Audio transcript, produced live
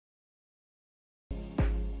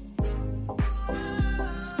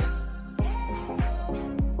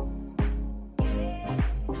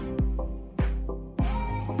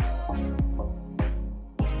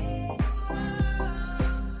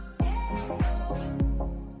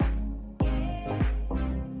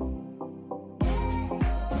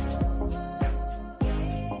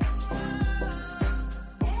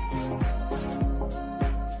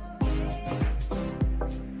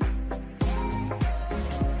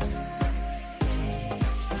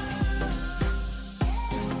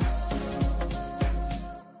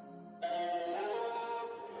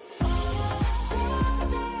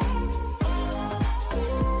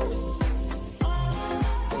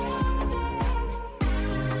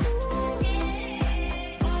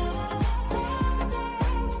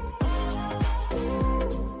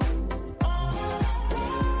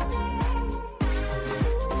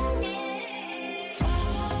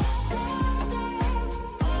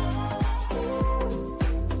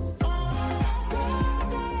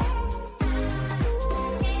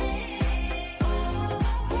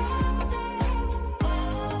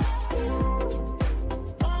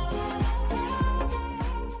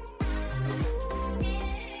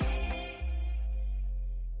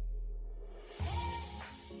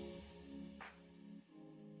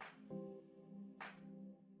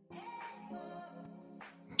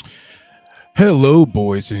Hello,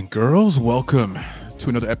 boys and girls. Welcome to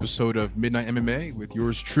another episode of Midnight MMA with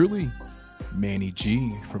yours truly, Manny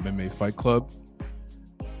G from MMA Fight Club.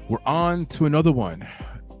 We're on to another one,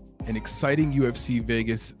 an exciting UFC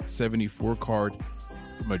Vegas 74 card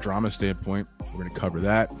from a drama standpoint. We're going to cover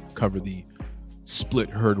that, cover the split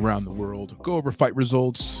heard around the world, go over fight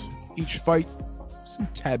results, each fight, some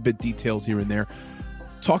tad bit details here and there.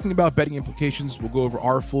 Talking about betting implications, we'll go over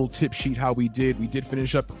our full tip sheet, how we did. We did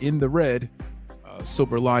finish up in the red.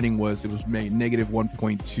 Silver lining was it was made negative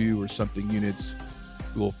 1.2 or something units.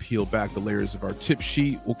 We'll peel back the layers of our tip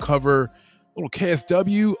sheet. We'll cover a little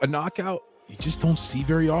KSW, a knockout you just don't see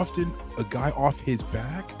very often. A guy off his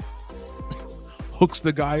back hooks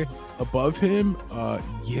the guy above him.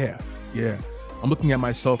 Yeah. I'm looking at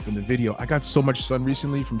myself in the video. I got so much sun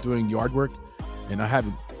recently from doing yard work, and I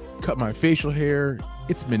haven't cut my facial hair.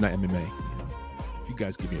 It's Midnight MMA. If you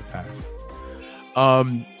guys give me a pass.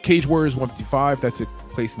 Cage Warriors 155, that took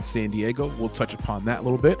place in San Diego. We'll touch upon that a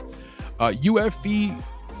little bit. UFB,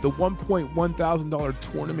 the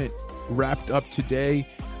 $1,100 tournament wrapped up today.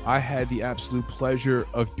 I had the absolute pleasure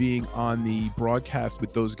of being on the broadcast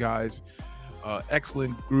with those guys.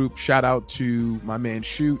 Excellent group. Shout out to my man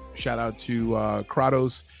Shoot. Shout out to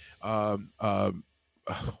Kratos.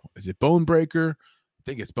 Is it Bonebreaker? I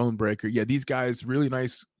think it's Bonebreaker. Yeah, these guys, really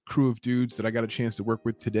nice crew of dudes that I got a chance to work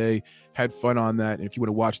with today. Had fun on that. And if you want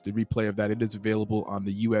to watch the replay of that, it is available on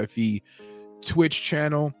the UFE Twitch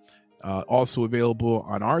channel. Also available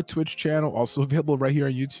on our Twitch channel. Also available right here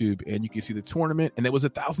on YouTube. And you can see the tournament. And there was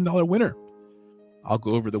 $1,000 winner. I'll go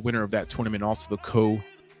over the winner of that tournament. Also the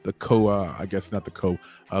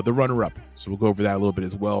runner-up. So we'll go over that a little bit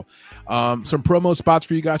as well. Some promo spots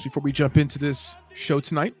for you guys before we jump into this show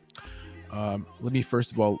tonight. Let me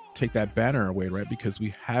first of all take that banner away, right? Because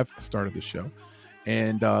we have started the show.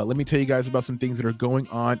 And let me tell you guys about some things that are going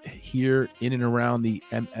on here in and around the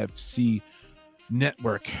MFC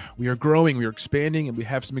network. We are growing, we are expanding, and we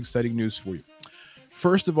have some exciting news for you.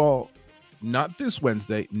 First of all, not this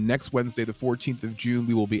Wednesday, next Wednesday, the 14th of June,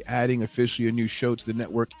 we will be adding officially a new show to the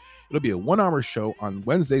network. It'll be a 1-hour show on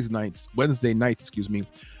Wednesday nights,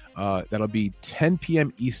 that'll be 10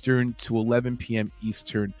 p.m. Eastern to 11 p.m.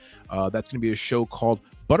 Eastern. That's going to be a show called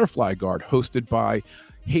Butterfly Guard, hosted by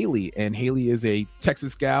Haley. And Haley is a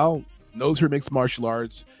Texas gal, knows her mixed martial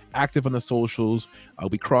arts, active on the socials.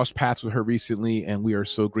 We crossed paths with her recently, and we are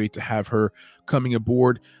so great to have her coming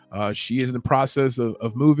aboard. She is in the process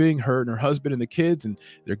of moving, her and her husband and the kids, and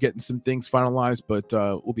they're getting some things finalized, but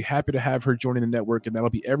we'll be happy to have her joining the network, and that'll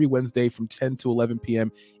be every Wednesday from 10 to 11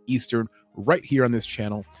 p.m. Eastern, right here on this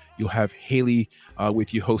channel. You'll have Haley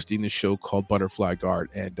with you hosting this show called Butterfly Guard.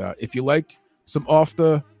 And if you like some off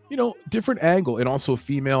the, different angle and also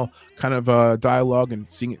female kind of dialogue and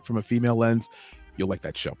seeing it from a female lens, you'll like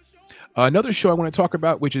that show. Another show I want to talk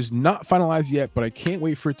about, which is not finalized yet, but I can't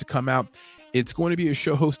wait for it to come out. It's going to be a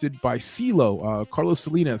show hosted by CeeLo, Carlos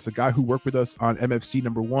Salinas, a guy who worked with us on MFC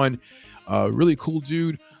 #1. Really cool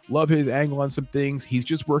dude. Love his angle on some things. He's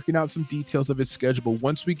just working out some details of his schedule. But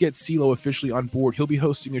once we get CeeLo officially on board, he'll be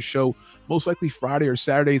hosting a show, most likely Friday or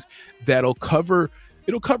Saturdays, that'll cover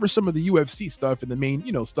some of the UFC stuff and the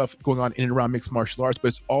main, stuff going on in and around mixed martial arts. But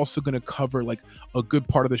it's also going to cover like a good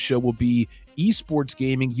part of the show will be esports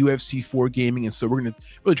gaming, UFC 4 gaming. And so we're going to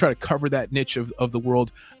really try to cover that niche of the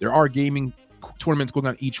world. There are gaming tournaments going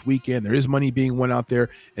on each weekend. There is money being won out there.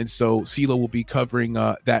 And so CeeLo will be covering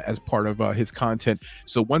that as part of his content.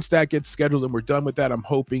 So once that gets scheduled and we're done with that, I'm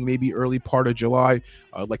hoping maybe early part of July.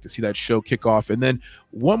 I'd like to see that show kick off. And then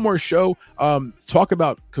one more show, talk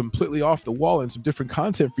about completely off the wall and some different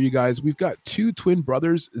content for you guys. We've got two twin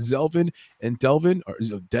brothers, Devin and Zelvin.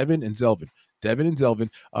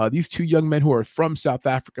 These two young men who are from South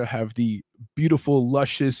Africa have the beautiful,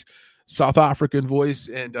 luscious South African voice,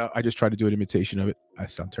 and I just tried to do an imitation of it. I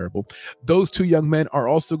sound terrible. Those two young men are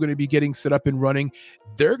also going to be getting set up and running.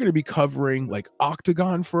 They're going to be covering like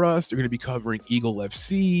Octagon for us. They're going to be covering Eagle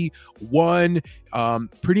FC, One,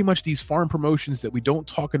 pretty much these farm promotions that we don't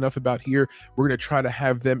talk enough about here. We're going to try to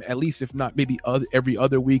have them at least, if not maybe every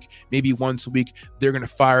other week, maybe once a week. They're going to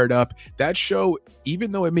fire it up. That show,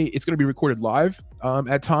 even though it's going to be recorded live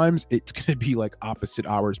at times, it's going to be like opposite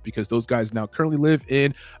hours because those guys now currently live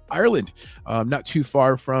in Ireland, not too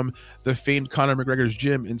far from the famed Conor McGregor's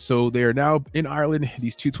gym. And so they are now in Ireland.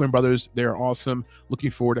 These two twin brothers, they're awesome. Looking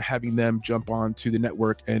forward to having them jump on to the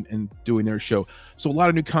network and doing their show. So a lot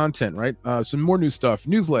of new content, right? Some more new stuff.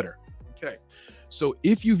 Newsletter. Okay. So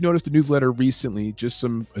if you've noticed the newsletter recently, just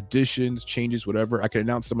some additions, changes, whatever, I can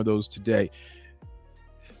announce some of those today.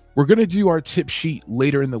 We're going to do our tip sheet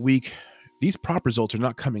later in the week. These prop results are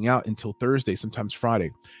not coming out until Thursday, sometimes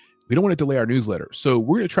Friday. we don't want to delay our newsletter. So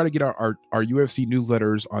we're going to try to get our UFC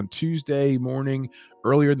newsletters on Tuesday morning,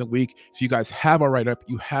 earlier in the week. So you guys have our write-up,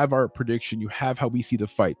 you have our prediction, you have how we see the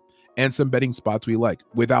fight, and some betting spots we like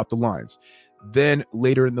without the lines. Then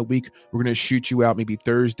later in the week, we're going to shoot you out maybe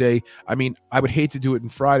Thursday. I mean, I would hate to do it on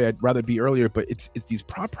Friday. I'd rather be earlier, but it's these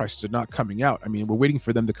prop prices are not coming out. I mean, we're waiting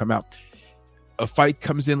for them to come out. A fight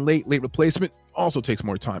comes in late replacement also takes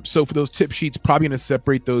more time. So for those tip sheets, probably going to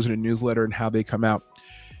separate those in a newsletter and how they come out.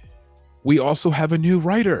 We also have a new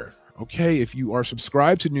writer. Okay, if you are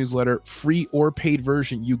subscribed to newsletter, free or paid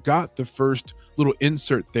version, you got the first little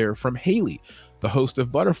insert there from Haley, the host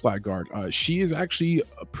of Butterfly Guard. She is actually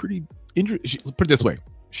a pretty interesting. Put it this way,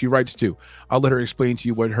 she writes too. I'll let her explain to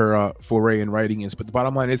you what her foray in writing is. But the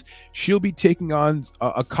bottom line is she'll be taking on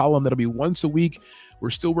a column that'll be once a week.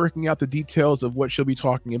 We're still working out the details of what she'll be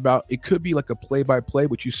talking about. It could be like a play-by-play,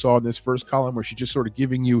 which you saw in this first column, where she's just sort of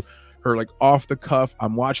giving you her like off the cuff.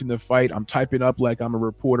 I'm watching the fight. I'm typing up like I'm a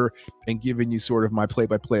reporter and giving you sort of my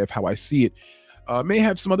play-by-play of how I see it. May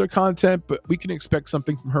have some other content, but we can expect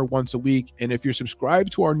something from her once a week. And if you're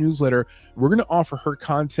subscribed to our newsletter, we're going to offer her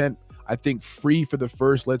content, I think, free for the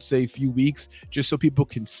first, let's say, few weeks, just so people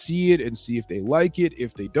can see it and see if they like it,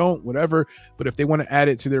 if they don't, whatever. But if they want to add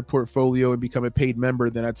it to their portfolio and become a paid member,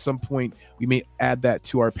 then at some point we may add that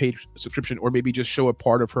to our paid subscription, or maybe just show a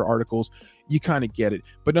part of her articles. You kind of get it.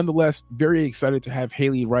 But nonetheless, very excited to have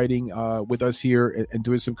Haley writing with us here and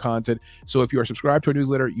doing some content. So if you are subscribed to our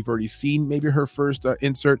newsletter, you've already seen maybe her first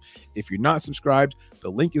insert. If you're not subscribed, the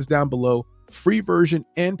link is down below. Free version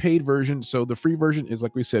and paid version. So the free version is,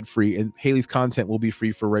 like we said, free, and Haley's content will be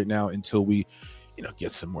free for right now until we,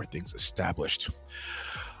 get some more things established.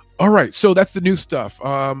 All right, so that's the new stuff.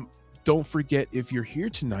 Don't forget, if you're here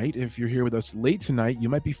tonight, if you're here with us late tonight, you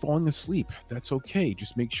might be falling asleep. That's okay.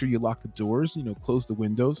 Just make sure you lock the doors, close the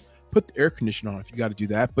windows, put the air conditioner on if you got to do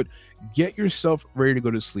that, but get yourself ready to go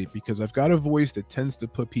to sleep, because I've got a voice that tends to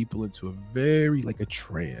put people into a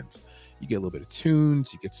trance. You get a little bit of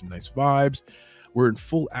tunes, you get some nice vibes. We're in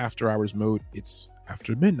full after hours mode. It's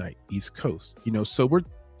after midnight, East Coast, so we're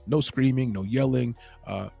no screaming, no yelling,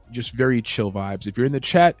 just very chill vibes. If you're in the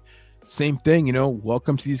chat, same thing,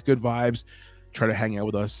 welcome to these good vibes. Try to hang out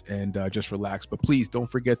with us and just relax. But please don't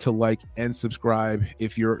forget to like and subscribe.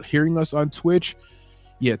 If you're hearing us on Twitch,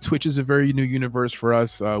 Twitch is a very new universe for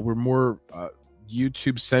us. We're more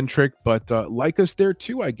YouTube centric, but like us there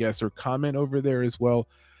too, I guess, or comment over there as well.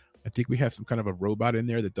 I think we have some kind of a robot in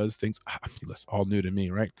there that does things. That's all new to me,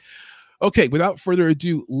 right? Okay, without further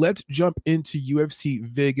ado, let's jump into UFC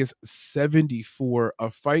Vegas 74,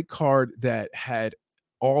 a fight card that had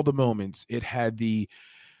all the moments. It had the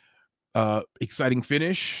exciting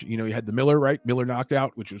finish. You had the Miller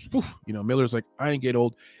knockout, which was, Miller's like, I ain't get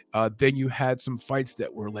old. Then you had some fights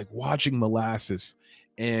that were like watching molasses.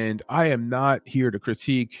 And I am not here to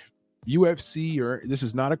critique UFC, or this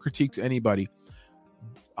is not a critique to anybody.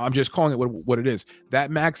 I'm just calling it what it is. That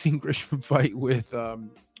Maxine Grisham fight with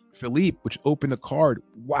Philippe, which opened the card.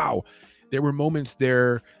 Wow. There were moments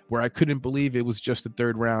there where I couldn't believe it was just the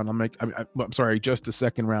third round. I'm like, I'm sorry, just the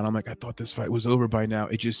second round. I'm like, I thought this fight was over by now.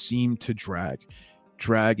 It just seemed to drag.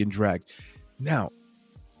 Now,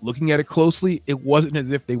 looking at it closely, it wasn't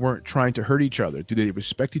as if they weren't trying to hurt each other. Do they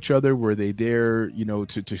respect each other? Were they there,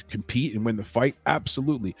 to compete and win the fight?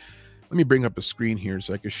 Absolutely. Let me bring up a screen here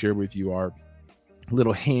so I can share with you our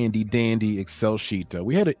little handy dandy Excel sheet.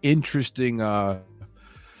 We had an interesting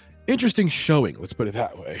showing, let's put it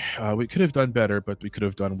that way. We could have done better, but we could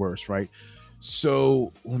have done worse, right?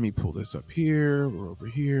 So let me pull this up here. We're over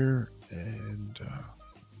here and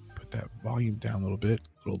put that volume down a little bit,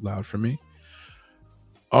 a little loud for me.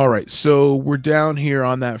 All right, so we're down here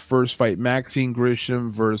on that first fight, Maxine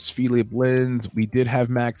Grisham versus Philippe Lins. We did have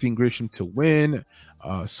Maxine Grisham to win,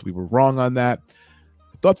 so we were wrong on that.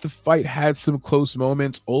 Thought the fight had some close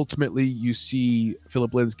moments. Ultimately, you see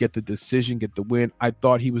Philippe Lins get the decision, get the win. I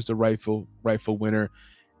thought he was the rightful winner,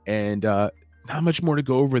 and not much more to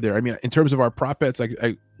go over there. I mean, in terms of our prop bets,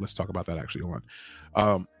 let's talk about that actually. Hold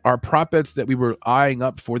on. Our prop bets that we were eyeing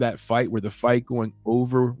up for that fight were the fight going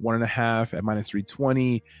over 1.5 at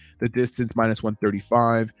 -320, the distance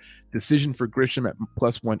 -135, decision for Grisham at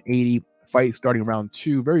 +180. Fight starting round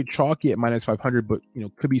 2, very chalky at -500, but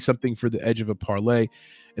could be something for the edge of a parlay.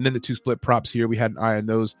 And then the 2 split props here, we had an eye on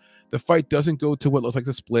those. The fight doesn't go to what looks like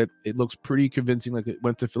a split. It looks pretty convincing, like it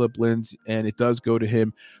went to Philippe Lins, and it does go to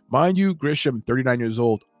him. Mind you, Grisham, 39 years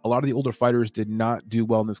old. A lot of the older fighters did not do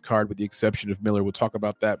well in this card, with the exception of Miller. We'll talk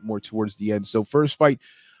about that more towards the end. So first fight,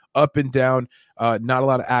 up and down, not a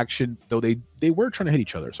lot of action, though they were trying to hit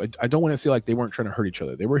each other. So I don't want to say like they weren't trying to hurt each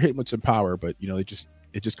other. They were hitting with some power, but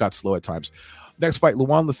it just got slow at times. Next fight,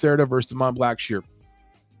 Luan Lacerda versus Damon Blackshear.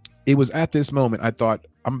 It was at this moment I thought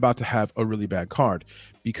I'm about to have a really bad card,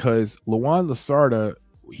 because Luan Lacerda,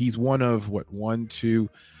 he's one of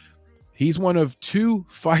he's one of two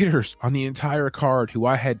fighters on the entire card who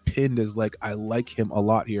I had pinned as like, I like him a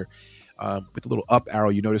lot here. With the little up arrow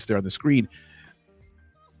you notice there on the screen.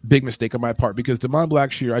 Big mistake on my part, because Damon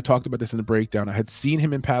Blackshear, I talked about this in the breakdown. I had seen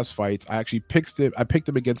him in past fights. I actually picked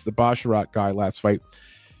him against the Basharat guy last fight.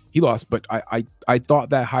 He lost, but I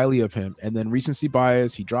thought that highly of him. And then recency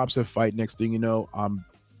bias, he drops a fight. Next thing you know,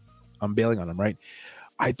 I'm bailing on him, right?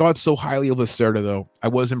 I thought so highly of Lacerda, though. I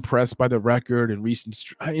was impressed by the record and recent,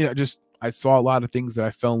 I saw a lot of things that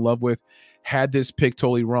I fell in love with. Had this pick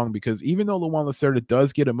totally wrong, because even though Luan Lacerda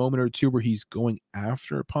does get a moment or two where he's going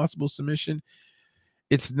after a possible submission,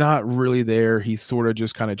 it's not really there. He's sort of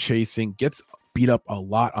just kind of chasing, gets beat up a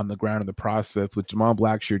lot on the ground in the process, with Damon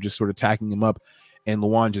Blackshear just sort of tacking him up, and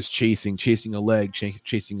Luan just chasing a leg,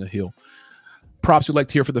 chasing a heel. Props we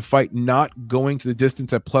liked here for the fight, not going to the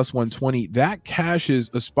distance at plus 120. That cashes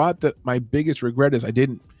a spot that my biggest regret is I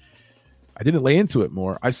didn't lay into it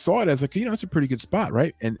more. I saw it as like, it's a pretty good spot,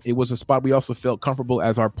 right? And it was a spot we also felt comfortable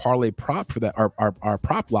as our parlay prop for that, our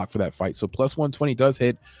prop block for that fight. So plus 120 does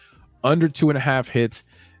hit, under 2.5 hits.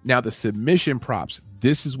 Now the submission props,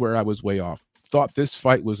 this is where I was way off. Thought this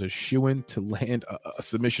fight was a shoo-in to land a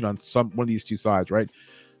submission on one of these two sides, right?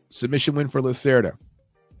 Submission win for Lacerda,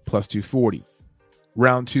 plus 240.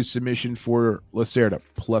 Round 2 submission for Lacerda,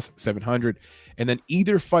 plus 700. And then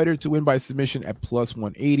either fighter to win by submission at plus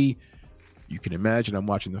 180. You can imagine I'm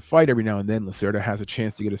watching the fight every now and then. Lacerda has a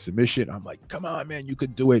chance to get a submission. I'm like, come on, man, you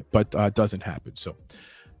could do it, but it doesn't happen. So,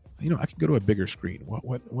 I can go to a bigger screen.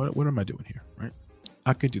 What am I doing here, right?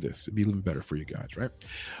 I could do this. It'd be even better for you guys, right?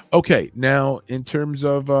 Okay, now in terms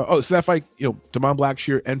of so that fight, Damon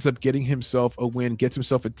Blackshear ends up getting himself a win, gets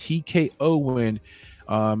himself a TKO win,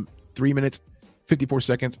 3 minutes 54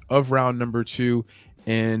 seconds of round number 2,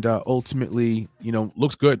 and ultimately,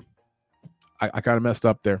 looks good. I kind of messed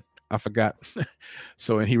up there. I forgot.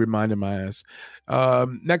 And he reminded my ass.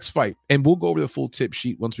 Next fight, and we'll go over the full tip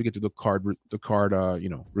sheet once we get to the card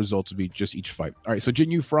results of each fight. All right, so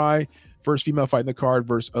Jinyu Fry, first female fight in the card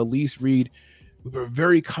versus Elise Reed. We were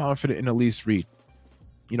very confident in Elise Reed.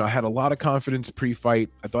 I had a lot of confidence pre-fight.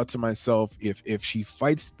 I thought to myself, if she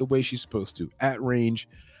fights the way she's supposed to at range,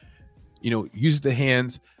 uses the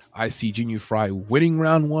hands, I see Jinyu Fry winning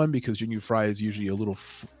round 1, because Jinyu Fry is usually a little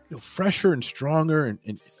fresher and stronger,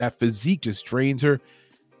 and that physique just drains her.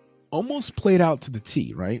 Almost played out to the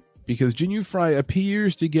T, right? Because Jinyu Fry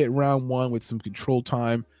appears to get round 1 with some control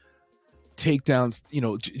time, takedowns,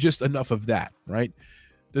 just enough of that, right?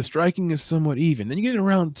 The striking is somewhat even. Then you get in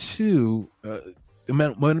round 2, the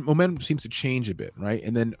momentum seems to change a bit, right?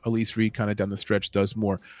 And then Elise Reed kind of down the stretch does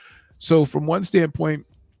more. So from one standpoint,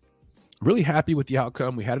 really happy with the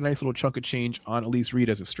outcome. We had a nice little chunk of change on Elise Reed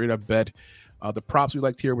as a straight up bet. The props we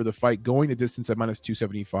liked here were the fight going the distance at minus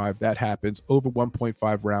 275. That happens. Over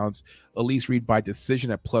 1.5 rounds. Elise Reed by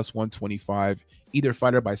decision at plus 125. Either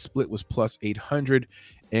fighter by split was plus 800.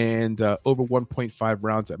 And over 1.5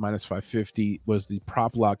 rounds at minus 550 was the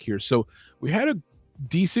prop lock here. So we had a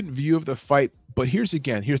decent view of the fight. But here's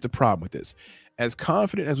the problem with this. As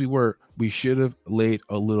confident as we were, we should have laid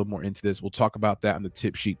a little more into this. We'll talk about that on the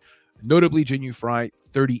tip sheet. Notably, Jinyu Fry,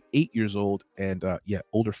 38 years old, and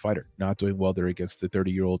older fighter, not doing well there against the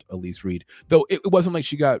 30-year-old Elise Reed. Though it wasn't like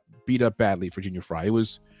she got beat up badly for Jinyu Fry. It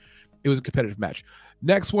was a competitive match.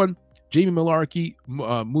 Next one, Jamie Malarkey,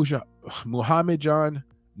 Muhammadjan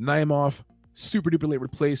Naimov, super duper late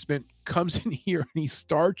replacement, comes in here and he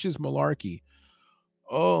starches Malarkey.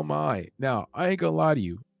 Oh my! Now I ain't gonna lie to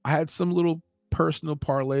you. I had some little personal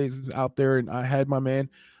parlays out there, and I had my man.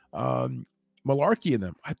 Malarkey in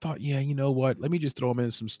them. I thought, you know what? Let me just throw him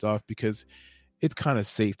in some stuff because it's kind of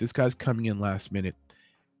safe. This guy's coming in last minute.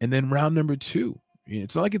 And then round number 2.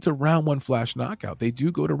 It's not like it's a round 1 flash knockout. They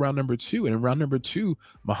do go to round number 2. And in round number 2,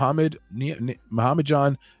 Muhammadjan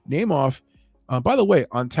Naimov, by the way,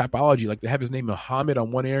 on Tapology, like they have his name Muhammad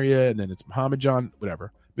on one area and then it's Muhammadjan,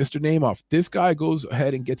 whatever. Mr. Naimov. This guy goes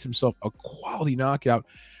ahead and gets himself a quality knockout.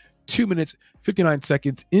 2 minutes, 59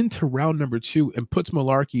 seconds into round number 2 and puts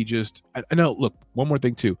Malarkey just... I know, look, one more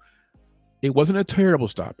thing too. It wasn't a terrible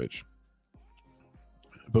stoppage,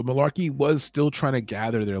 but Malarkey was still trying to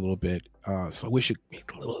gather there a little bit. So I wish it made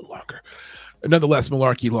a little longer. Nonetheless,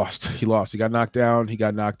 Malarkey lost. He lost. He got knocked down. He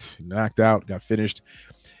got knocked out, got finished.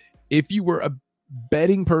 If you were a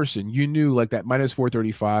betting person, you knew like that minus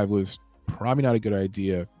 435 was probably not a good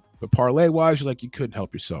idea. But parlay-wise, you're like, you couldn't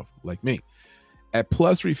help yourself, like me. At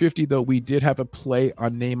plus 350, though, we did have a play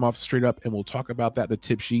on Namath straight up, and we'll talk about that in the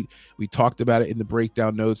tip sheet. We talked about it in the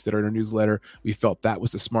breakdown notes that are in our newsletter. We felt that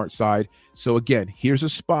was the smart side. So again, here's a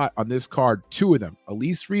spot on this card, two of them,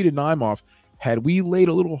 Elise Reed and Namath. Had we laid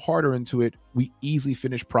a little harder into it, we easily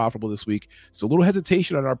finished profitable this week. So a little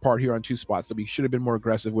hesitation on our part here on two spots that we should have been more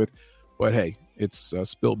aggressive with. But hey, it's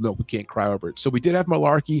spilled milk. We can't cry over it. So we did have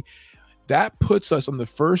Malarkey. That puts us on the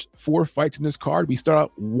first four fights in this card. We start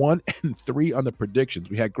out 1-3 on the predictions.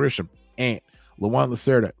 We had Grisham, Ant, Luan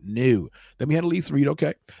Lacerda, no. Then we had Elise Reed,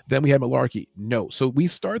 okay. Then we had Malarkey, no. So we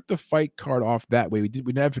start the fight card off that way. We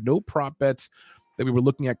didn't have no prop bets that we were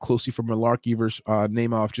looking at closely for Malarkey versus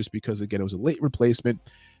Namath, just because, again, it was a late replacement.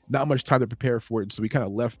 Not much time to prepare for it. And so we kind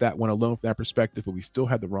of left that one alone from that perspective, but we still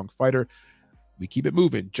had the wrong fighter. We keep it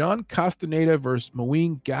moving. John Castaneda versus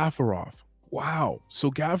Moeen Gafarov. Wow. So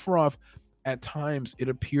Gafarov, at times, it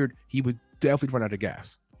appeared he would definitely run out of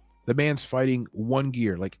gas. The man's fighting one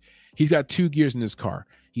gear. Like, he's got two gears in his car.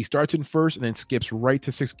 He starts in first and then skips right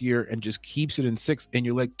to sixth gear and just keeps it in sixth. And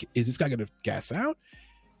you're like, is this guy going to gas out?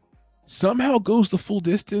 Somehow goes the full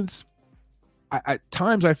distance. At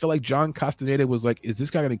times, I feel like John Castaneda was like, is this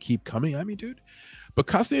guy going to keep coming at me, dude? But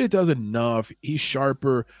Castaneda does enough. He's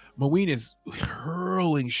sharper. Moeen is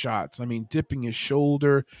hurling shots. I mean, dipping his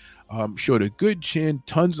shoulder, showed a good chin,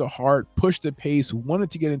 tons of heart, pushed the pace, wanted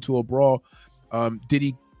to get into a brawl. I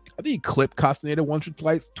think he clipped Castaneda once or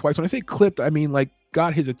twice. When I say clipped, I mean like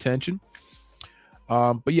got his attention.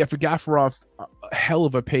 But yeah, for Gafarov, a hell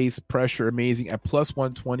of a pace, pressure, amazing. At plus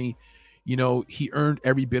 120, you know, he earned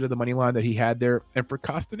every bit of the money line that he had there. And for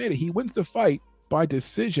Castaneda, he wins the fight by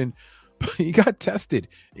decision, but he got tested.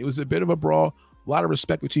 It was a bit of a brawl. A lot of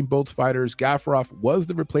respect between both fighters. Gafarov was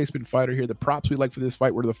the replacement fighter here. The props we like for this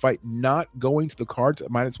fight were the fight not going to the cards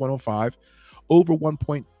at minus 105, over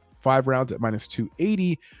 1.5 rounds at minus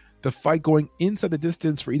 280. The fight going inside the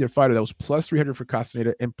distance for either fighter, that was plus 300 for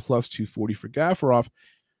Castaneda and plus 240 for Gafarov.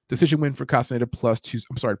 Decision win for Castaneda plus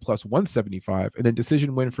 175, and then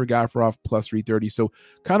decision win for Gafarov plus 330. So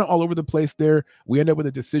kind of all over the place there. We end up with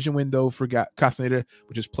a decision win though for Castaneda,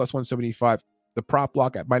 which is plus 175. The prop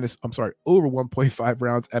block at over 1.5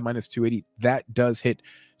 rounds at minus 280. That does hit.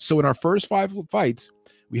 So in our first five fights,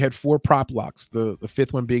 we had four prop blocks. The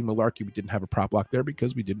fifth one being Malarkey. We didn't have a prop block there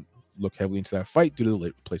because we didn't look heavily into that fight due to the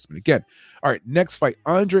late replacement again. All right, next fight,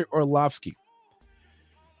 Andre Arlovsky.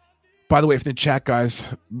 By the way, if in the chat, guys,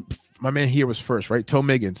 my man here was first, right? Toe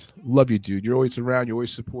Miggins, love you, dude. You're always around. You're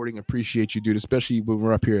always supporting. Appreciate you, dude, especially when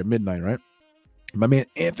we're up here at midnight, right? My man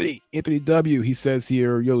Anthony W, he says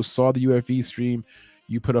here, yo, saw the UFC stream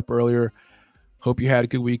you put up earlier. Hope you had a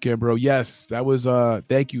good weekend, bro. Yes, that was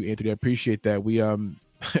thank you, Anthony. I appreciate that. We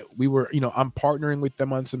were, you know, I'm partnering with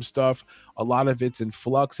them on some stuff. A lot of it's in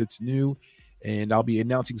flux, it's new, and I'll be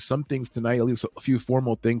announcing some things tonight, at least a few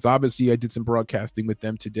formal things. Obviously, I did some broadcasting with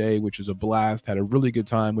them today, which was a blast. Had a really good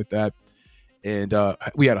time with that. And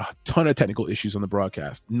we had a ton of technical issues on the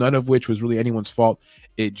broadcast, none of which was really anyone's fault.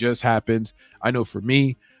 It just happens. I know for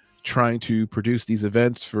me, trying to produce these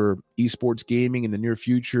events for esports gaming in the near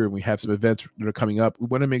future, and we have some events that are coming up, we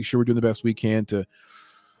want to make sure we're doing the best we can to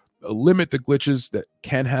limit the glitches that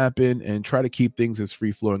can happen and try to keep things as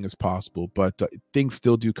free-flowing as possible. But things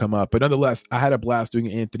still do come up. But nonetheless, I had a blast doing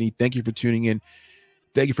it, Anthony. Thank you for tuning in.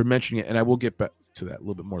 Thank you for mentioning it, and I will get back to that a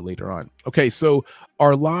little bit more later on. Okay, so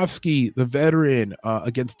Arlovsky, the veteran,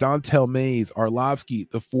 against Dontel Mays.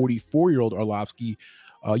 Arlovsky, the 44-year-old Arlovsky,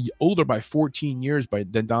 older by 14 years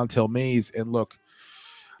than Dontel Mays. And look,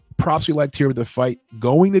 props we liked here with the fight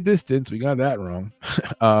going the distance. We got that wrong.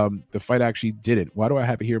 The fight actually didn't. Why do I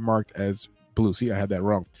have it here marked as blue? See, I had that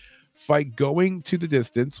wrong. Fight going to the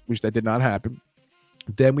distance, which that did not happen.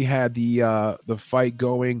 Then we had the fight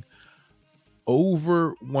going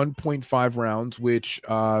over 1.5 rounds, which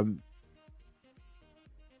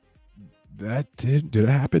that did it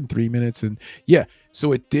happen? 3 minutes, and yeah,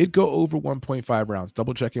 so it did go over 1.5 rounds.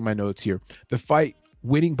 Double checking my notes here. The fight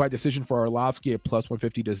winning by decision for Arlovsky at plus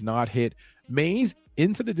 150 does not hit. Mays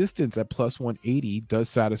into the distance at plus 180 does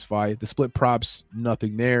satisfy. The split props,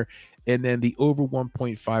 nothing there. And then the over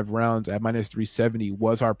 1.5 rounds at minus 370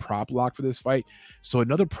 was our prop lock for this fight. So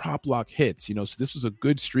another prop lock hits, you know, so this was a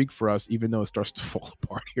good streak for us, even though it starts to fall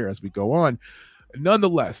apart here as we go on.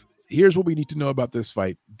 Nonetheless, here's what we need to know about this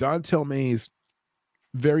fight. Dontel Mays,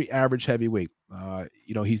 very average heavyweight.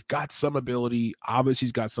 You know, he's got some ability. Obviously,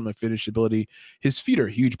 he's got some finishability. His feet are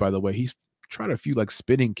huge, by the way. He's tried a few like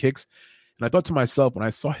spinning kicks. And I thought to myself, when I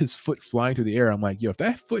saw his foot flying through the air, I'm like, yo, if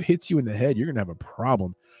that foot hits you in the head, you're going to have a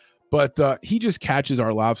problem. But he just catches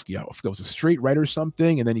Arlovsky. I forget, it was a straight right or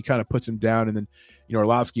something, and then he kind of puts him down. And then, you know,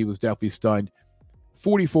 Arlovsky was definitely stunned.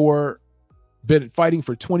 44, been fighting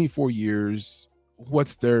for 24 years.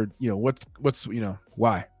 What's their,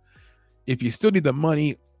 why? If you still need the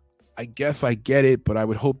money, I guess I get it, but I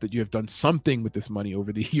would hope that you have done something with this money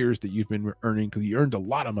over the years that you've been earning, because you earned a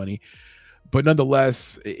lot of money. But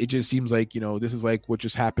nonetheless, it just seems like, this is like what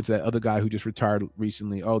just happened to that other guy who just retired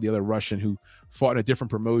recently. Oh, the other Russian who fought in a different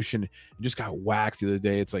promotion and just got waxed the other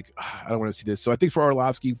day. It's like, I don't want to see this. So I think for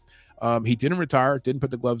Arlovsky, he didn't retire, didn't put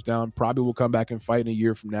the gloves down, probably will come back and fight in a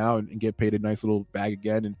year from now and get paid a nice little bag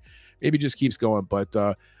again, and maybe just keeps going. But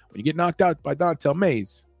when you get knocked out by Dontel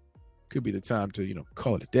Mays, could be the time to,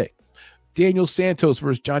 call it a day. Daniel Santos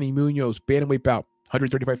versus Johnny Munoz, bantamweight bout,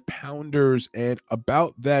 135 pounders. And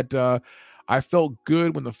about that, I felt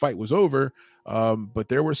good when the fight was over, but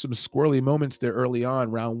there were some squirrely moments there early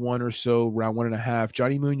on, round one or so, round 1.5.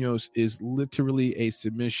 Johnny Munoz is literally a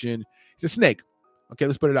submission. He's a snake. Okay,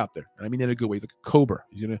 let's put it out there. And I mean that in a good way. He's like a cobra.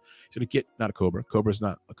 He's gonna get, not a cobra. Cobra's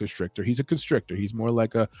not a constrictor. He's a constrictor. He's more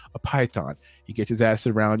like a python. He gets his ass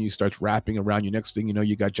around you, starts wrapping around you. Next thing you know,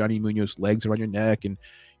 you got Johnny Munoz legs around your neck, and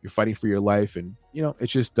you're fighting for your life. And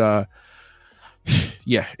it's just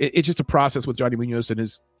it's just a process with Johnny Munoz, and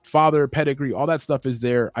his father, pedigree, all that stuff is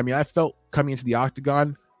there. I mean, I felt coming into the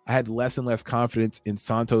octagon, I had less and less confidence in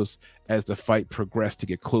Santos as the fight progressed to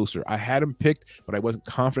get closer. I had him picked, but I wasn't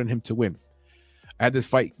confident in him to win. I had this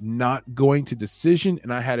fight not going to decision,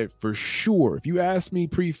 and I had it for sure. If you ask me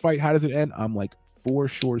pre-fight, how does it end? I'm like, for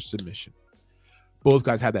sure submission. Both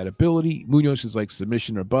guys have that ability. Munoz is like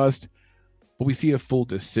submission or bust, but we see a full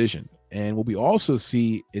decision. And what we also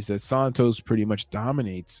see is that Santos pretty much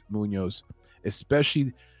dominates Munoz,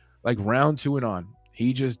 especially like round 2 and on.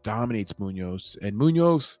 He just dominates Munoz. And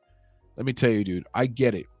Munoz, let me tell you, dude, I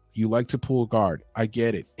get it. You like to pull guard. I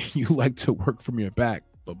get it. You like to work from your back.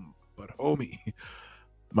 But homie,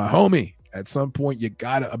 my homie, at some point you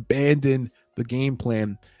got to abandon the game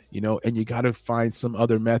plan, and you got to find some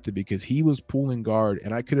other method, because he was pulling guard.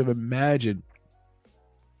 And I could have imagined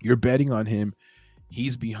you're betting on him.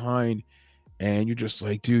 He's behind, and you're just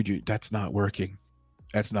like, dude, that's not working.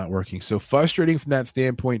 That's not working. So frustrating from that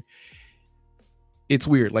standpoint. It's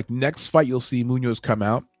weird. Like next fight, you'll see Munoz come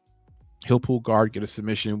out. He'll pull guard, get a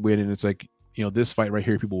submission, win. And it's like, this fight right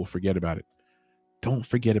here, people will forget about it. Don't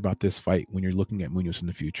forget about this fight when you're looking at Munoz in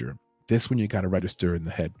the future. This one you got to register in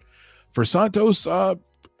the head. For Santos,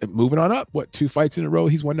 moving on up. 2 fights in a row?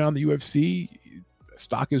 He's won now in the UFC.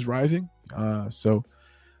 Stock is rising.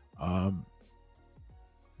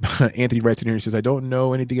 Anthony writes in here, he says, I don't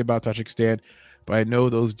know anything about Tajikistan, but I know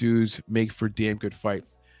those dudes make for damn good fight.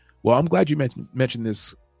 Well, I'm glad you mentioned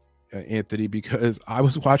this, Anthony, because I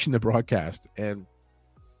was watching the broadcast, and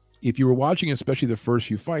if you were watching especially the first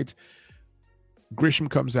few fights, Grisham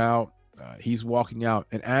comes out, he's walking out,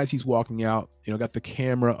 and as he's walking out, got the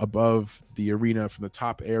camera above the arena from the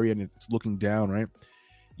top area, and it's looking down, right?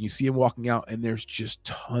 You see him walking out, and there's just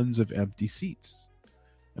tons of empty seats.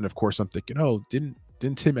 And of course, I'm thinking, oh, didn't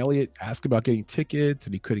Tim Elliott ask about getting tickets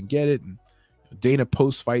and he couldn't get it? And Dana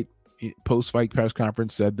post-fight press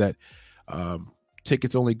conference said that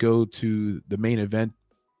tickets only go to the main event,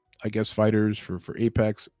 I guess, fighters for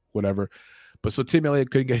Apex, whatever. But so Tim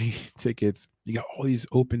Elliott couldn't get any tickets. You got all these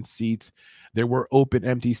open seats. There were open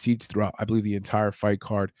empty seats throughout, I believe, the entire fight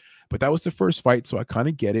card. But that was the first fight, so I kind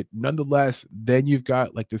of get it. Nonetheless, then you've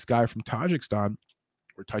got like this guy from Tajikistan,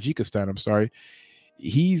 I'm sorry.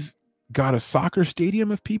 He's got a soccer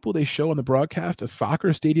stadium of people. They show on the broadcast a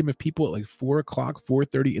soccer stadium of people at like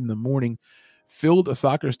 4:30 in the morning, filled a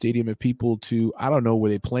soccer stadium of people to, I don't know, were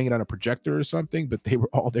they playing it on a projector or something, but they were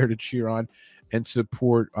all there to cheer on and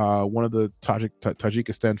support one of the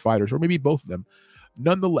Tajikistan fighters, or maybe both of them.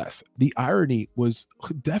 Nonetheless, the irony was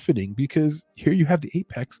deafening, because here you have the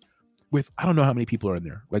Apex with, I don't know how many people are in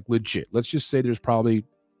there, like legit. Let's just say there's probably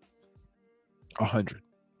 100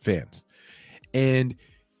 fans. And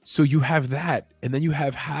so you have that, and then you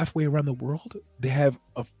have halfway around the world, they have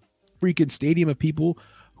a freaking stadium of people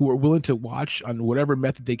who are willing to watch on whatever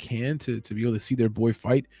method they can to be able to see their boy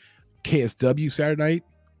fight. KSW Saturday night,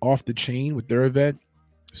 off the chain with their event.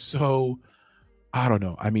 So I don't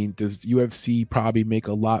know. I mean, does UFC probably make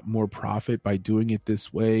a lot more profit by doing it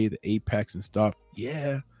this way, the Apex and stuff?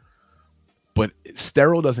 Yeah. But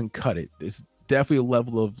sterile doesn't cut it. It's definitely a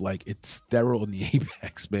level of like, it's sterile in the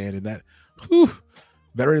Apex, man. And that,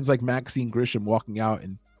 veterans like Maxine Grisham walking out,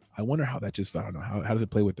 and I wonder how that just, I don't know, how does it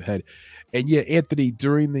play with the head? And yeah, Anthony,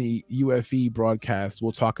 during the UFE broadcast,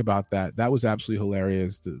 we'll talk about that. That was absolutely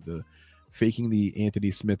hilarious. The faking the Anthony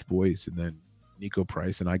Smith voice, and then Nico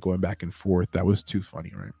Price and I going back and forth. That was too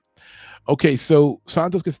funny, right? Okay, so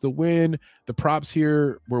Santos gets the win. The props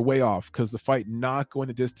here were way off because the fight not going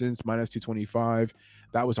the distance, minus 225.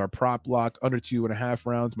 That was our prop block. Under 2.5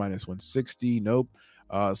 rounds, minus 160. Nope.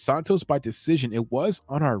 Santos by decision. It was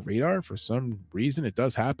on our radar for some reason. It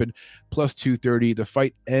does happen. Plus 230. The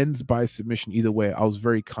fight ends by submission either way. I was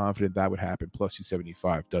very confident that would happen. Plus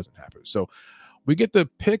 275 doesn't happen. So we get the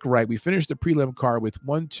pick right. We finished the prelim card with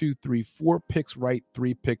 4 picks right,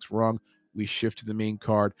 3 picks wrong. We shift to the main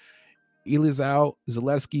card. Elizao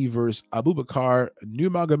Zaleski versus Abubakar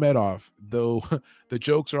Nurmagomedov. Though the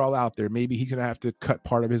jokes are all out there. Maybe he's going to have to cut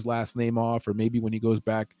part of his last name off, or maybe when he goes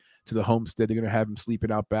back to the homestead, they're going to have him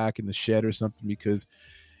sleeping out back in the shed or something, because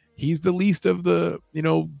he's the least of the,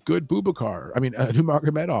 good Bubakar. I mean,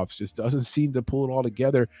 Nurmagomedov just doesn't seem to pull it all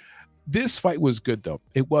together. This fight was good, though.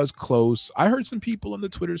 It was close. I heard some people in the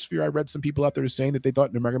Twitter sphere, I read some people out there saying that they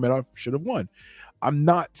thought Nurmagomedov should have won. I'm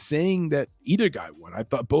not saying that either guy won. I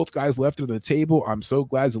thought both guys left it on the table. I'm so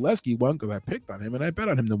glad Zaleski won because I picked on him and I bet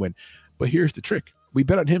on him to win. But here's the trick. We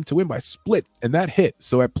bet on him to win by split, and that hit.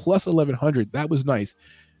 So at plus 1,100, that was nice.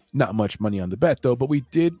 Not much money on the bet, though, but we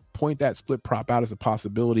did point that split prop out as a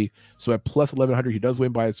possibility. So at plus 1,100, he does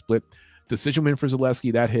win by a split. Decision win for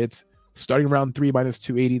Zaleski, that hits. Starting round 3, minus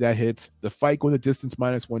 280, that hits. The fight going the distance,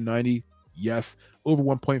 minus 190. Yes. Over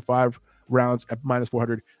 1.5 rounds at minus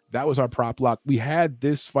 400. That was our prop block. We had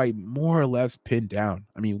this fight more or less pinned down.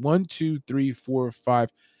 I mean, 1, 2, 3, 4, 5,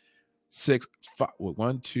 6, 5.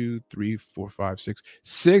 1, 2, 3, 4, 5, 6.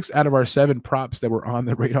 6 out of our 7 props that were on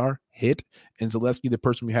the radar hit. And Zaleski, the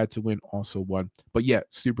person we had to win, also won. But yeah,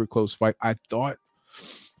 super close fight. I thought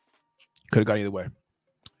could have gone either way.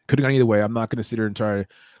 I'm not going to sit here and try to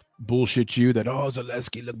bullshit you that,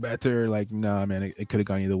 Zaleski looked better. Like, nah, man, it could have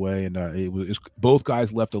gone either way. And it was both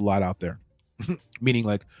guys left a lot out there, meaning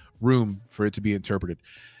like room for it to be interpreted.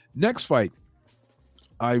 Next fight,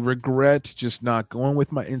 I regret just not going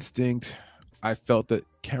with my instinct. I felt that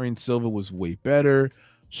Karen Silva was way better,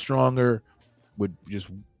 stronger, would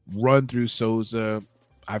just run through Souza.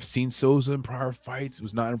 I've seen Souza in prior fights,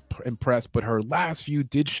 was not impressed, but her last few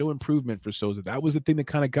did show improvement for Souza. That was the thing that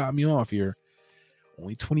kind of got me off here.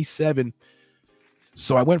 Only 27.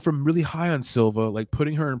 So I went from really high on Silva, like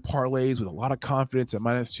putting her in parlays with a lot of confidence at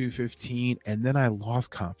minus 215, and then I lost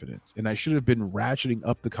confidence. And I should have been ratcheting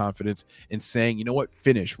up the confidence and saying, you know what,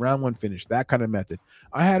 finish, round 1 finish, that kind of method.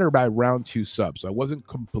 I had her by round 2 sub, so I wasn't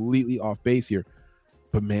completely off base here.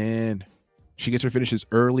 But man, she gets her finishes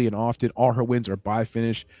early and often. All her wins are by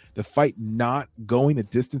finish. The fight not going the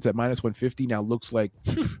distance at minus 150 now looks like,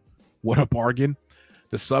 what a bargain.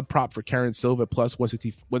 The sub prop for Karen Silva plus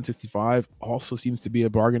 165 also seems to be a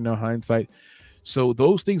bargain now, hindsight. So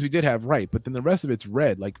those things we did have right, but then the rest of it's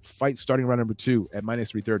red, like fight starting round number 2 at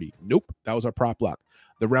minus 330. Nope, that was our prop block.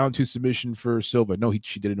 The round 2 submission for Silva. No,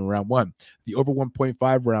 she did it in round 1. The over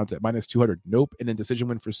 1.5 rounds at minus 200. Nope. And then decision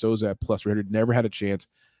win for Souza at plus 300. Never had a chance.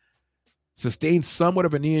 Sustained somewhat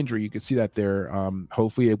of a knee injury. You could see that there.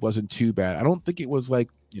 Hopefully it wasn't too bad. I don't think it was like,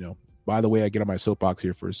 by the way, I get on my soapbox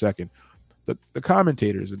here for a second. The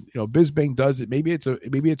commentators and Bisbang does it. Maybe it's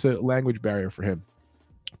a language barrier for him,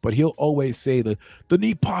 but he'll always say the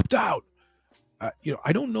knee popped out.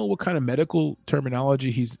 I don't know what kind of medical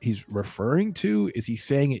terminology he's referring to. Is he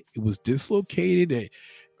saying it was dislocated? It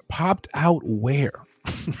popped out where?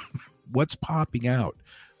 What's popping out?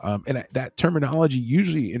 And that terminology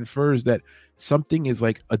usually infers that something is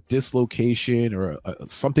like a dislocation or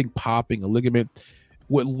something popping, a ligament.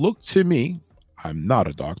 What looked to me, I'm not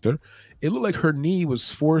a doctor, it looked like her knee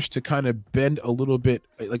was forced to kind of bend a little bit.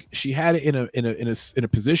 Like she had it in a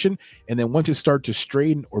position, and then once it started to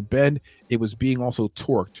straighten or bend, it was being also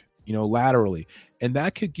torqued, laterally, and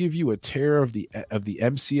that could give you a tear of the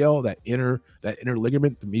MCL, that inner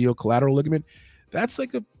ligament, the medial collateral ligament. That's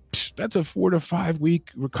a 4 to 5 week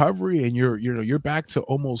recovery, and you're back to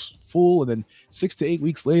almost full, and then 6 to 8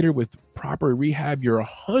 weeks later with proper rehab, you're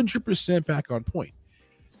 100% back on point.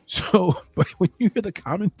 So, but when you hear the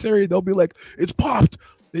commentary, they'll be like, it's popped.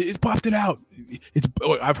 It popped it out.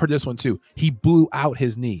 I've heard this one too. He blew out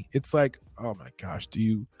his knee. It's like, oh my gosh, do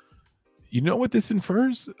you know what this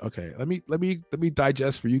infers? Okay, let me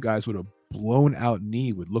digest for you guys what a blown out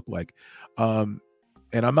knee would look like. And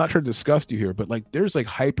I'm not trying to disgust you here, but like there's like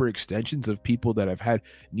hyperextensions of people that have had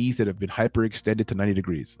knees that have been hyperextended to 90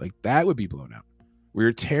 degrees. Like that would be blown out.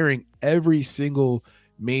 We're tearing every single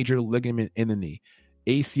major ligament in the knee.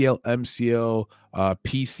 ACL, MCL,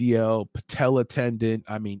 PCL, patella tendon.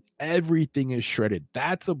 I mean, everything is shredded.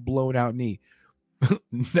 That's a blown out knee.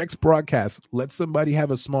 Next broadcast, let somebody have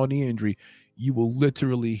a small knee injury. You will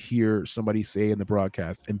literally hear somebody say in the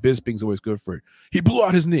broadcast, and Bisping's always good for it, he blew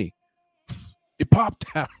out his knee. It popped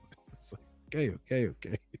out. So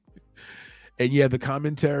Okay. And yeah, the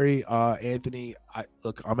commentary, Anthony.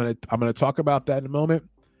 I'm gonna talk about that in a moment.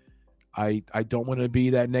 I don't want to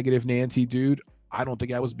be that negative Nancy dude. I don't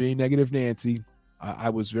think I was being negative Nancy. I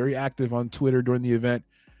was very active on Twitter during the event.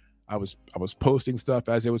 I was posting stuff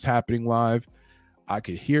as it was happening live. I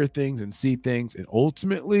could hear things and see things, and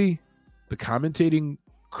ultimately, the commentating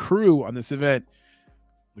crew on this event,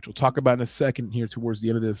 which we'll talk about in a second here towards the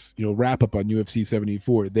end of this, wrap up on UFC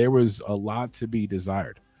 74, there was a lot to be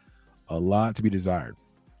desired. A lot to be desired.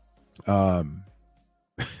 Laura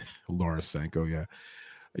Sanko, yeah.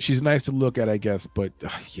 She's nice to look at, I guess, but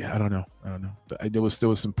yeah, I don't know. There was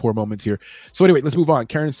some poor moments here. So anyway, let's move on.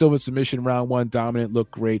 Karen Silva's submission round 1, dominant,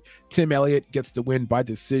 looked great. Tim Elliott gets the win by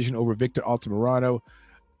decision over Victor Altamirano.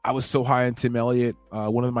 I was so high on Tim Elliott,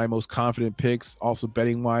 one of my most confident picks. Also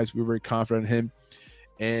betting wise, we were very confident in him.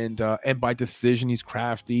 And by decision, he's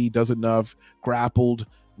crafty, does enough, grappled,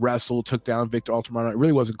 wrestled, took down Victor Altamirano. It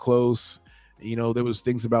really wasn't close. There was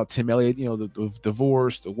things about Tim Elliott, the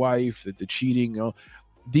divorce, the wife, the cheating,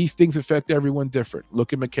 these things affect everyone different.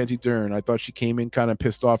 Look at Mackenzie Dern. I thought she came in kind of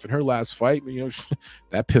pissed off in her last fight.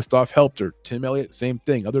 That pissed off helped her. Tim Elliott, same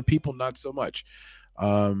thing. Other people, not so much.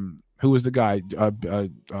 Who was the guy?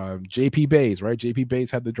 JP Bays, right? JP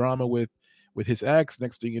Bays had the drama with his ex.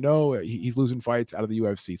 Next thing you know, he's losing fights out of the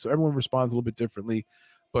UFC. So everyone responds a little bit differently.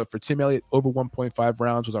 But for Tim Elliott, over 1.5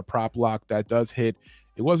 rounds was our prop lock. That does hit.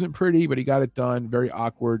 It wasn't pretty, but he got it done. Very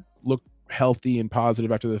awkward. Looked healthy and positive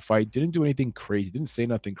after the fight. Didn't do anything crazy. Didn't say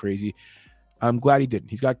nothing crazy. I'm glad he didn't.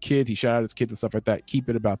 He's got kids. He shot out his kids and stuff like that. Keep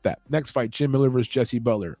it about that. Next fight, Jim Miller versus Jesse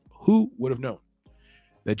Butler. Who would have known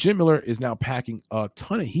that Jim Miller is now packing a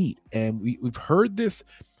ton of heat? And we've heard this.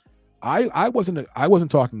 I wasn't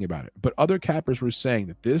talking about it, but other cappers were saying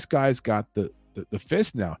that this guy's got the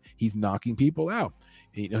fist now. He's knocking people out.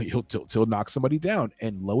 He'll knock somebody down,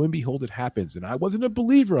 and lo and behold, it happens. And I wasn't a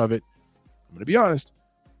believer of it. I'm going to be honest.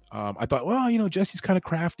 I thought, well, Jesse's kind of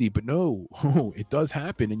crafty, but no, it does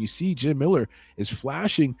happen. And you see Jim Miller is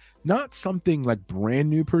flashing, not something like brand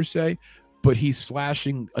new per se, but he's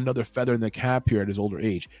flashing another feather in the cap here at his older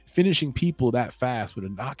age, finishing people that fast with a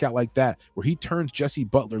knockout like that, where he turns Jesse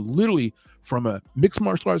Butler literally from a mixed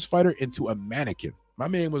martial arts fighter into a mannequin. My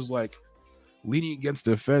man was like leaning against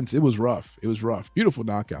the fence. It was rough. Beautiful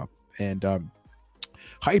knockout. And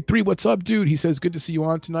Hype 3, what's up, dude? He says, good to see you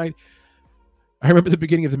on tonight. I remember the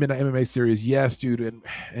beginning of the Midnight MMA series. Yes, dude.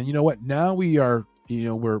 And you know what? Now we are,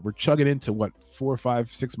 we're chugging into 4,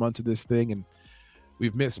 5, 6 months of this thing. And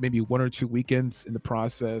we've missed maybe 1 or 2 weekends in the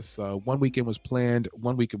process. One weekend was planned.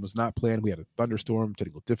 One weekend was not planned. We had a thunderstorm,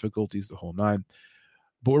 technical difficulties, the whole 9.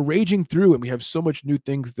 But we're raging through, and we have so much new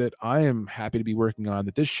things that I am happy to be working on,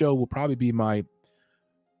 that this show will probably be my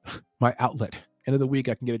outlet. End of the week,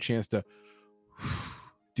 I can get a chance to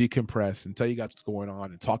decompress and tell you guys what's going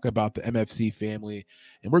on and talk about the MFC family.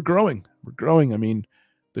 And we're growing. I mean,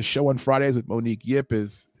 the show on Fridays with Monique Yip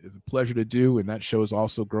is a pleasure to do, and that show is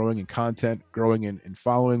also growing in content, growing in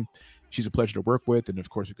following. She's a pleasure to work with. And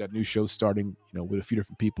of course, we've got new shows starting, with a few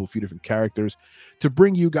different people, a few different characters to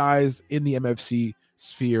bring you guys in the MFC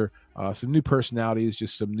sphere, some new personalities,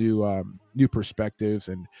 just some new perspectives.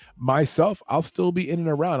 And myself, I'll still be in and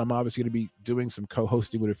around. I'm obviously going to be doing some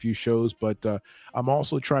co-hosting with a few shows, but I'm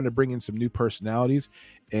also trying to bring in some new personalities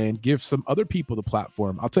and give some other people the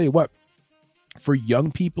platform. I'll tell you what, for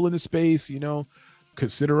young people in the space,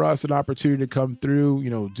 consider us an opportunity to come through,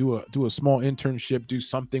 do a small internship, do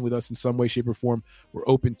something with us in some way, shape, or form. We're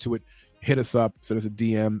open to it. Hit us up, send us a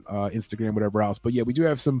DM, Instagram, whatever else. But yeah, we do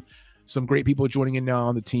have some great people joining in now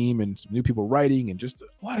on the team, and some new people writing, and just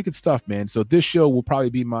a lot of good stuff, man. So this show will probably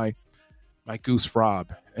be my goose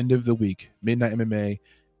frob, end of the week, Midnight MMA,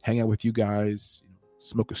 hang out with you guys,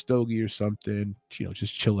 smoke a stogie or something,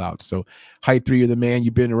 just chill out. So Hype 3, you're the man.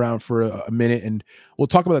 You've been around for a minute, and we'll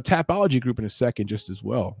talk about the Tapology group in a second just as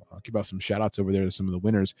well. I'll give out some shout outs over there to some of the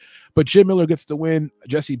winners. But Jim Miller gets the win.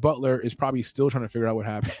 Jesse Butler is probably still trying to figure out what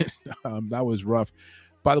happened. That was rough.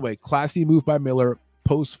 By the way, classy move by Miller.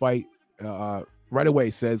 Post-fight, right away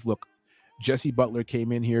says, look, Jesse Butler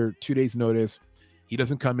came in here 2 days notice. He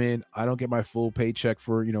doesn't come in. I don't get my full paycheck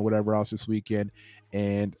for, whatever else this weekend.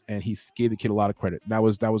 And he gave the kid a lot of credit. That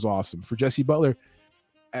was awesome. For Jesse Butler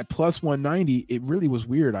at plus 190, it really was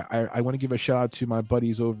weird. I want to give a shout out to my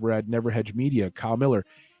buddies over at Never Hedge Media, Kyle Miller.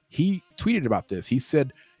 He tweeted about this. He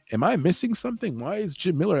said, am I missing something? Why is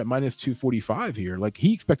Jim Miller at minus 245 here? Like,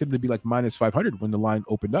 he expected him to be like minus 500 when the line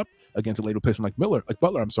opened up against a later placement like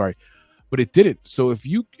Butler, I'm sorry. But it didn't. So if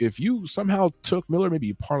you somehow took Miller, maybe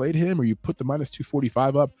you parlayed him, or you put the minus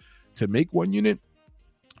 245 up to make one unit,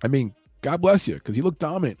 I mean, God bless you, because he looked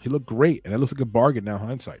dominant. He looked great, and that looks like a bargain now,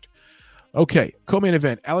 hindsight. Okay, co-main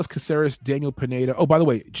event: Alex Caceres, Daniel Pineda. Oh, by the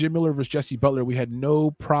way, Jim Miller versus Jesse Butler. We had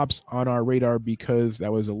no props on our radar because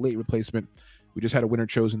that was a late replacement. We just had a winner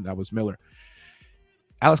chosen. That was Miller.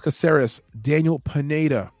 Alex Caceres, Daniel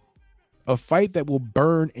Pineda. A fight that will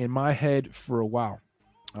burn in my head for a while.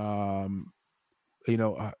 What's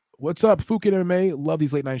up, Fukin MMA? Love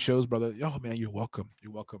these late night shows, brother. Oh man, you're welcome.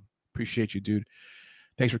 You're welcome. Appreciate you, dude.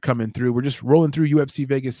 Thanks for coming through. We're just rolling through UFC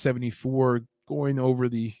Vegas 74, going over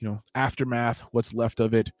the aftermath, what's left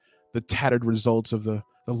of it, the tattered results of the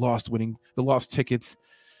lost tickets,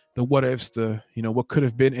 the what ifs, the what could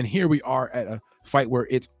have been. And here we are at a fight where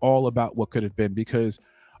it's all about what could have been, because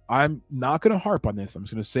I'm not going to harp on this. I'm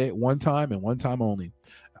just going to say it one time and one time only.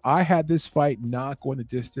 I had this fight not going the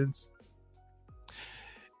distance.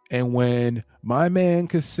 And when my man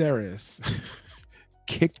Caceres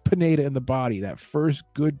kicked Pineda in the body, that first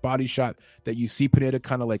good body shot that you see Pineda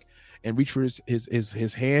kind of like and reach for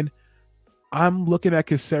his hand, I'm looking at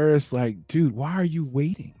Caceres like, dude, why are you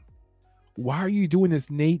waiting? Why are you doing this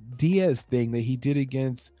Nate Diaz thing that he did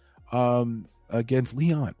against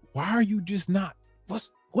Leon? Why are you just not?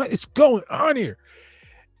 What is going on here?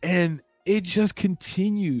 And it just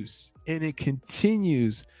continues and it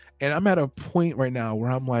continues. And I'm at a point right now where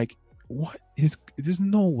I'm like, there's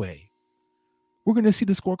no way we're going to see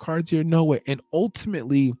the scorecards here. No way. And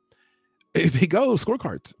ultimately, if they go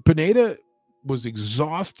scorecards, Pineda was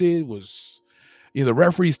exhausted, the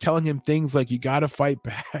referee's telling him things like, you got to fight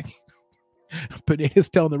back. Pineda's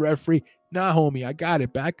telling the referee, nah, homie, I got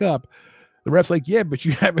it. Back up. The ref's like, yeah, but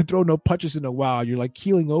you haven't thrown no punches in a while. You're like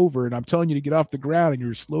keeling over, and I'm telling you to get off the ground, and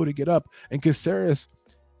you're slow to get up. And Caceres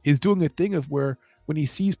is doing a thing of where when he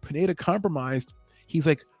sees Pineda compromised, he's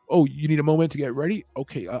like, oh, you need a moment to get ready?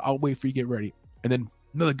 Okay, I'll wait for you to get ready. And then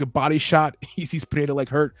another good body shot. He sees Pineda like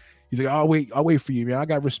hurt. He's like, I'll wait for you, man. I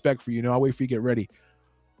got respect for you. I'll wait for you to get ready.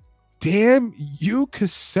 Damn you,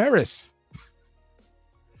 Caceres.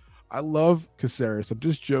 I love Caceres. I'm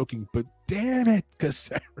just joking, but damn it,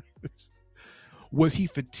 Caceres. Was he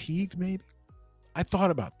fatigued, maybe? I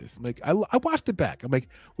thought about this. Like, I watched it back. I'm like,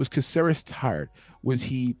 was Caceres tired? Was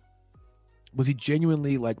he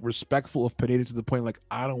genuinely like respectful of Pineda to the point like,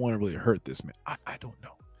 I don't want to really hurt this man? I don't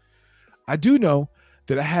know. I do know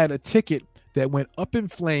that I had a ticket that went up in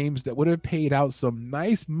flames that would have paid out some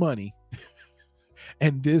nice money.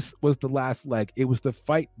 And this was the last leg. It was the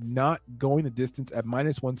fight not going the distance at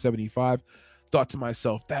 -175. Thought to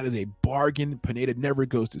myself, that is a bargain. Pineda never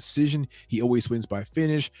goes decision. He always wins by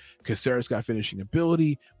finish. Caceres got finishing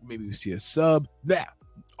ability. Maybe we see a sub. That,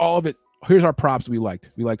 all of it. Here's our props we liked.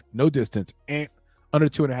 We liked no distance. Under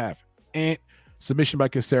 2.5. Submission by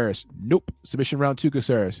Caceres. Nope. Submission round 2,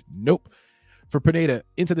 Caceres. Nope. For Pineda,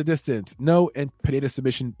 into the distance. No. And Pineda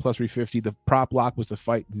submission plus 350. The prop lock was the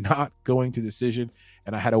fight not going to decision.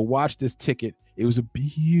 And I had to watch this ticket. It was a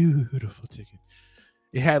beautiful ticket.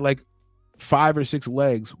 It had like 5 or 6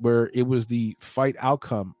 legs where it was the fight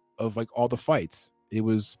outcome of like all the fights. It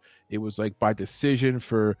was like by decision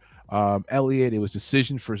for Elliott. It was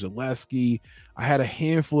decision for Zaleski. I had a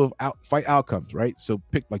handful of fight outcomes, right? So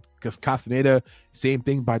pick like Castaneda, same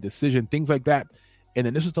thing by decision, things like that. And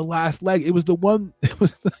then this was the last leg. It was the one. It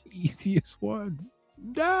was the easiest one.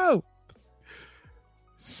 No.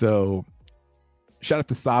 So shout out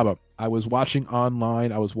to Saba. I was watching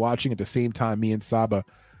online. I was watching at the same time, me and Saba,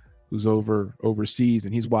 who's overseas,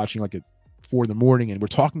 and he's watching like at 4 a.m, and we're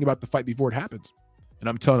talking about the fight before it happens. And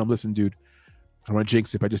I'm telling him, listen, dude, I don't want to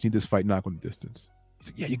jinx it, but I just need this fight not going the distance. He's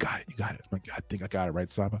like, yeah, you got it. I'm like, I think I got it right,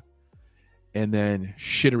 Saba. And then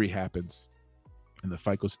shittery happens, and the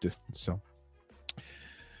fight goes distance. So,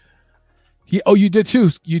 yeah. Oh, you did too.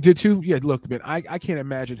 Yeah. Look, man, I can't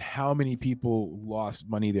imagine how many people lost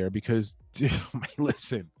money there because, dude,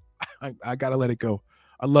 listen, I gotta let it go.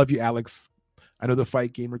 I love you, Alex. I know the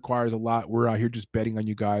fight game requires a lot. We're out here just betting on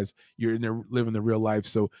you guys. You're in there living the real life.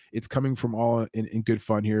 So it's coming from all in good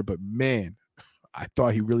fun here. But man, I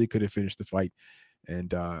thought he really could have finished the fight.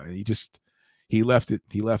 And he left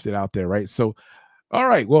it out there. Right. So, all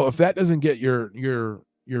right. Well, if that doesn't get your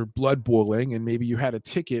blood boiling and maybe you had a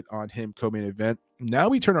ticket on him co-main event, now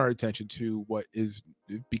we turn our attention to what is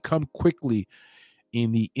become quickly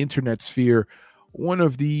in the internet sphere one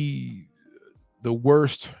of the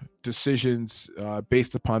worst decisions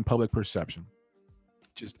based upon public perception.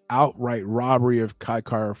 Just outright robbery of Kai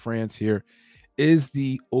Kara France here is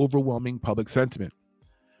the overwhelming public sentiment.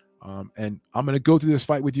 And I'm going to go through this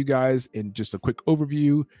fight with you guys in just a quick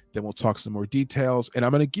overview. Then we'll talk some more details. And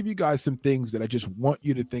I'm going to give you guys some things that I just want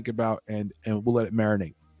you to think about, and we'll let it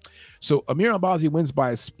marinate. So Amir Albazi wins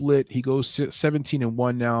by a split. He goes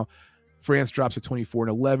 17-1 now. France drops to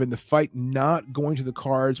 24-11. The fight not going to the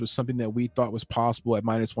cards was something that we thought was possible at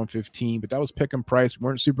 -115, but that was pick and price. We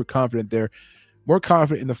weren't super confident there. More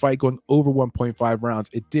confident in the fight going over 1.5 rounds.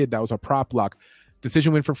 It did. That was a prop lock.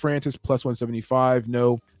 Decision win for Francis, +175.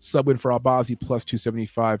 No. Sub win for Albazi,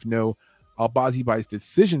 +275. No. Albazi buys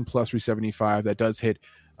decision, +375. That does hit.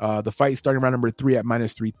 The fight starting round number 3 at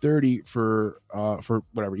 -330 for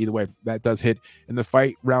whatever. Either way, that does hit. And the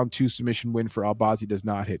fight round 2 submission win for Albazi does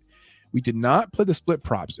not hit. We did not play the split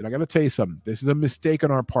props. And I got to tell you something. This is a mistake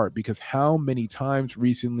on our part because how many times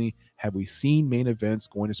recently have we seen main events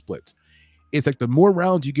going to splits? It's like the more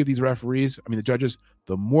rounds you give these referees, the judges,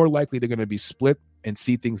 the more likely they're going to be split and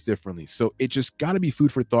see things differently. So it just got to be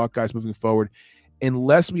food for thought, guys, moving forward.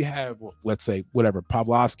 Unless we have, let's say, whatever,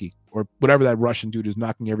 Pavlovsky or whatever that Russian dude is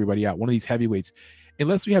knocking everybody out, one of these heavyweights.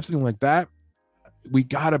 Unless we have something like that, we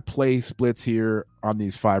got to play splits here on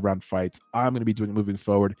these 5-round fights. I'm going to be doing it moving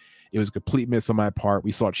forward. It was a complete miss on my part.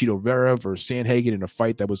 We saw Chito Vera versus Sandhagen in a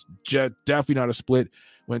fight that was definitely not a split,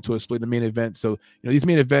 went to a split in the main event. So, these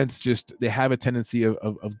main events they have a tendency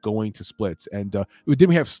of going to splits. And didn't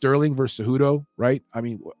we have Sterling versus Cejudo, right?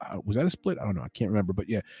 Was that a split? I don't know. I can't remember. But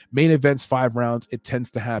yeah, main events, 5 rounds. It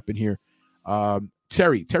tends to happen here.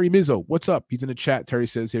 Terry Mizzo, what's up? He's in the chat. Terry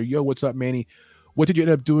says here, yo, what's up, Manny? What did you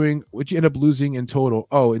end up doing? What did you end up losing in total?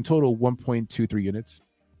 Oh, in total, 1.23 units.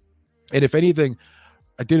 And if anything,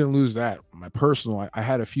 I didn't lose that. My personal, I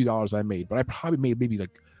had a few dollars I made, but I probably made maybe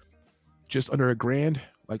like just under $1,000,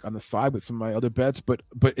 like on the side with some of my other bets. But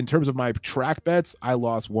in terms of my track bets, I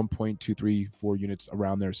lost 1.234 units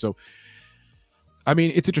around there. So,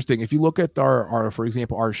 it's interesting. If you look at our, for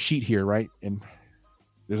example, our sheet here, right? And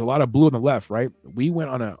there's a lot of blue on the left, right? We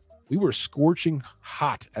were scorching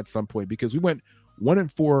hot at some point because we went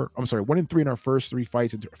 1-3 in our first 3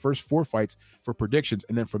 fights, and first 4 fights for predictions.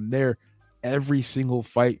 And then from there, every single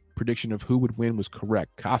fight prediction of who would win was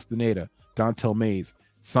correct. Castaneda, Dontel Mays,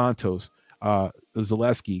 Santos,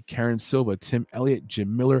 Zaleski, Karen Silva, Tim Elliott,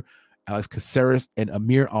 Jim Miller, Alex Caceres, and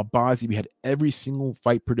Amir Albazi. We had every single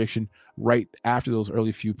fight prediction right after those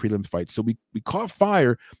early few prelim fights. So we caught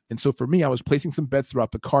fire. And so for me, I was placing some bets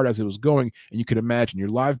throughout the card as it was going. And you could imagine you're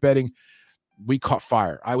live betting. We caught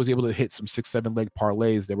fire. I was able to hit some 6-7 leg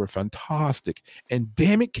parlays that were fantastic. And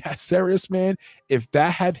damn it, Caceres, man, if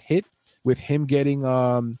that had hit with him getting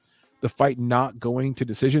the fight not going to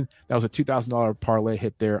decision, that was a $2,000 parlay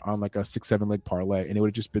hit there on like a 6-7 leg parlay. And it would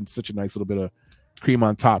have just been such a nice little bit of cream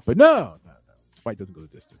on top. But no. The fight doesn't go the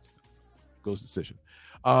distance. It goes decision.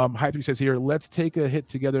 Hype says here, let's take a hit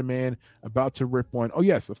together, man. About to rip one. Oh,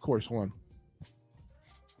 yes, of course. Hold on.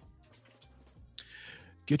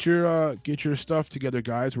 Get your stuff together,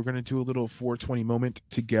 guys. We're going to do a little 420 moment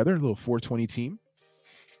together, a little 420 team.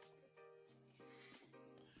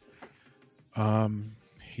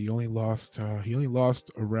 He only lost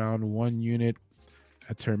around 1 unit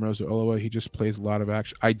at Termoso Oloa. He just plays a lot of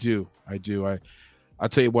action. I do. I'll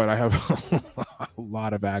tell you what, I have a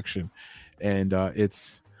lot of action, and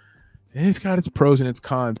it's got its pros and its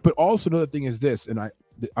cons. But also another thing is this, and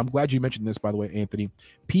I'm glad you mentioned this, by the way, Anthony.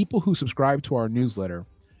 People who subscribe to our newsletter,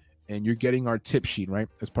 and you're getting our tip sheet, right,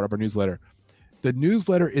 as part of our newsletter. The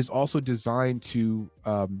newsletter is also designed to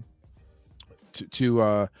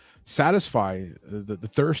satisfy the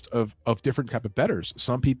thirst of different type of bettors.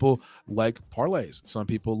 Some people like parlays, some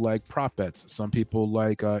people like prop bets, some people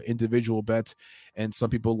like individual bets, and some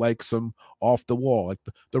people like some off the wall, like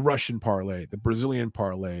the Russian parlay, the Brazilian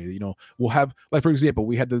parlay. We'll have, like, for example,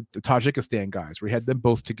 we had the Tajikistan guys. We had them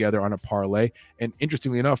both together on a parlay, and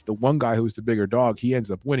interestingly enough, the one guy who's the bigger dog, he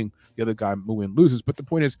ends up winning. The other guy loses. But the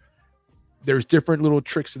point is, there's different little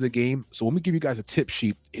tricks to the game. So when we give you guys a tip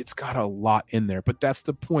sheet, it's got a lot in there. But that's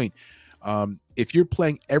the point. If you're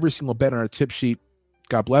playing every single bet on our tip sheet,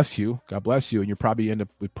 God bless you, and you probably end up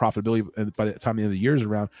with profitability by the time the end of the year is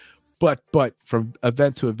around. But from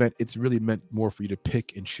event to event, it's really meant more for you to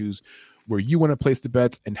pick and choose where you want to place the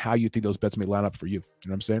bets and how you think those bets may line up for you. You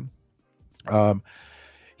know what I'm saying?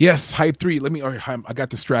 Yes, Hype 3. I got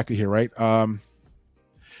distracted here, right?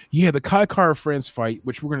 Yeah, the Kai Kara France fight,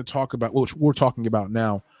 which we're going to talk about, which we're talking about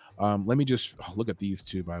now. Let me just look at these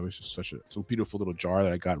two. By the way, it's just it's a beautiful little jar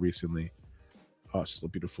that I got recently. Oh, it's just a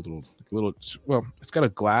beautiful little. Well, it's got a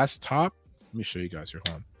glass top. Let me show you guys here.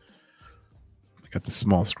 Hold on. I got the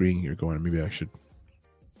small screen here going. Maybe I should.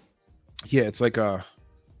 Yeah, it's like a.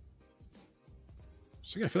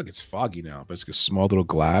 I feel like it's foggy now, but it's like a small little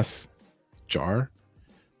glass jar,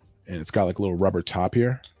 and it's got like a little rubber top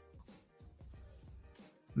here.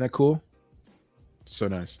 Isn't that cool? So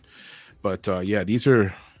nice. But yeah,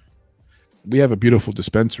 we have a beautiful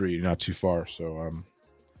dispensary not too far. So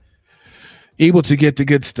able to get the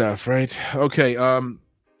good stuff, right? Okay.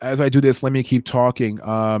 As I do this, let me keep talking.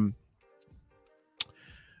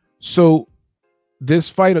 So this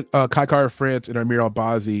fight, Kai Kara France and Amir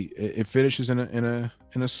Albazi, it finishes in a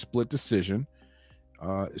split decision.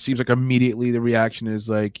 It seems like immediately the reaction is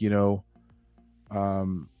like, that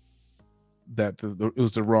it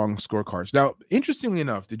was the wrong scorecards. Now, interestingly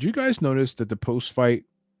enough, did you guys notice that the post fight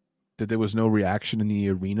that there was no reaction in the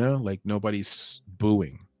arena? Like nobody's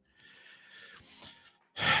booing.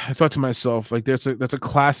 I thought to myself, like, that's a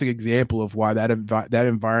classic example of why that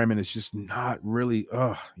environment is just not really.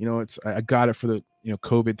 It's I got it for the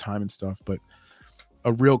COVID time and stuff, but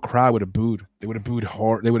a real crowd would have booed. They would have booed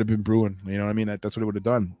hard. They would have been brewing. You know what I mean? That's what it would have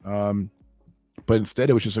done. But instead,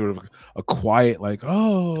 it was just sort of a quiet, like,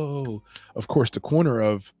 oh, of course, the corner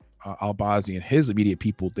of Albazi and his immediate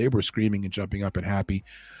people, they were screaming and jumping up and happy.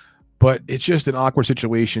 But it's just an awkward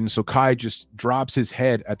situation. So Kai just drops his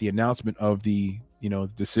head at the announcement of the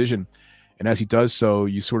decision. And as he does so,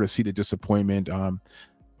 you sort of see the disappointment.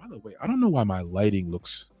 By the way, I don't know why my lighting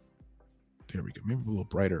looks, there we go, maybe a little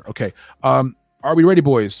brighter. Okay. Are we ready,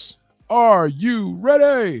 boys? Are you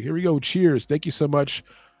ready? Here we go. Cheers. Thank you so much,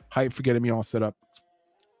 Hype, for getting me all set up.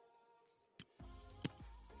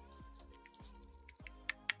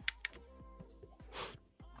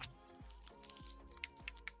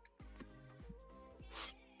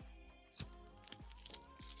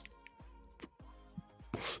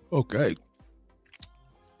 Okay.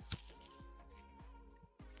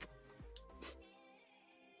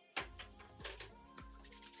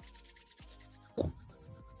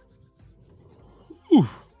 Ooh.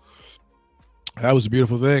 That was a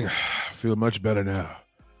beautiful thing. I feel much better now.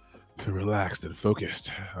 I feel relaxed and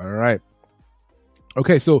focused. All right.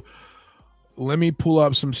 Okay, so let me pull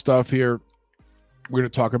up some stuff here. We're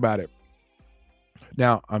going to talk about it.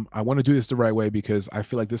 Now, I want to do this the right way because I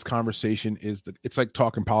feel like this conversation it's like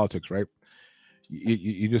talking politics, right?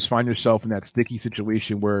 You just find yourself in that sticky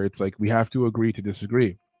situation where it's like we have to agree to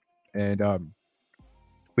disagree, and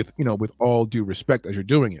with all due respect as you're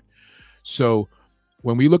doing it. So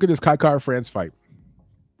when we look at this Kai Kara France fight,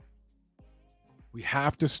 we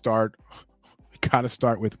have to start. We got to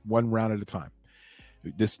start with one round at a time.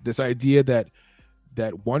 This idea that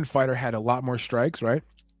one fighter had a lot more strikes, right,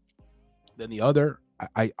 than the other.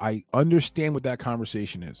 I understand what that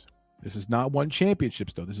conversation is. This is not one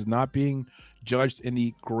championships, though. This is not being judged in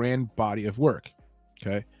the grand body of work.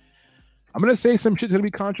 Okay, I'm gonna say some shit's gonna be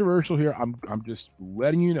controversial here. I'm just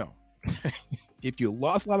letting you know. If you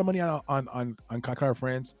lost a lot of money on Kai Kara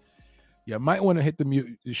France, you might want to hit the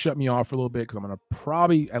mute, shut me off for a little bit, because I'm gonna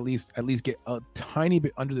probably at least get a tiny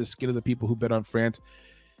bit under the skin of the people who bet on France,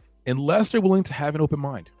 unless they're willing to have an open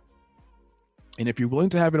mind. And if you're willing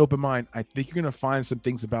to have an open mind, I think you're going to find some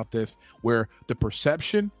things about this where the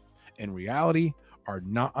perception and reality are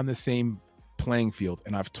not on the same playing field.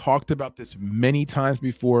 And I've talked about this many times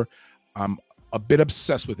before. I'm a bit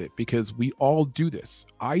obsessed with it because we all do this.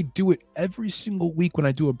 I do it every single week when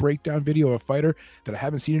I do a breakdown video of a fighter that I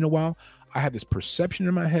haven't seen in a while. I have this perception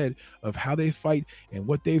in my head of how they fight and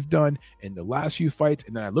what they've done in the last few fights.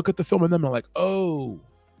 And then I look at the film and then I'm like, oh,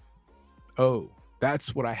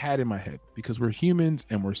 that's what I had in my head, because we're humans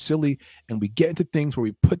and we're silly and we get into things where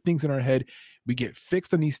we put things in our head. We get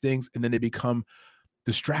fixed on these things and then they become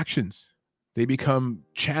distractions. They become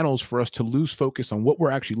channels for us to lose focus on what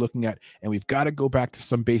we're actually looking at. And we've got to go back to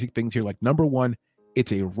some basic things here. Like, number one,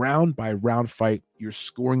 it's a round by round fight. You're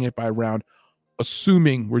scoring it by round,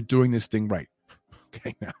 assuming we're doing this thing right.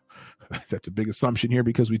 Okay, now that's a big assumption here,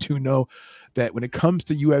 because we do know that when it comes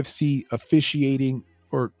to UFC officiating,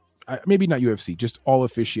 or maybe not UFC, just all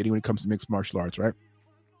officiating when it comes to mixed martial arts, right?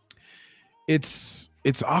 It's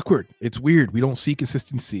awkward. It's weird. We don't see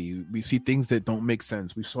consistency. We see things that don't make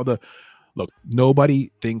sense. We saw look, nobody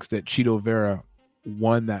thinks that Chito Vera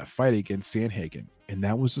won that fight against Sandhagen, and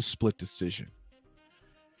that was a split decision.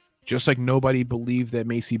 Just like nobody believed that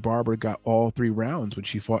Macy Barber got all 3 rounds when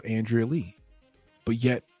she fought Andrea Lee, but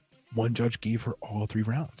yet one judge gave her all 3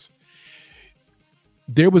 rounds.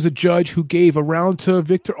 There was a judge who gave a round to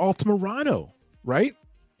Victor Altamirano, right?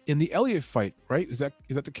 In the Elliott fight, right? Is that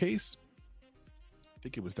the case? I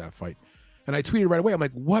think it was that fight. And I tweeted right away. I'm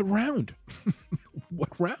like, what round? What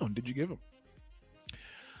round did you give him?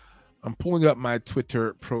 I'm pulling up my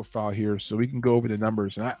Twitter profile here so we can go over the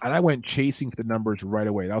numbers. And I went chasing for the numbers right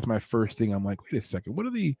away. That was my first thing. I'm like, wait a second. What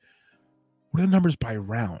are the numbers by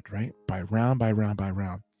round, right? By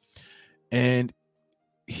round. And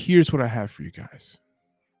here's what I have for you guys.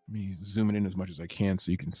 Let me zoom it in as much as I can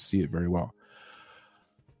so you can see it very well.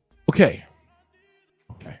 Okay.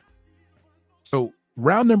 So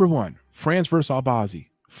round number 1, France versus Albazi,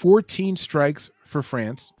 14 strikes for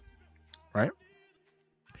France, right?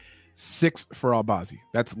 6 for Albazi.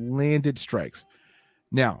 That's landed strikes.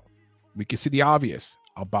 Now, we can see the obvious.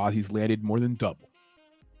 Albazi's landed more than double.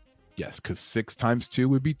 Yes, because 6 times 2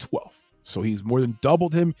 would be 12. So he's more than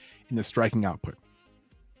doubled him in the striking output.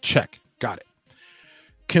 Check. Got it.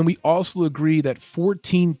 Can we also agree that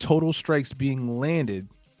 14 total strikes being landed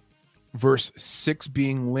versus 6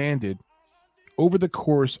 being landed over the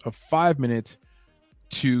course of 5 minutes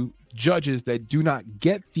to judges that do not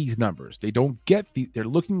get these numbers? They don't get they're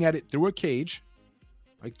looking at it through a cage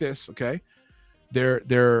like this, okay? They're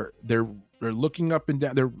looking up and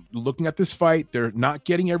down. They're looking at this fight. They're not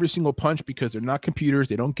getting every single punch because they're not computers.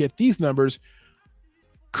 They don't get these numbers.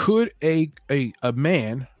 Could a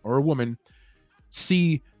man or a woman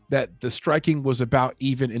see that the striking was about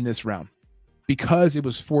even in this round because it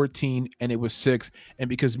was 14 and it was 6, and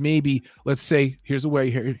because maybe, let's say, here's how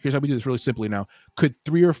we do this really simply now. Could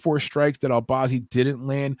 3 or 4 strikes that Albazi didn't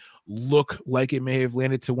land look like it may have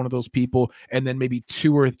landed to one of those people, and then maybe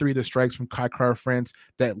 2 or 3 of the strikes from Kai Kara France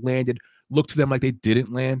that landed look to them like they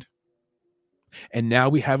didn't land? And now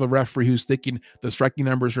we have a referee who's thinking the striking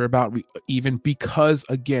numbers are about even because,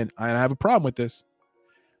 again, I have a problem with this.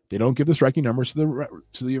 They don't give the striking numbers to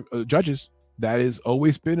the judges. That has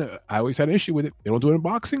always been, I always had an issue with it. They don't do it in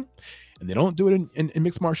boxing, and they don't do it in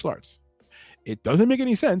mixed martial arts. It doesn't make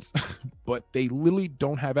any sense, but they literally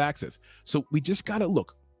don't have access. So we just got to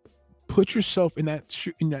put yourself in that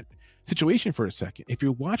situation for a second. If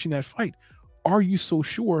you're watching that fight, are you so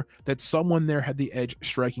sure that someone there had the edge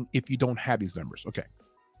striking if you don't have these numbers? Okay.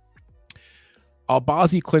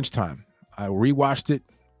 Albazi clinch time. I rewatched it,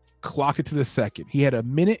 clocked it to the second. He had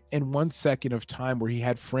 1 minute and 1 second of time where he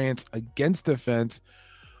had France against the fence,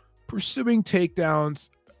 pursuing takedowns,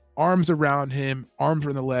 arms around him, arms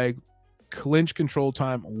around the leg, clinch control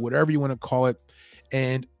time, whatever you want to call it.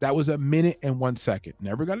 And that was 1 minute and 1 second.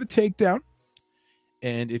 Never got a takedown.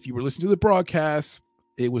 And if you were listening to the broadcast,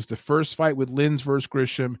 it was the first fight with Lins versus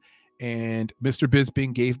Grisham, and Mr.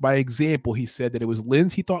 Bisping gave by example. He said that it was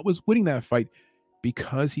Lins he thought was winning that fight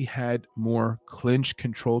because he had more clinch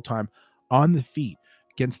control time on the feet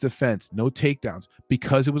against the fence, no takedowns,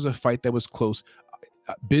 because it was a fight that was close.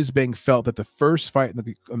 Bisping felt that the first fight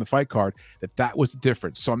on the fight card, that was the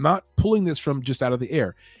difference. So I'm not pulling this from just out of the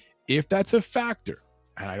air. If that's a factor,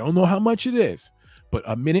 and I don't know how much it is, but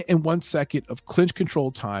 1 minute and 1 second of clinch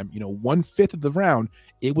control time, 1/5 of the round,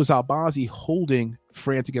 it was Albazi holding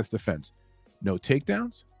France against the fence. No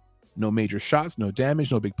takedowns, no major shots, no damage,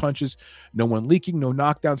 no big punches, no one leaking, no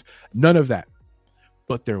knockdowns, none of that.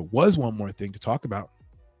 But there was one more thing to talk about.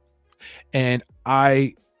 And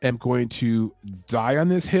I am going to die on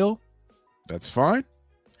this hill. That's fine.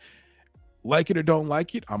 Like it or don't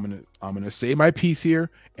like it, I'm gonna say my piece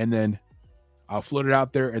here, and then I'll float it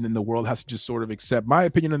out there, and then the world has to just sort of accept my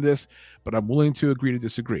opinion on this, but I'm willing to agree to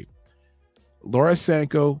disagree. Laura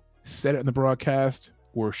Sanko said it in the broadcast,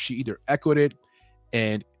 or she either echoed it,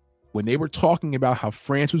 and when they were talking about how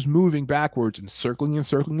France was moving backwards and circling and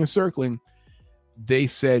circling and circling, they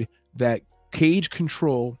said that cage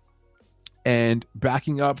control and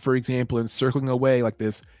backing up, for example, and circling away like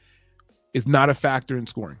this is not a factor in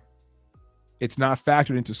scoring. It's not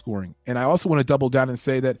factored into scoring. And I also want to double down and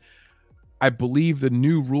say that I believe the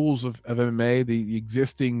new rules of MMA, the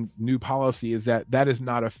existing new policy, is that is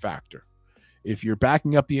not a factor. If you're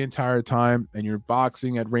backing up the entire time and you're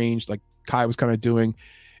boxing at range like Kai was kind of doing,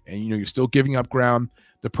 and you're still giving up ground,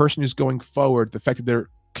 the person who's going forward, the fact that they're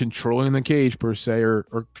controlling the cage per se,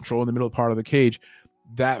 or controlling the middle part of the cage,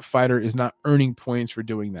 that fighter is not earning points for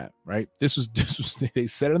doing that, right? This was they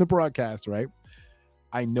said it on the broadcast, right?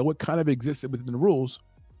 I know it kind of existed within the rules,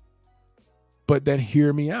 but then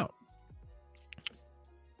hear me out.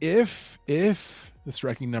 If the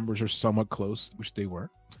striking numbers are somewhat close, which they were,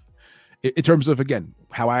 in terms of, again,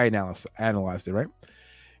 how I analyzed it, right?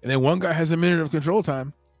 And then one guy has 1 minute of control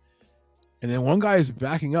time, and then one guy is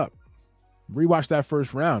backing up. Rewatch that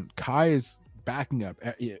first round. Kai is backing up.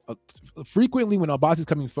 Frequently, when Albazi is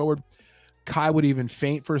coming forward, Kai would even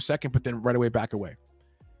feint for a second, but then right away back away.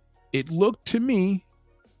 It looked to me,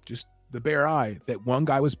 just the bare eye, that one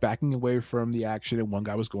guy was backing away from the action and one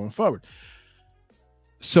guy was going forward.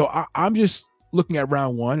 So I'm just looking at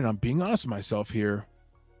round one, and I'm being honest with myself here.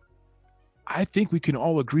 I think we can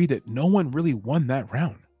all agree that no one really won that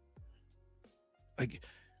round. Like,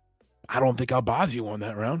 I don't think Albazi won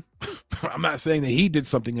that round. I'm not saying that he did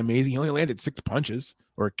something amazing. He only landed 6 punches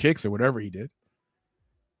or kicks or whatever he did.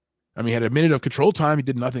 I mean, he had 1 minute of control time. He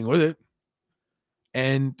did nothing with it.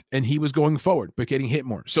 And he was going forward, but getting hit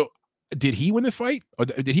more. So Did he win the fight? Or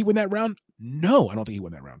did he win that round? No, I don't think he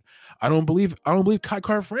won that round. I don't believe Kai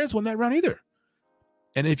Kara-France won that round either.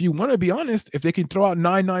 And if you want to be honest, if they can throw out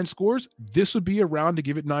 9-9 scores, this would be a round to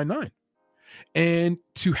give it 9-9. And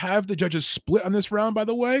to have the judges split on this round, by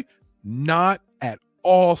the way, not at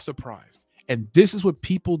all surprised. And this is what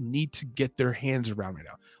people need to get their hands around right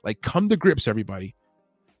now. Like, come to grips, everybody.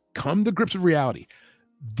 Come to grips with reality.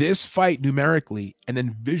 This fight numerically and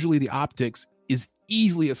then visually the optics is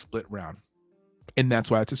easily a split round. And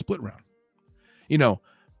that's why it's a split round. You know,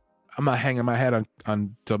 I'm not hanging my head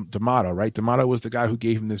on D'Amato, right? D'Amato was the guy who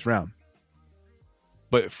gave him this round.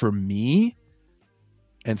 But for me,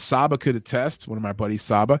 and Saba could attest, one of my buddies,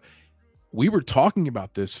 Saba, we were talking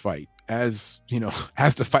about this fight as, you know,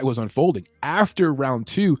 as the fight was unfolding. After round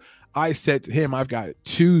 2, I said to him, I've got it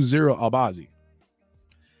 2-0 Albazi.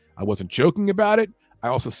 I wasn't joking about it. I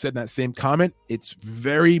also said in that same comment, it's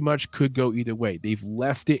very much could go either way. They've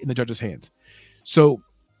left it in the judges' hands. So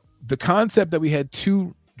the concept that we had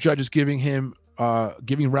 2 judges giving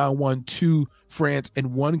round 1 to France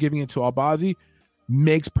and 1 giving it to Albazi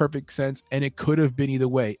makes perfect sense, and it could have been either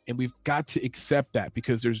way. And we've got to accept that,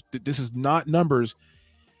 because this is not numbers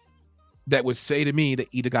that would say to me that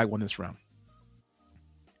either guy won this round.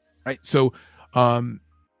 Right? So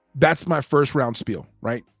that's my first round spiel,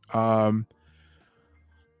 right?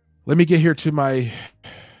 Let me get here to my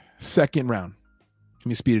second round. Let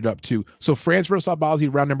me speed it up too. So France versus Albazi,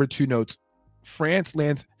 round number 2 notes. France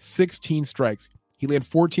lands 16 strikes. He landed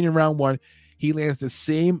 14 in round 1. He lands the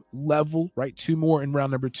same level, right? 2 more in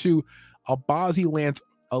round number 2. Albazi lands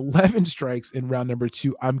 11 strikes in round number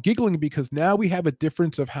 2. I'm giggling because now we have a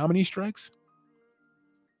difference of how many strikes?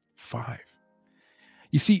 5.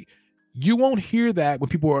 You see, you won't hear that when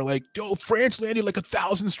people are like, yo, France landed like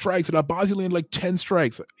 1,000 strikes and Albazi landed like 10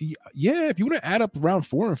 strikes. Yeah, if you want to add up round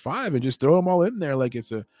 4 and 5 and just throw them all in there like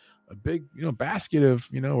it's a big, you know, basket of,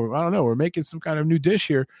 you know, or I don't know, we're making some kind of new dish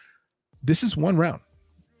here. This is one round.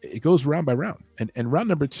 It goes round by round. And round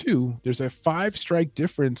number 2, there's a 5-strike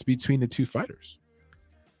difference between the 2 fighters.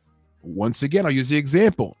 Once again, I'll use the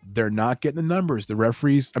example. They're not getting the numbers. The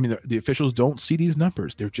referees, I mean, the officials don't see these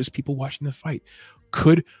numbers. They're just people watching the fight.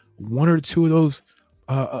 Could 1 or 2 of those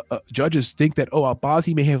judges think that, oh,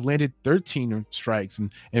 Albazi may have landed 13 strikes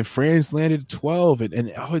and France landed 12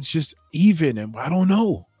 and oh, it's just even, and I don't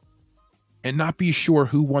know, and not be sure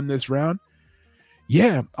who won this round?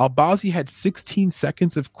 Yeah, Albazi had 16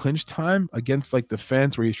 seconds of clinch time against like the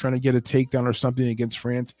fence where he's trying to get a takedown or something against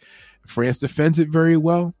France. France defends it very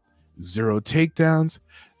well. 0 takedowns,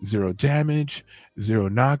 0 damage, 0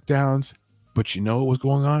 knockdowns. But you know what was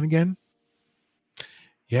going on again?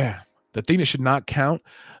 Yeah, the thing that should not count,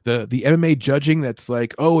 the MMA judging that's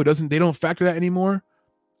like, oh, they don't factor that anymore.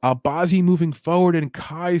 Albazi moving forward and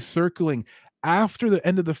Kai circling. After the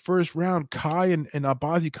end of the first round, Kai and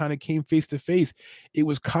Albazi kind of came face to face. It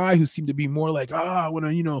was Kai who seemed to be more like,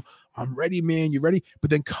 I'm ready, man. You ready?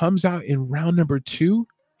 But then comes out in round number 2,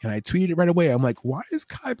 and I tweeted it right away. I'm like, why is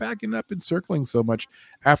Kai backing up and circling so much?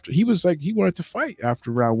 After he was like, he wanted to fight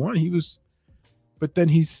after round 1. But then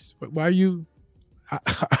why are you? I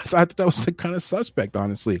thought that was like kind of suspect,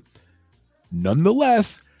 honestly.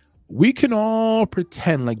 Nonetheless, we can all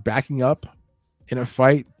pretend like backing up in a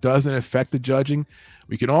fight doesn't affect the judging.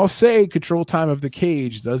 We can all say control time of the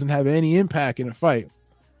cage doesn't have any impact in a fight.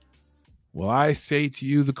 Well, I say to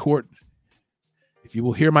you, the court, if you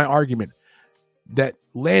will hear my argument, that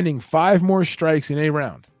landing 5 more strikes in a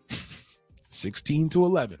round,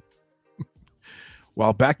 16-11,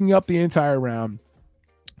 while backing up the entire round,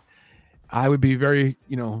 I would be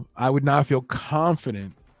I would not feel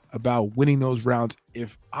confident about winning those rounds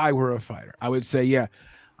if I were a fighter. I would say, yeah,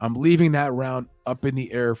 I'm leaving that round up in the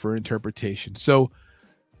air for interpretation. So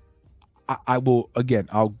I'll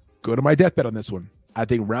go to my deathbed on this one. I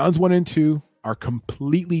think rounds 1 and 2 are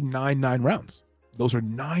completely 9-9 rounds. Those are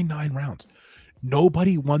 9-9 rounds.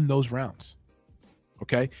 Nobody won those rounds.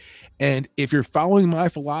 Okay. And if you're following my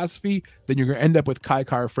philosophy, then you're going to end up with Kai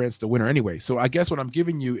Kara-France the winner anyway. So I guess what I'm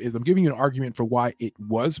giving you an argument for why it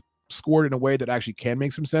was scored in a way that actually can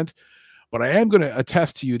make some sense. But I am going to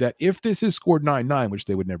attest to you that if this is scored 9-9, which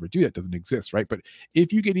they would never do, that doesn't exist, right? But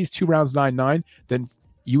if you get these 2 rounds 9-9, then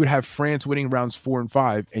you would have France winning rounds 4 and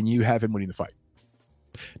 5, and you have him winning the fight.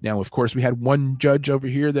 Now, of course, we had one judge over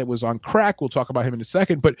here that was on crack. We'll talk about him in a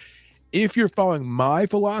second. But if you're following my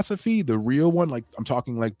philosophy, the real one, like I'm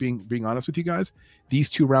talking like being honest with you guys, these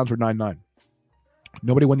 2 rounds were 9-9.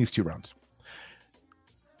 Nobody won these 2 rounds.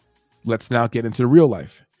 Let's now get into the real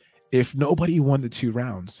life. If nobody won the 2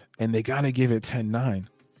 rounds and they got to give it 10-9,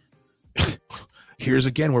 here's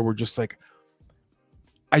again where we're just like,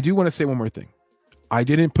 I do want to say one more thing. I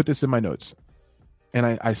didn't put this in my notes, and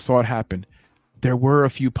I saw it happen. There were a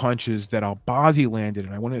few punches that Albazi landed,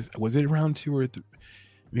 and was it round 2 or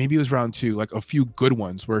maybe it was round 2, like a few good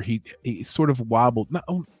ones where he sort of wobbled. Not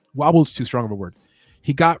wobbled's too strong of a word.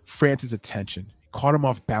 He got France's attention, caught him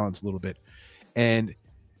off balance a little bit, and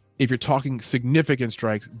if you're talking significant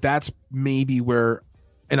strikes, that's maybe where.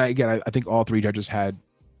 And I think all 3 judges had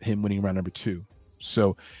him winning round number 2.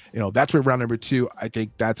 So, that's where round number 2, I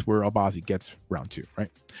think that's where Albazi gets round 2,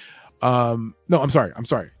 right? No, I'm sorry.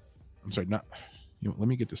 Not, let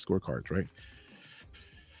me get the scorecards, right?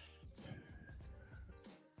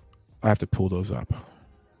 I have to pull those up.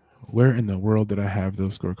 Where in the world did I have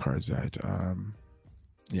those scorecards at?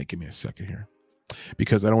 Give me a second here,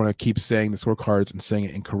 because I don't want to keep saying the scorecards and saying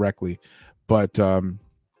it incorrectly. But, with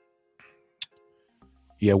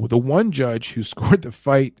the one judge who scored the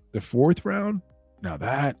fight, the 4th round, now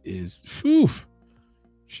that is,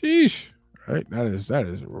 sheesh, right? That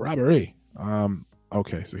is robbery.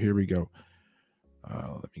 Okay, so here we go.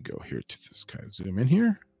 Let me go here to just kind of zoom in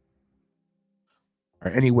here.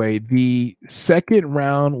 All right, anyway, the 2nd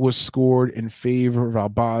round was scored in favor of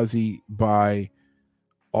Albazi by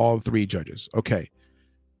all 3 judges. Okay,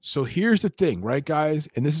 so here's the thing, right, guys?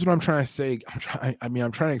 And this is what I'm trying to say. I'm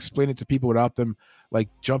trying to explain it to people without them like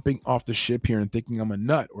jumping off the ship here and thinking I'm a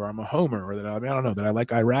nut or I'm a homer or that I don't know, that I like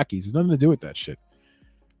Iraqis. There's nothing to do with that shit.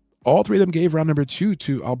 All 3 of them gave round number 2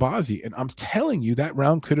 to Albazi, and I'm telling you that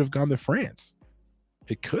round could have gone to France.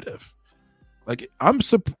 It could have. Like, I'm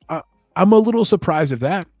a little surprised of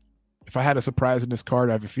that. If I had a surprise in this card,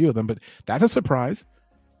 I have a few of them, but that's a surprise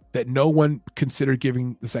that no one considered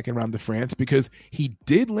giving the 2nd round to France, because he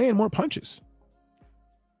did land more punches.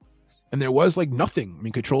 And there was like nothing. I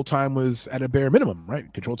mean, control time was at a bare minimum,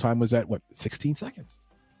 right? Control time was at 16 seconds.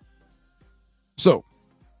 So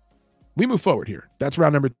we move forward here. That's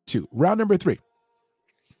round number 2. Round number 3.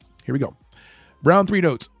 Here we go. Round 3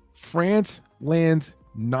 notes. France lands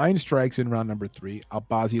 9 strikes in round number 3.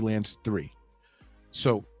 Albazi lands 3.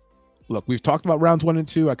 So look, we've talked about rounds 1 and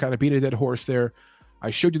 2. I kind of beat a dead horse there. I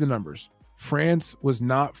showed you the numbers. France was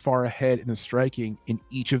not far ahead in the striking in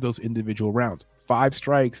each of those individual rounds. 5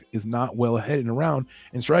 strikes is not well ahead in a round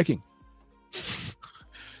in striking.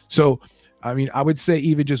 So, I mean, I would say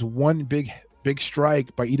even just one big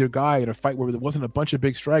strike by either guy in a fight where there wasn't a bunch of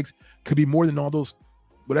big strikes could be more than all those,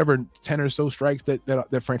 whatever, 10 or so strikes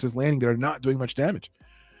that France is landing that are not doing much damage.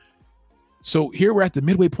 So here we're at the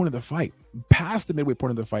midway point of the fight, past the midway point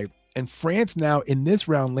of the fight. And France now in this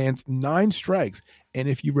round lands 9 strikes. And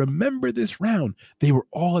if you remember this round, they were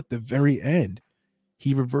all at the very end.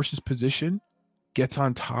 He reverses position, gets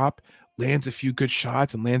on top, lands a few good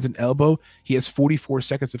shots, and lands an elbow. He has 44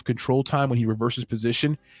 seconds of control time when he reverses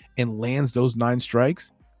position and lands those 9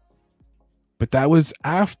 strikes. But that was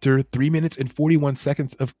after 3 minutes and 41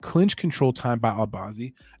 seconds of clinch control time by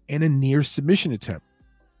Albazi and a near submission attempt.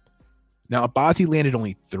 Now, Albazi landed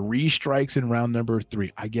only 3 strikes in round number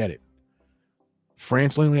 3. I get it.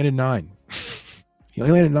 France only landed 9. He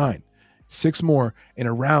only landed 9. 6 more in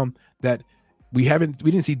a round that we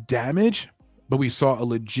didn't see damage, but we saw a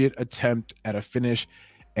legit attempt at a finish.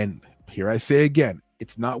 And here I say again,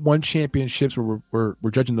 it's not one championships where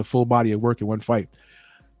we're judging the full body of work in one fight.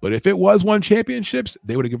 But if it was one championships,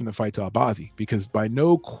 they would have given the fight to Albazi, because by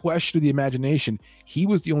no question of the imagination, he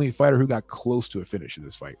was the only fighter who got close to a finish in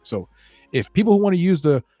this fight. So if people who want to use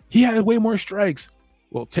he had way more strikes,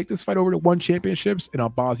 well, take this fight over to one championships and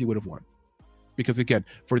Albazi would have won. Because again,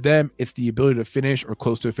 for them, it's the ability to finish or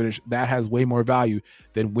close to a finish that has way more value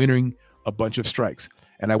than winning a bunch of strikes.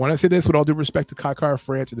 And I want to say this with all due respect to Kai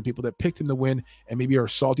France and the people that picked him to win and maybe are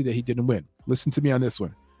salty that he didn't win. Listen to me on this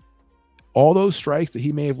one. All those strikes that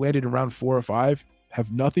he may have landed in round 4 or 5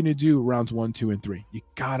 have nothing to do with rounds 1, 2, and 3. You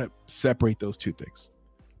got to separate those two things.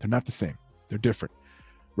 They're not the same. They're different.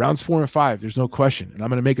 Rounds 4 and 5, there's no question. And I'm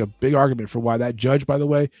going to make a big argument for why that judge, by the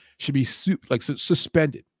way, should be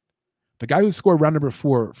suspended. The guy who scored round number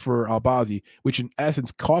 4 for Albazi, which in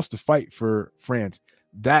essence cost the fight for France,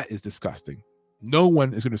 that is disgusting. No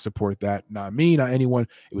one is going to support that. Not me, not anyone.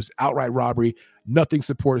 It was outright robbery. Nothing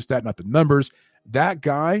supports that, not the numbers. That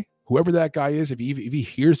guy, whoever that guy is, if he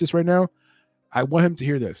hears this right now, I want him to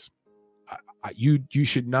hear this. You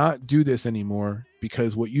should not do this anymore,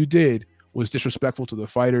 because what you did was disrespectful to the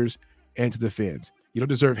fighters and to the fans. You don't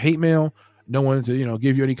deserve hate mail. No one to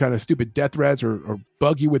give you any kind of stupid death threats or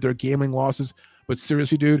bug you with their gambling losses. But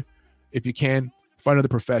seriously, dude, if you can, find another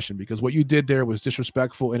profession, because what you did there was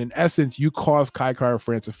disrespectful. And in essence, you caused Kai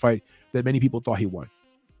France a fight that many people thought he won.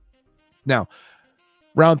 Now,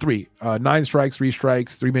 round 3, 9 strikes, 3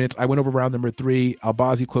 strikes, 3 minutes. I went over round number 3.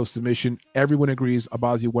 Albazi close submission. Everyone agrees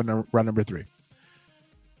Albazi won round number 3.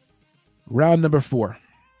 Round number 4.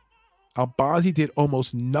 Albazi did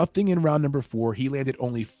almost nothing in round number 4. He landed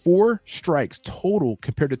only 4 strikes total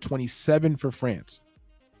compared to 27 for France.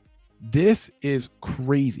 This is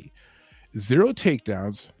crazy. 0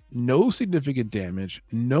 takedowns, no significant damage,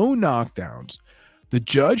 no knockdowns. The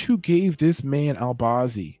judge who gave this man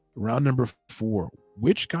Albazi round number 4,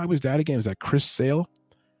 which guy was that again? Was that Chris Sale?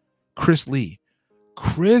 Chris Lee.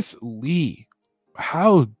 Chris Lee.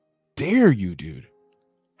 How dare you, dude?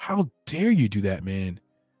 How dare you do that, man?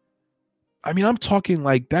 I mean, I'm talking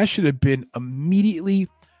like that should have been immediately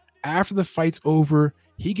after the fight's over.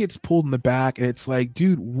 He gets pulled in the back, and it's like,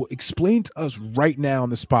 dude, explain to us right now on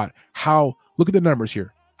the spot how, look at the numbers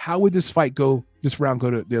here. How would this fight go, this round go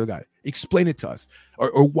to the other guy? Explain it to us.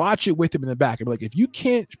 Or watch it with him in the back. And be like, if you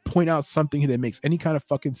can't point out something that makes any kind of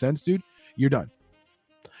fucking sense, dude, you're done.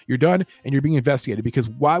 You're done, and you're being investigated, because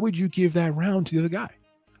why would you give that round to the other guy?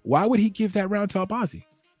 Why would he give that round to Albazi?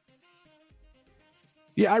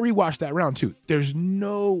 Yeah, I rewatched that round too. There's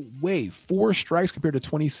no way. 4 strikes compared to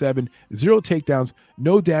 27, 0 takedowns,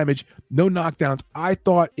 no damage, no knockdowns. I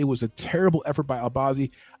thought it was a terrible effort by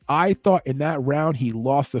Albazi. I thought in that round he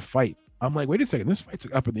lost the fight. I'm like, wait a second, this fight's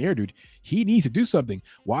up in the air, dude. He needs to do something.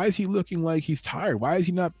 Why is he looking like he's tired? Why is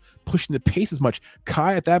he not pushing the pace as much?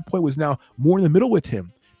 Kai at that point was now more in the middle with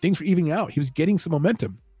him. Things were evening out. He was getting some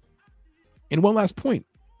momentum. And one last point,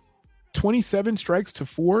 27 strikes to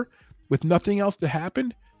 4 with nothing else to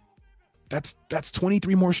happen. That's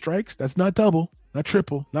 23 more strikes. That's not double, not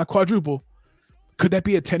triple, not quadruple. Could that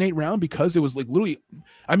be a 10-8 round? Because it was like literally,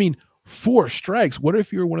 I mean, 4 strikes. What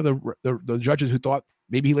if you're one of the judges who thought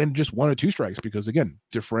maybe he landed just 1 or 2 strikes? Because again,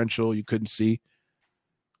 differential, you couldn't see.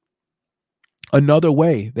 Another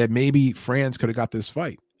way that maybe France could have got this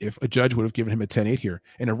fight if a judge would have given him a 10-8 here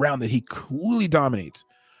in a round that he clearly dominates.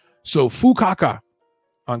 So Fukaka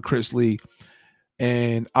on Chris Lee.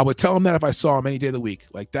 And I would tell him that if I saw him any day of the week.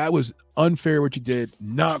 Like, that was unfair what you did.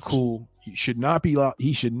 Not cool. He should not be allowed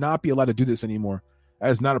to do this anymore.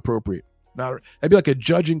 That is not appropriate. That'd be like a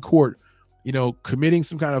judge in court, committing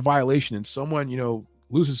some kind of violation, and someone,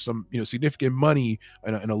 loses some, significant money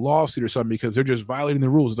in a lawsuit or something because they're just violating the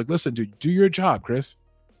rules. It's like, listen, dude, do your job, Chris.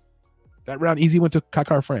 That round easy went to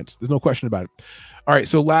Kakar France. There's no question about it. All right,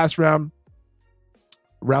 so last round.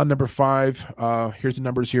 Round number 5, here's the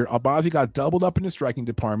numbers here. Albazi got doubled up in the striking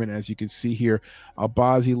department, as you can see here.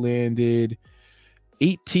 Albazi landed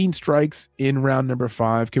 18 strikes in round number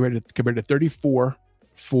 5 compared to 34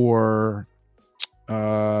 for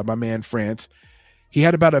my man France. He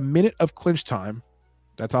had about a minute of clinch time.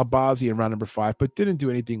 That's Albazi in round number 5, but didn't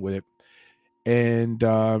do anything with it. And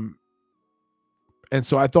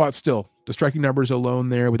so I thought still, the striking numbers alone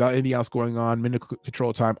there without anything else going on, minute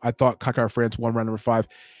control time, I thought Kakar France won round number 5.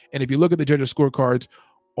 And if you look at the judges' scorecards,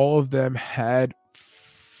 all of them had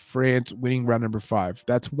France winning round number 5.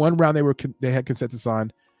 That's one round they had consensus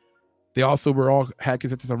on. They also had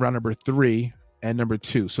consensus on round number 3 and number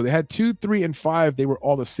 2. So they had 2, 3, and 5 they were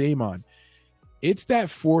all the same on. It's that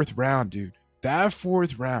 4th round, dude. That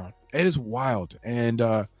 4th round. It is wild. And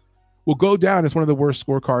will go down as one of the worst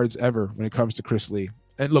scorecards ever when it comes to Chris Lee.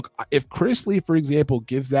 And look, if Chris Lee, for example,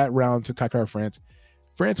 gives that round to Kakar France,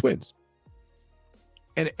 France wins.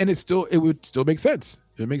 And it would still make sense.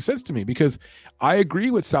 It makes sense to me because I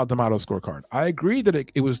agree with Sal D'Amato's scorecard. I agree that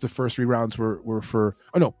it was the first 3 rounds were for.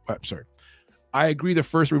 Oh no, I'm sorry. I agree the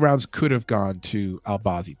first 3 rounds could have gone to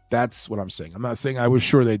Albazi. That's what I'm saying. I'm not saying I was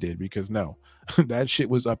sure they did, because no, that shit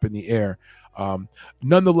was up in the air.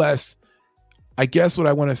 Nonetheless, I guess what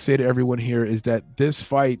I want to say to everyone here is that this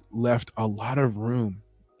fight left a lot of room.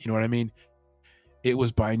 You know what I mean? It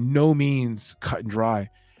was by no means cut and dry.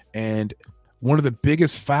 And one of the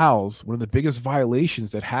biggest fouls, one of the biggest violations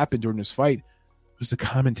that happened during this fight was the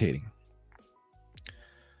commentating.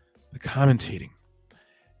 The commentating.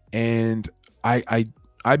 And I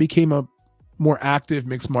became a more active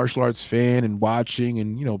mixed martial arts fan and watching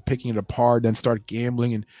and, picking it apart, then start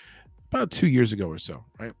gambling, and about 2 years ago or so,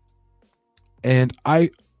 right? And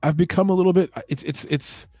I've become a little bit,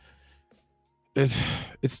 it's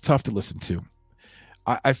tough to listen to.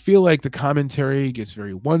 I feel like the commentary gets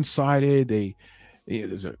very one-sided.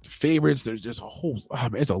 There's favorites. There's just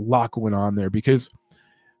it's a lot going on there, because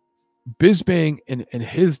Bisping and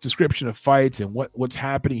his description of fights and what's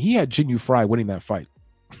happening, he had Jin Yu Fry winning that fight,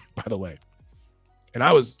 by the way. And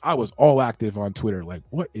I was all active on Twitter, like,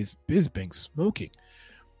 what is Bisping smoking?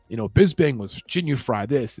 Bisping was Jin Yu Fry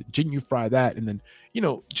this, Jin Yu Fry that, and then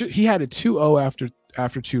he had a 2-0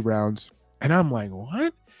 after 2 rounds, and I'm like,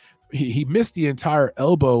 what? He missed the entire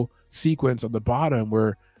elbow sequence on the bottom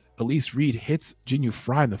where Elise Reed hits Jin Yu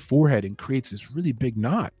Fry in the forehead and creates this really big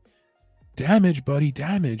knot. damage, buddy,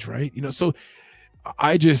 damage, right? So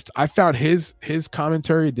I found his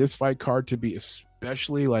commentary, this fight card, to be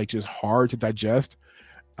especially like just hard to digest,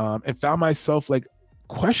 and found myself like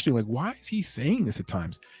questioning, like, why is he saying this at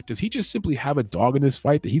times? Does he just simply have a dog in this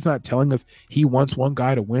fight that he's not telling us he wants one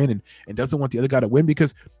guy to win and doesn't want the other guy to win?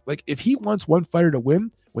 Because like, if he wants one fighter to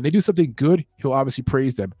win, when they do something good, he'll obviously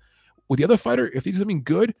praise them. With the other fighter, if they do something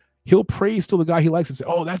good, he'll praise still the guy he likes and say,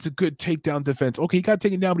 oh, that's a good takedown defense. Okay, he got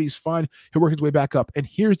taken down, but he's fine. He'll work his way back up. And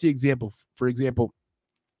here's the example. For example,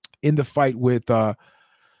 in the fight with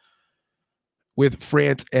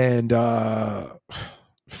France and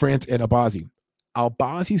Abazi.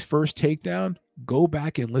 Albazi's first takedown, go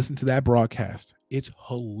back and listen to that broadcast. It's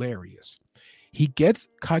hilarious. He gets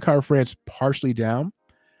Kai France partially down,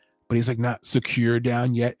 but he's like not secure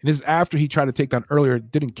down yet. And this is after he tried to take down earlier.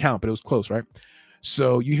 It didn't count, but it was close, right?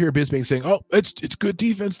 So you hear Bisping saying, oh, it's good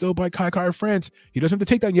defense, though, by Kai France. He doesn't have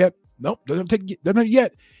to take down yet. Nope, doesn't have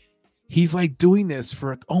yet. He's like doing this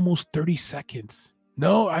for almost 30 seconds.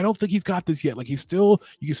 No, I don't think he's got this yet. Like, he's still,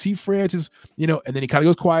 you can see Francis, and then he kind of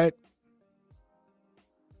goes quiet.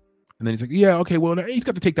 And then he's like, yeah, okay, well, he's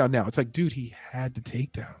got the takedown now. It's like, dude, he had the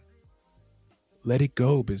takedown. Let it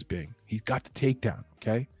go, Bisping. He's got the takedown,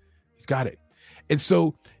 okay? He's got it. And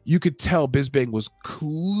so you could tell Bisping was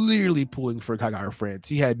clearly pulling for Kai France.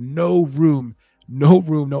 He had no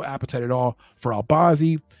appetite at all for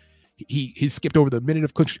Albazi. He skipped over the minute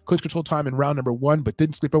of clinch control time in round number 1, but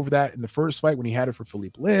didn't skip over that in the first fight when he had it for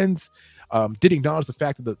Philippe Lins. Did acknowledge the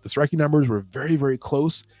fact that the striking numbers were very, very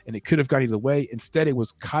close, and it could have gone either way. Instead, it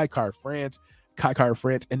was Kai France,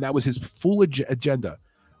 and that was his full agenda.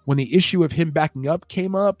 When the issue of him backing up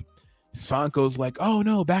came up, Sanko's like, oh,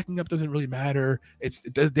 no, backing up doesn't really matter.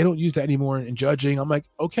 They don't use that anymore in judging. I'm like,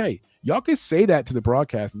 okay, y'all can say that to the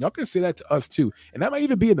broadcast, and y'all can say that to us too, and that might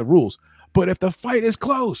even be in the rules. But if the fight is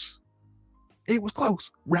close, it was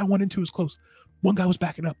close. Round 1 and 2 was close. One guy was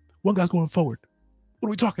backing up. One guy's going forward. What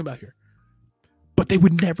are we talking about here? But they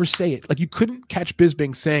would never say it. Like, you couldn't catch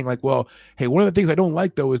Bisping saying, like, well, hey, one of the things I don't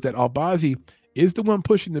like, though, is that Albazi is the one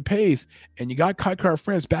pushing the pace, and you got Kai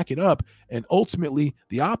France backing up, and ultimately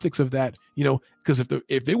the optics of that, because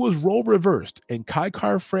if it was role reversed and Kai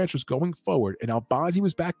France was going forward and Albazi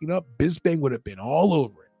was backing up, Bisping would have been all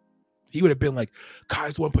over it. He would have been like,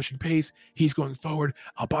 Kai's the one pushing pace. He's going forward.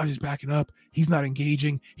 Albazi's backing up. He's not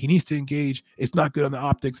engaging. He needs to engage. It's not good on the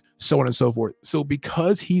optics, so on and so forth. So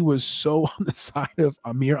because he was so on the side of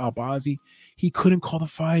Amir Albazi, he couldn't call the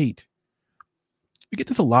fight. We get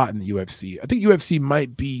this a lot in the UFC. I think UFC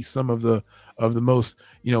might be some of the most,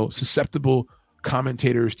 susceptible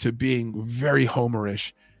commentators to being very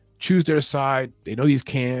homerish. Choose their side. They know these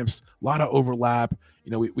camps. A lot of overlap.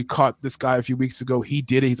 We caught this guy a few weeks ago. He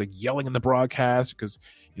did it. He's like yelling in the broadcast because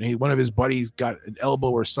one of his buddies got an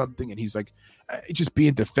elbow or something, and he's like just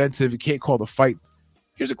being defensive. He can't call the fight.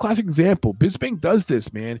 Here's a classic example. Bisping does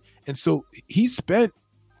this, man, and so he spent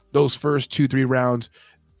those first 2-3 rounds,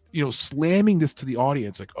 slamming this to the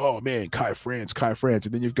audience, like, oh man, Kai France, and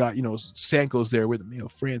then you've got Sanko's there with him,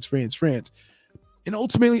 France, and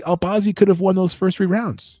ultimately Albazi could have won those first 3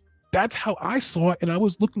 rounds. That's how I saw it, and I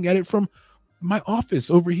was looking at it from my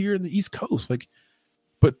office over here in the East Coast,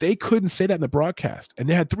 but they couldn't say that in the broadcast, and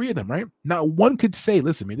they had 3 of them, right? Not one could say,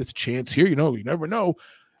 listen, man, there's a chance here, you never know.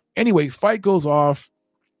 Anyway, fight goes off,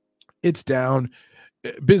 it's down.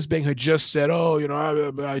 Bisping had just said, oh,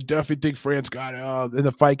 I definitely think France got it. Then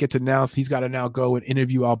the fight gets announced. He's got to now go and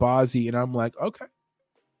interview Albazi, and I'm like, okay,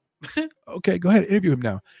 okay, go ahead, interview him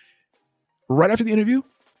now. Right after the interview,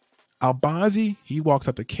 Albazi, he walks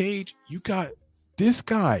up the cage. You got this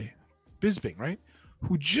guy, Bisping, right,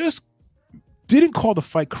 who just didn't call the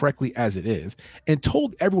fight correctly as it is, and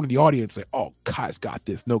told everyone in the audience, like, oh, Kai's got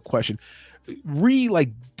this, no question.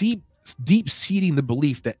 Deep seeding the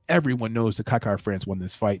belief that everyone knows that Kai France won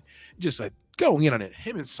this fight, just like going in on it.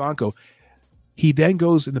 Him and Sanko. He then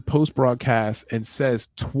goes in the post broadcast and says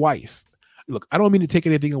twice, look, I don't mean to take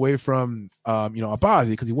anything away from Albazi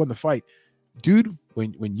because he won the fight, dude.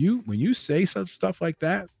 When you say some stuff like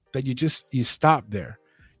that, you stop there.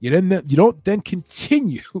 You don't then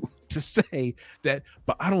continue to say that,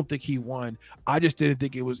 but I don't think he won. I just didn't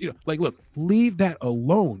think it was, look, leave that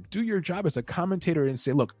alone. Do your job as a commentator and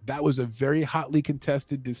say, look, that was a very hotly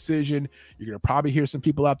contested decision. You're going to probably hear some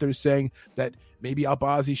people out there saying that maybe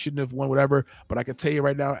Albazi shouldn't have won, whatever. But I can tell you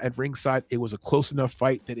right now at ringside, it was a close enough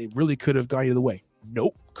fight that it really could have gone either way.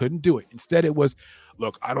 Nope, couldn't do it. Instead, it was,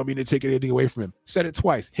 look, I don't mean to take anything away from him. Said it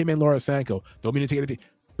twice. Him and Laura Sanko. Don't mean to take anything.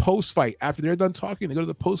 post fight, after they're done talking, they go to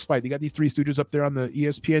the post fight. They got these three stooges up there on the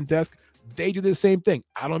ESPN desk. They do the same thing.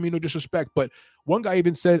 I don't mean no disrespect, but one guy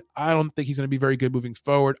even said, I don't think he's going to be very good moving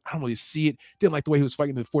forward. I don't really see it. Didn't like the way he was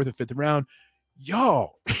fighting in the fourth and fifth round.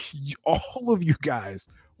 Y'all, all of you guys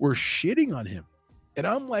were shitting on him. And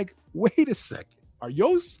I'm like, wait a second. Are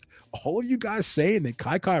all of you guys saying that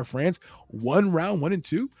Kai France won round 1 and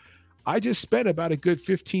 2? I just spent about a good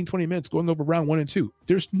 15, 20 minutes going over round 1 and 2.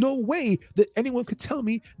 There's no way that anyone could tell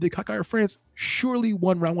me that Kai France surely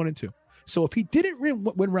won round 1 and 2. So if he didn't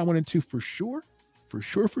win round 1 and 2 for sure,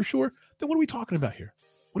 then what are we talking about here?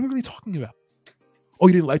 What are we really talking about? Oh,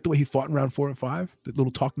 you didn't like the way he fought in round 4 and 5? The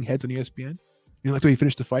little talking heads on ESPN? You didn't like the way he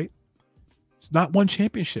finished the fight? It's not won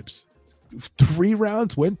championships. 3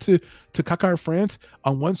 rounds went to Kai France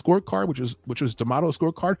on one scorecard, which was D'Amato's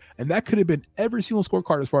scorecard, and that could have been every single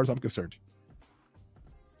scorecard as far as I'm concerned.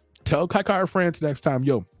 Tell Kai France next time,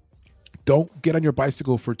 yo, don't get on your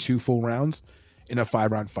bicycle for 2 full rounds in a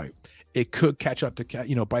 5-round fight. It could catch up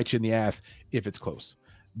to bite you in the ass if it's close.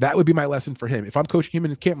 That would be my lesson for him. If I'm coaching him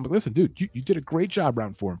in his camp, I'm like, listen, dude, you did a great job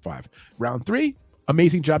round 4 and 5. Round 3,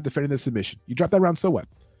 amazing job defending the submission. You dropped that round, so what?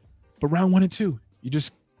 But round 1 and 2, you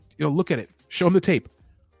just look at it. Show him the tape.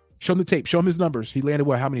 Show him his numbers. He landed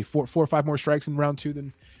how many? 4 or 5 more strikes in round 2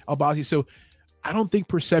 than Albazi. So I don't think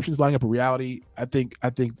perception's lining up with reality. I think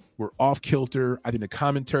we're off kilter. I think the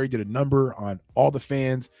commentary did a number on all the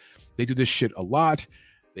fans. They do this shit a lot.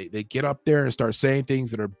 They get up there and start saying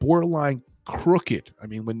things that are borderline crooked. I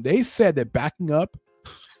mean, when they said that backing up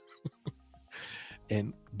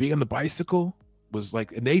and being on the bicycle was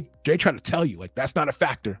like, and they try to tell you like that's not a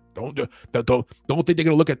factor. Don't think they're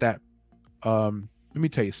gonna look at that. Let me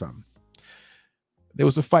tell you something. There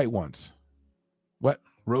was a fight once. What?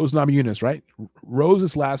 Rose Namajunas, right?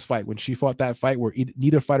 Rose's last fight, when she fought that fight where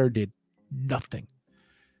neither fighter did nothing.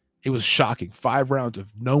 It was shocking. 5 rounds of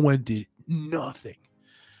no one did nothing.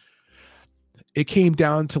 It came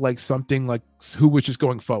down to like something like who was just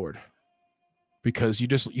going forward. Because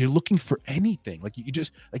you're looking for anything. Like you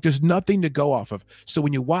just like there's nothing to go off of. So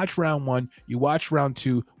when you watch round 1, you watch round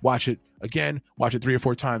 2, watch it again, watch it 3 or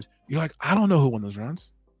 4 times. You're like, I don't know who won those rounds.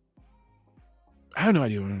 I have no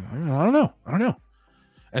idea. I don't know.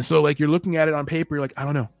 And so like you're looking at it on paper, you're like, I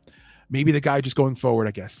don't know. Maybe the guy just going forward,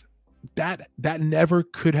 I guess. That never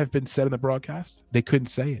could have been said in the broadcast. They couldn't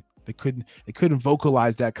say it. They couldn't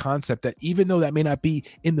vocalize that concept that even though that may not be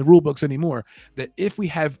in the rule books anymore, that if we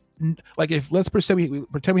have let's pretend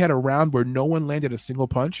we had a round where no one landed a single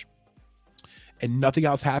punch and nothing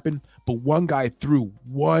else happened, but one guy threw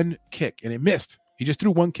one kick and it missed. He just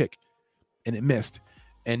threw one kick and it missed,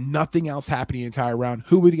 and nothing else happened the entire round.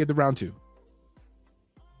 Who would he get the round to?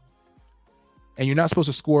 And you're not supposed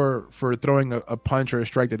to score for throwing a punch or a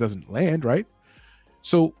strike that doesn't land, right?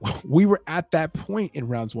 So we were at that point in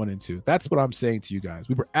rounds 1 and 2. That's what I'm saying to you guys.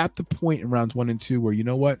 We were at the point in rounds 1 and 2 where, you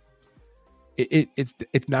know what? It's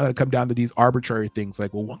not going to come down to these arbitrary things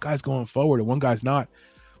like, well, one guy's going forward and one guy's not.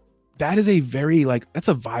 That is a very that's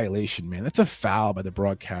a violation, man. That's a foul by the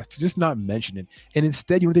broadcast to just not mention it. And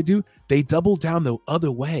instead, you know what they do? They double down the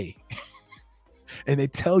other way. And they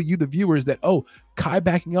tell you, the viewers, that, oh, Kai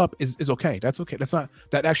backing up is okay. That's okay.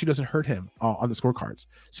 That actually doesn't hurt him on the scorecards.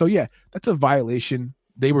 So yeah, that's a violation.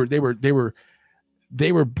 They were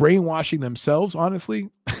brainwashing themselves, honestly,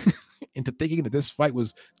 into thinking that this fight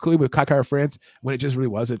was clearly with Kai France when it just really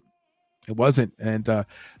wasn't. It wasn't. And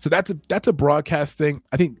so that's a broadcast thing.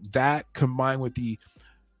 I think that combined with the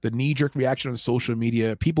knee-jerk reaction on social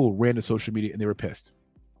media, people ran to social media and they were pissed.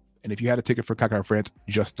 And if you had a ticket for Kai France,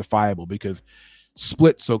 justifiable, because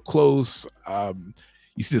split so close.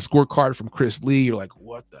 You see the scorecard from Chris Lee, you're like,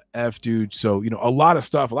 what the F, dude? So, a lot of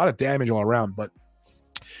stuff, a lot of damage all around. But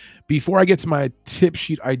before I get to my tip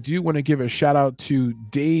sheet, I do want to give a shout out to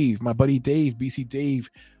Dave, my buddy Dave, BC Dave,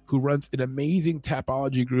 who runs an amazing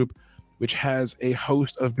Tapology group, which has a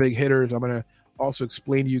host of big hitters. I'm going to also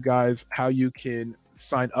explain to you guys how you can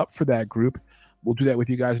sign up for that group. We'll do that with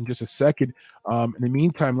you guys in just a second. In the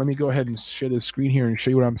meantime, let me go ahead and share the screen here and show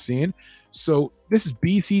you what I'm seeing. So this is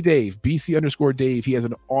BC Dave, BC_Dave. He has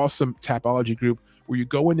an awesome Tapology group where you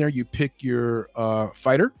go in there, you pick your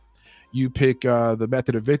fighter, you pick the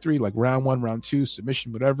method of victory, like round 1, round 2,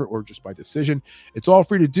 submission, whatever, or just by decision. It's all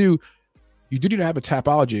free to do. You do need to have a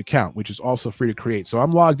Tapology account, which is also free to create. So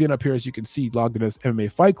I'm logged in up here, as you can see, logged in as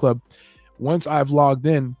MMA Fight Club. Once I've logged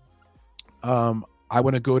in, I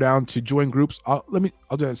want to go down to join groups. I'll do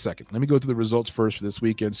that in a second. Let me go through the results first for this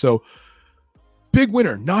weekend. So big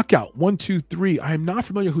winner, Knockout 123. I am not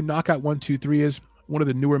familiar who Knockout 123 is. One of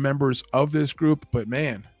the newer members of this group, but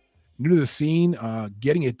man, new to the scene,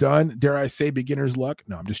 getting it done. Dare I say beginner's luck?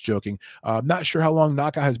 No, I'm just joking. Not sure how long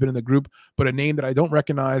Knockout has been in the group, but a name that I don't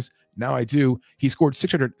recognize. Now I do. He scored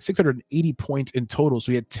 680 points in total.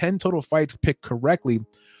 So he had 10 total fights picked correctly.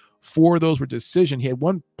 4 of those were decision. He had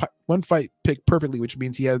one fight picked perfectly, which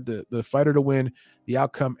means he had the fighter to win, the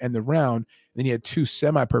outcome, and the round. Then he had 2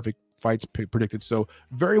 semi-perfect fights predicted. So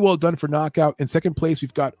very well done for Knockout. In second place,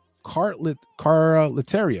 we've got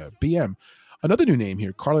Carliteria BM. Another new name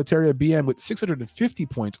here, Carliteria BM, with 650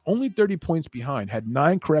 points, only 30 points behind, had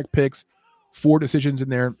 9 correct picks, 4 decisions in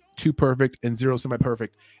there, 2 perfect, and 0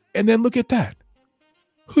 semi-perfect. And then look at that.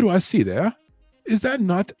 Who do I see there? Is that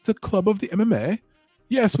not the club of the MMA?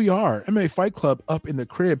 Yes, we are. MMA Fight Club up in the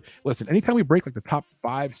crib. Listen, anytime we break like the top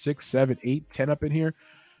 5, 6, 7, 8, 10 up in here,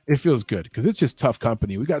 it feels good because it's just tough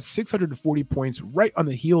company. We got 640 points right on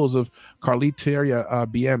the heels of Carliteria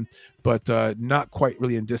BM, but not quite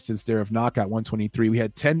really in distance there of Knockout 123. We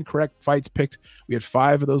had 10 correct fights picked. We had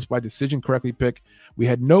 5 of those by decision correctly picked. We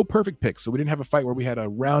had no perfect picks, so we didn't have a fight where we had a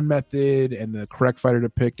round method and the correct fighter to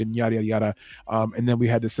pick and yada, yada, yada. And then we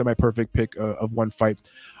had the semi-perfect pick of one fight.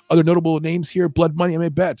 Other notable names here, Blood Money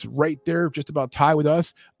MMA Bets, right there, just about tie with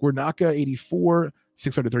us. Guernaka, 84,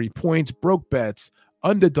 630 points. Broke Bets,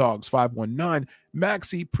 Underdogs, 519.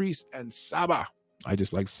 Maxi Priest and Saba. I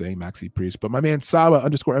just like saying Maxi Priest, but my man Saba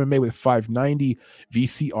 _MMA with 590.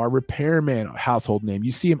 VCR Repairman, a household name.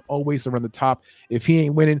 You see him always around the top. If he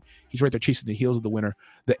ain't winning, he's right there chasing the heels of the winner.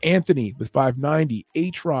 The Anthony with 590.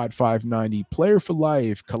 H-Rod, 590. Player for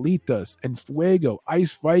Life, Kalitas, and Fuego,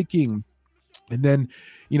 Ice Viking. And then,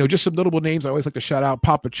 just some notable names I always like to shout out: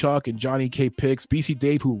 Papa Chuck and Johnny K. Picks, BC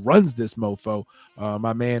Dave, who runs this mofo.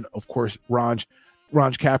 My man, of course, Ronj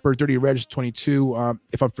Capper, Dirty Reg 22.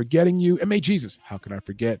 If I'm forgetting you, MA Jesus, how can I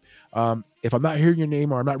forget? If I'm not hearing your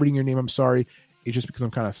name or I'm not reading your name, I'm sorry. It's just because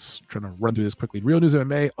I'm kind of trying to run through this quickly. Real News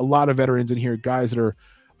MMA, a lot of veterans in here, guys that are,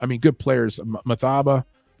 good players. Mathaba,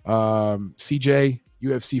 CJ,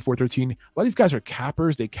 UFC 413. A lot of these guys are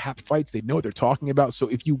cappers. They cap fights. They know what they're talking about. So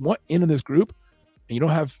if you want in on this group and you don't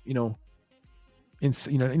have, you're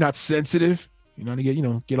not sensitive,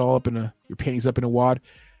 to get all up in your panties up in a wad,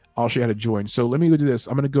 I'll show you how to join. So let me go do this.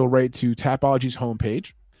 I'm going to go right to Tapology's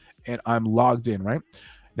homepage, and I'm logged in, right?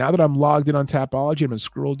 Now that I'm logged in on Tapology, I'm going to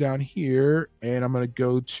scroll down here, and I'm going to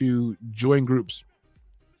go to Join Groups.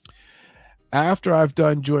 After I've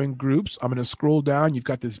done Join Groups, I'm going to scroll down. You've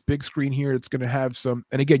got this big screen here. It's going to have some,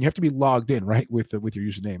 and again, you have to be logged in, right, with your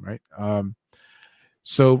username, right?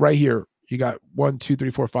 So right here, you got 1, 2,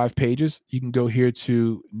 3, 4, 5 pages. You can go here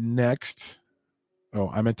to next. Oh,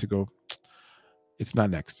 I meant to go. It's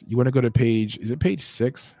not next. You want to go to page, is it page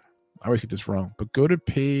 6? I always get this wrong, but go to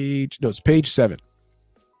it's page 7.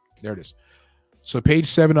 There it is. So page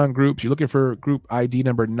 7 on groups, you're looking for group ID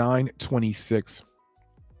number 926.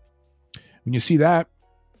 When you see that,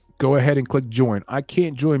 go ahead and click join. I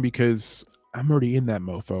can't join because I'm already in that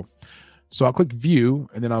mofo. So I'll click view,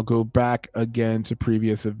 and then I'll go back again to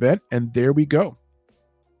previous event, and there we go.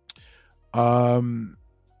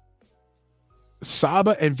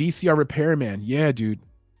 Saba and VCR Repairman. Yeah, dude.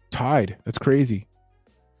 Tied. That's crazy.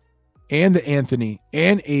 And the Anthony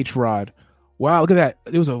and H-Rod. Wow, look at that.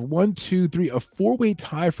 It was a 1, 2, 3, a 4-way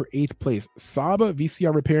tie for 8th place. Saba,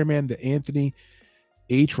 VCR Repairman, the Anthony,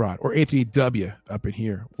 H-Rod, or Anthony W up in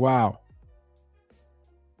here. Wow.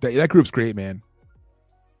 That group's great, man.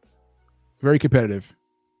 Very competitive.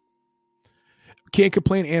 Can't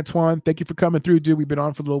complain, Antoine. Thank you for coming through, dude. We've been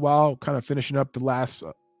on for a little while, kind of finishing up the last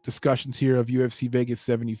discussions here of UFC Vegas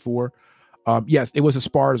 74. Yes, it was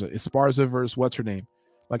Esparza. Esparza versus what's her name?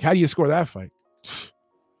 Like, how do you score that fight?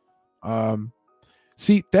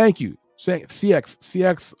 See, thank you.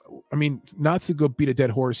 CX. I mean, not to go beat a dead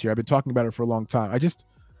horse here. I've been talking about it for a long time.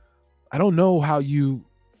 I don't know how you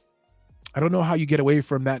get away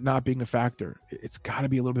from that not being a factor. It's got to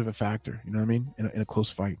be a little bit of a factor. You know what I mean? In a close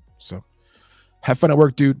fight. So have fun at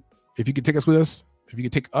work, dude. If you can take us with us, if you can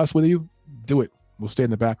take us with you, do it. We'll stay in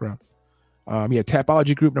the background.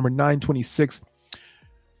 Tapology group number 926.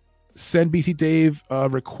 Send BC Dave a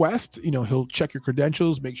request. He'll check your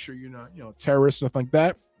credentials, make sure you're not, terrorist, stuff like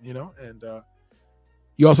that, and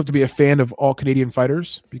you also have to be a fan of all Canadian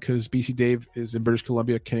fighters because BC Dave is in British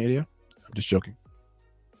Columbia, Canada. I'm just joking.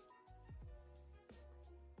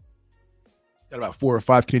 Got about 4 or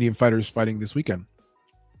 5 Canadian fighters fighting this weekend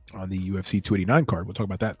on the UFC 289 card. We'll talk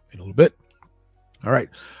about that in a little bit. All right.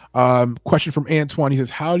 Question from Antoine. He says,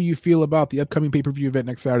 how do you feel about the upcoming pay-per-view event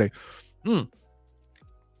next Saturday?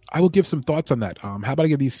 I will give some thoughts on that. How about I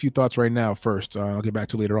give these few thoughts right now first? I'll get back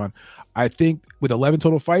to later on. I think with 11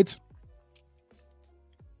 total fights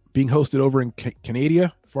being hosted over in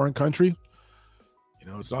Canada, foreign country,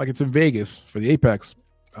 It's not like it's in Vegas for the Apex.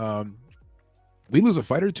 We lose a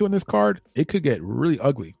fight or two in this card, it could get really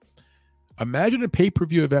ugly. Imagine a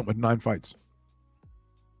pay-per-view event with 9 fights.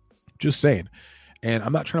 Just saying. And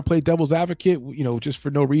I'm not trying to play devil's advocate, just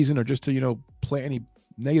for no reason or just to, play any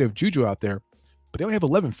negative juju out there. But they only have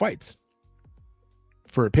 11 fights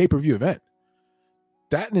for a pay-per-view event.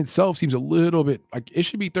 That in itself seems a little bit like it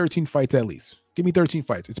should be 13 fights at least. Give me 13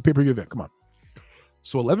 fights. It's a pay-per-view event. Come on.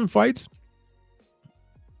 So 11 fights.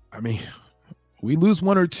 I mean, we lose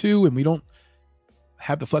 1 or 2 and we don't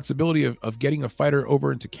have the flexibility of getting a fighter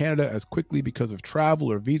over into Canada as quickly because of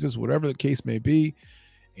travel or visas, whatever the case may be.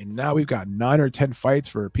 And now we've got 9 or 10 fights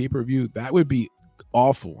for a pay-per-view. That would be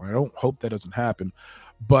awful. I don't hope that doesn't happen.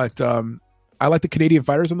 But I like the Canadian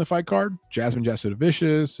fighters on the fight card. Jasmine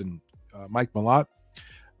Jasudavicius and Mike Malott.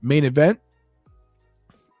 Main event.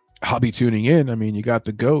 I'll be tuning in. I mean, you got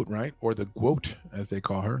the GOAT, right? Or the GWOAT, as they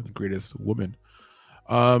call her, the greatest woman.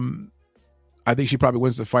 I think she probably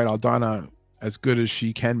wins the fight. Aldana, as good as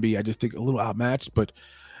she can be, I just think a little outmatched, but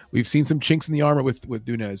we've seen some chinks in the armor with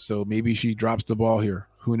Nunes, so maybe she drops the ball here.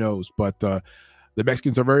 Who knows? But the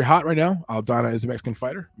Mexicans are very hot right now. Aldana is a Mexican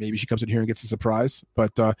fighter. Maybe she comes in here and gets a surprise.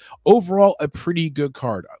 But overall, a pretty good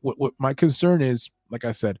card. What my concern is, like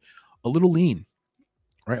I said, a little lean,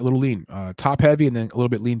 right? A little lean. Top heavy and then a little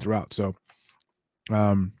bit lean throughout. So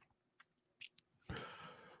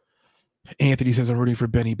Anthony says, I'm rooting for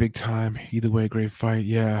Benny big time. Either way, great fight.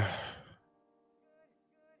 Yeah.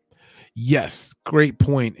 Yes, great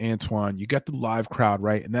point, Antoine. You got the live crowd,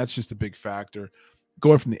 right? And that's just a big factor.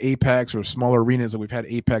 Going from the Apex or smaller arenas that we've had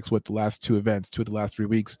Apex with the last 2 events, 2 of the last 3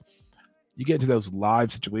 weeks, you get into those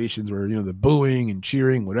live situations where, the booing and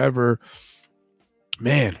cheering, whatever.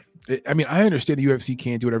 Man, I understand the UFC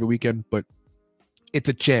can't do it every weekend, but it's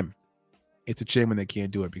a shame. It's a shame when they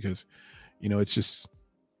can't do it because, it's just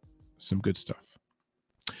some good stuff.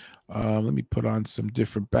 Let me put on some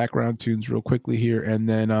different background tunes real quickly here. And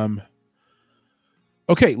then,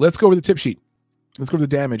 okay, let's go over the tip sheet. Let's go to the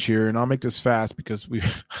damage here, and I'll make this fast because I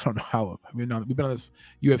don't know how, we've been on this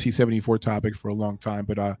UFC 74 topic for a long time,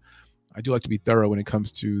 but I do like to be thorough when it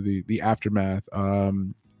comes to the aftermath. All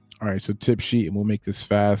right, so tip sheet, and we'll make this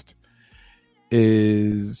fast,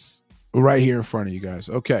 is right here in front of you guys.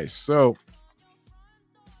 Okay, so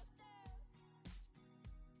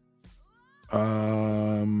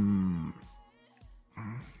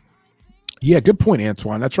yeah, good point,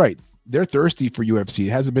 Antoine. That's right. They're thirsty for UFC. It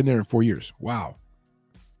hasn't been there in 4 years. Wow.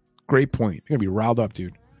 Great point. They're going to be riled up,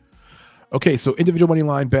 dude. Okay, so individual money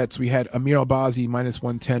line bets. We had Amir Albazi minus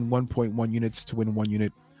 110, 1.1 units to win 1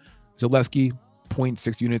 unit. Zaleski,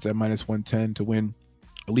 0.6 units at minus 110 to win.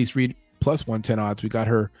 Elise Reed, plus 110 odds. We got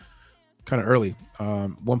her kind of early.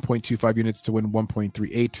 1.25 units to win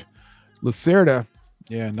 1.38. Lacerda,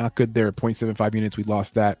 yeah, not good there. 0.75 units. We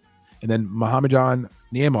lost that. And then Muhammadan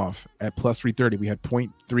Niamov at plus 330. We had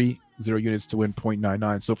 0.30 units to win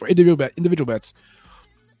 0.99. So for individual bets,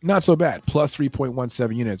 not so bad. Plus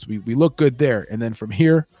 3.17 units. We look good there. And then from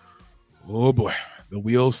here, oh boy, the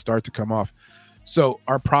wheels start to come off. So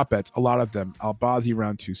our prop bets, a lot of them, Albazi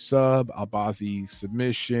round 2 sub, Albazi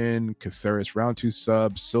submission, Caceres round 2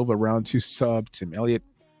 sub, Silva round 2 sub, Tim Elliott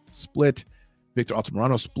split, Victor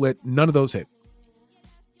Altamirano split. None of those hit.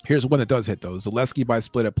 Here's one that does hit though. Zaleski by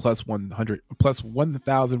split at plus 100, plus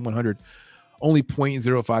 1,100, only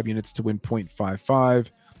 0.05 units to win 0.55.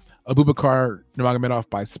 Abubakar Nurmagomedov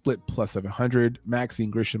by split plus 700.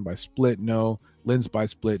 Maxine Grisham by split, no. Linz by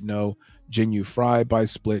split, no. Jinyu Fry by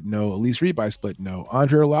split, no. Elise Reed by split, no.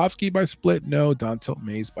 Andre Arlovsky by split, no. Dontel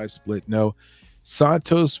Mays by split, no.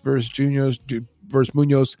 Santos versus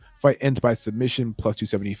Munoz fight ends by submission plus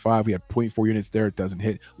 275. We had 0.4 units there. It doesn't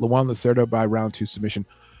hit. Luan Lacerda by round 2 submission.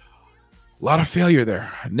 A lot of failure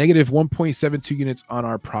there. Negative 1.72 units on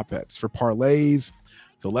our prop bets. For parlays,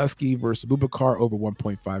 Zaleski versus Abubakar over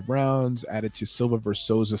 1.5 rounds. Added to Silva versus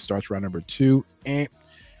Souza starts round number 2.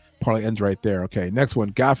 Parlay ends right there. Okay, next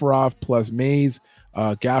one. Gafarov plus Mays.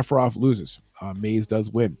 Gafarov loses. Mays does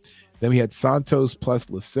win. Then we had Santos plus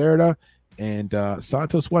Lacerda. And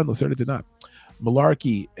Santos won. Lacerda did not.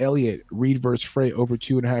 Malarkey, Elliott, Reed versus Frey over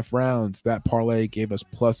 2.5 rounds. That parlay gave us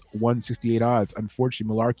plus 168 odds.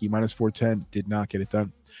 Unfortunately, Malarkey minus 410 did not get it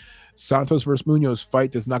done. Santos versus Munoz fight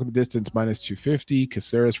does not go the distance minus 250.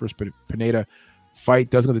 Caceres versus Pineda fight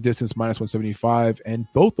does go the distance minus 175. And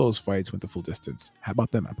both those fights went the full distance. How about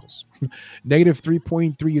them apples? Negative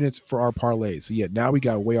 3.3 units for our parlay. So yeah, now we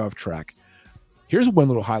got way off track. Here's one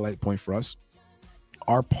little highlight point for us.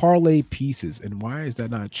 Our parlay pieces. And why is that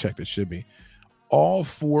not checked? It should be. All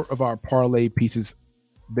 4 of our parlay pieces,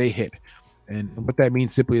 they hit. And what that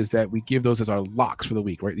means simply is that we give those as our locks for the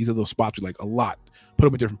week, right? These are those spots we like a lot. Put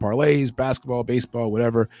them in different parlays, basketball, baseball,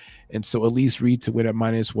 whatever. And so Elise Reed to win at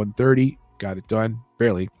minus 130. Got it done,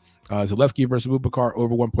 barely. Zaleski versus Bubakar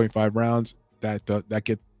over 1.5 rounds.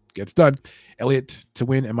 That gets done. Elliott to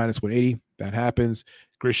win at minus 180. That happens.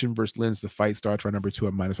 Grisham versus Lins, the fight starts round number 2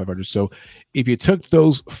 at minus 500. So if you took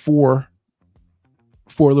those four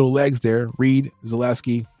little legs there, Reed,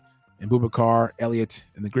 Zaleski, and Bubakar, Elliott,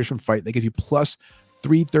 and the Grisham fight, they give you plus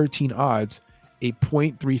 313 odds, a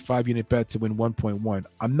 0.35 unit bet to win 1.1.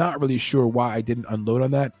 I'm not really sure why I didn't unload on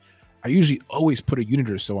that. I usually always put a unit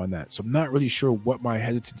or so on that. So I'm not really sure what my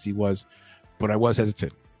hesitancy was, but I was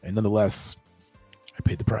hesitant. And nonetheless, I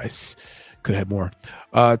paid the price. Could have had more.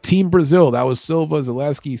 Team Brazil, that was Silva,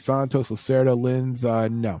 Zaleski, Santos, Lacerda, Lins.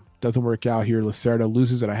 No, doesn't work out here. Lacerda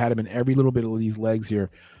loses, and I had him in every little bit of these legs here.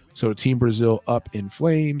 So Team Brazil up in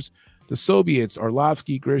flames. The Soviets,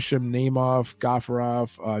 Arlovsky, Grisham, Naimov,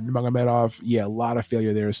 Gafarov, Nurmagomedov. Yeah, a lot of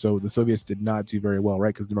failure there. So the Soviets did not do very well,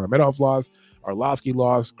 right? Because Nurmagomedov lost, Arlovsky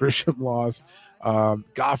lost, Grisham lost,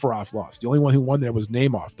 Gafarov lost. The only one who won there was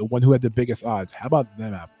Naimov, the one who had the biggest odds. How about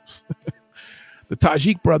them apples? The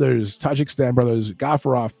Tajikistan brothers,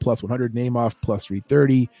 Gafarov plus 100, Naimov plus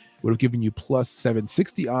 330 would have given you plus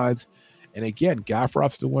 760 odds. And again,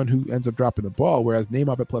 Gafarov's the one who ends up dropping the ball, whereas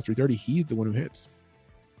Naimov at plus 330, he's the one who hits.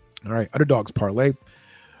 All right, underdogs parlay.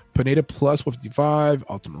 Pineda plus 155,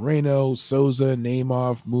 Altamirano, Souza,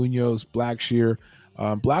 Naimov, Munoz, Blackshear.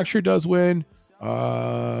 Blackshear does win,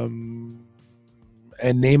 and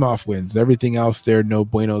Naimov wins. Everything else there, no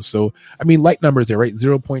bueno. So, I mean, light numbers there, right?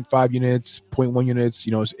 0.5 units, 0.1 units.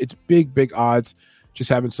 You know, it's big odds,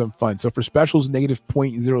 just having some fun. So for specials, negative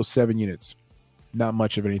 0.07 units. Not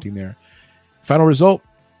much of anything there. Final result,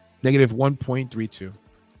 negative 1.32.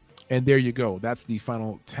 And there you go. That's the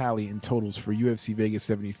final tally in totals for UFC Vegas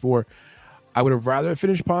 74. I would have rather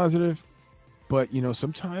finished positive, but, you know,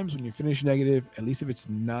 sometimes when you finish negative, at least if it's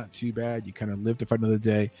not too bad, you kind of live to fight another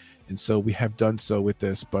day. And so we have done so with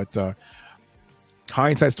this. But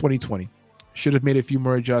hindsight's 2020. Should have made a few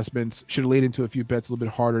more adjustments. Should have laid into a few bets a little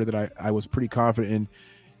bit harder that I was pretty confident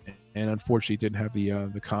in, and unfortunately didn't have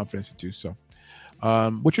the confidence to do so.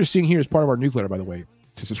 What you're seeing here is part of our newsletter, by the way.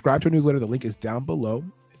 To subscribe to our newsletter, the link is down below.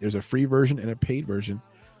 There's a free version and a paid version.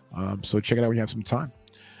 So check it out when you have some time.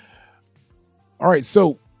 All right,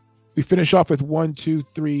 so we finish off with 1, 2,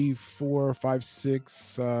 3, 4, 5,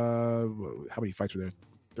 6. How many fights were there?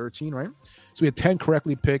 13, right? So we had 10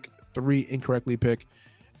 correctly pick, 3 incorrectly pick,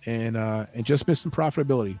 and just missed some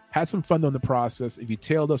profitability. Had some fun though in the process. If you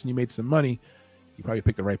tailed us and you made some money, you probably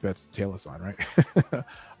picked the right bets to tail us on, right?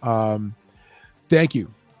 Thank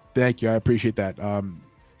you. I appreciate that.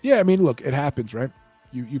 Yeah, I mean, look, it happens, right?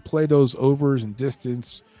 You play those overs and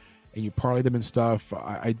distance, and you parlay them and stuff.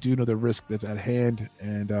 I do know the risk that's at hand,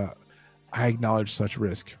 and I acknowledge such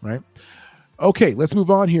risk, right? Okay, let's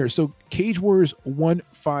move on here. So Cage Warriors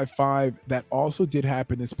 155, that also did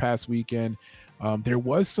happen this past weekend. There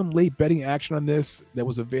was some late betting action on this that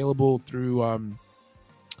was available through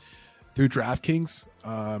DraftKings,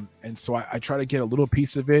 and so I try to get a little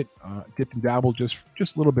piece of it, dip and dabble just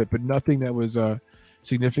a little bit, but nothing that was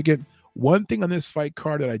significant. One thing on this fight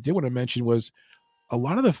card that I did want to mention was a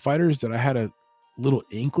lot of the fighters that I had a little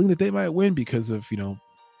inkling that they might win because of, you know,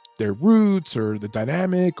 their roots or the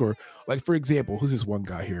dynamic, or like, for example, who's this one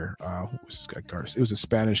guy here? Who was this guy? Garce. It was a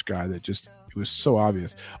Spanish guy that just, it was so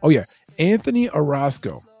obvious. Oh yeah, Anthony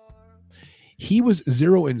Orozco. He was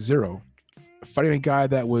 0-0 fighting a guy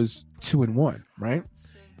that was 2-1, right?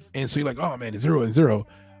 And so you're like, oh man, 0-0.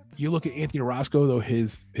 You look at Anthony Orozco though,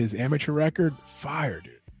 his amateur record, fire,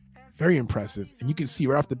 dude. Very impressive. And you can see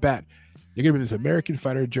right off the bat, you're going to be this American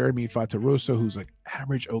fighter, Jeremy Fataroso, who's like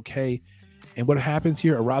average okay. And what happens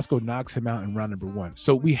here, Orozco knocks him out in round number 1.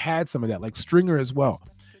 So we had some of that, like Stringer as well.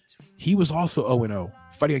 He was also 0-0,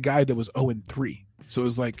 fighting a guy that was 0-3. So it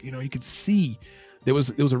was like, you know, you could see there was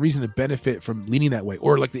a reason to benefit from leaning that way.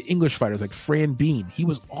 Or like the English fighters, like Fran Bean, he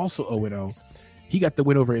was also 0-0. He got the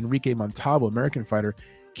win over Enrique Montalvo, American fighter.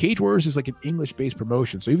 Cage Warriors is like an English-based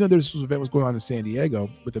promotion. So even though this event was going on in San Diego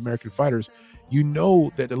with American fighters, you know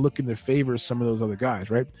that they're looking to favor some of those other guys,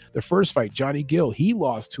 right? The first fight, Johnny Gill, he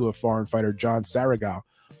lost to a foreign fighter, John Saragal.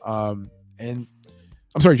 And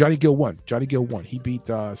I'm sorry, Johnny Gill won. He beat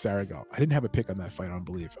Saragal. I didn't have a pick on that fight, I don't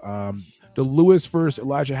believe. The Lewis versus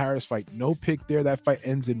Elijah Harris fight, no pick there. That fight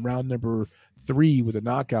ends in round number 3 with a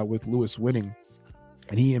knockout with Lewis winning.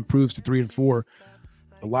 And he improves to 3-4.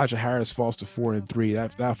 Elijah Harris falls to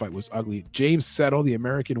 4-3. That fight was ugly. James Settle, the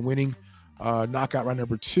American, winning knockout round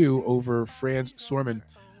number 2 over Franz Sorman.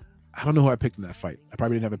 I don't know who I picked in that fight. I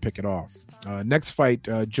probably didn't have a pick at all. Next fight,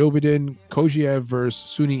 Jovidin Koziev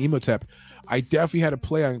versus Suni Imhotep. I definitely had a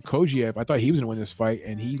play on Koziev. I thought he was going to win this fight,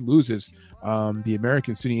 and he loses. The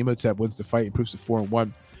American Suni Imhotep wins the fight, improves to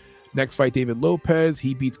 4-1. Next fight, David Lopez.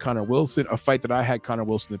 He beats Connor Wilson, a fight that I had Connor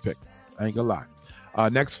Wilson to pick. I ain't gonna lie.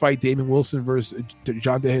 Next fight, Damon Wilson versus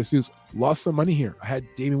John De Jesus. Lost some money here. I had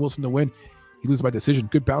Damon Wilson to win. He loses by decision.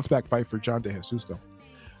 Good bounce back fight for John De Jesus, though.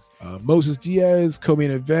 Moses Diaz,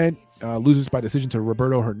 co-main event, loses by decision to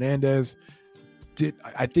Roberto Hernandez.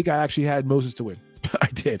 I think I actually had Moses to win. I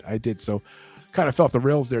did. So kind of fell off the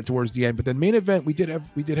rails there towards the end. But then main event, we did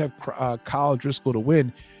have Kyle Driscoll to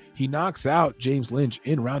win. He knocks out James Lynch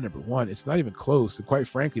in round number 1. It's not even close. And quite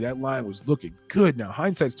frankly, that line was looking good. Now,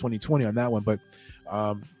 hindsight's 20/20 on that one, but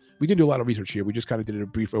we didn't do a lot of research here. We just kind of did a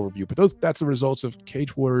brief overview. But that's the results of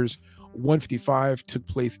Cage Warriors 155. Took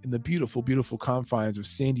place in the beautiful, beautiful confines of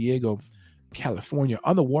San Diego, California.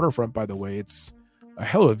 On the waterfront, by the way. It's a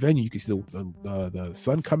hell of a venue. You can see the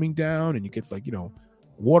sun coming down, and you get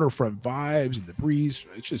waterfront vibes and the breeze.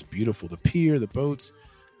 It's just beautiful. The pier, the boats,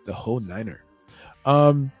 the whole niner.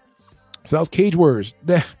 So that was Cage Warriors.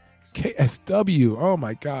 The KSW. Oh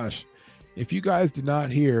my gosh. If you guys did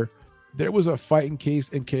not hear, there was a fight in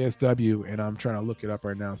KSW, and I'm trying to look it up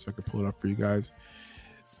right now so I can pull it up for you guys.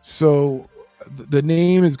 So the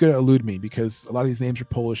name is going to elude me because a lot of these names are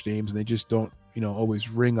Polish names, and they just don't, always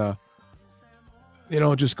ring they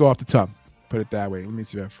don't just go off the tongue. Put it that way. Let me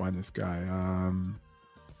see if I find this guy. I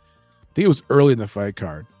think it was early in the fight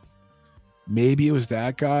card. Maybe it was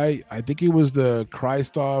that guy. I think it was the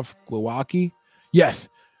Krzysztof Glowacki. Yes,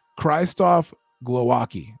 Krzysztof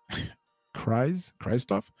Glowacki.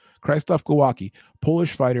 Krzysztof Glowacki,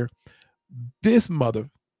 Polish fighter. This mother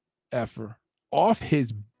effer off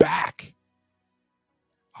his back.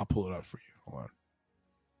 I'll pull it up for you. Hold on.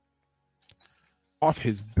 Off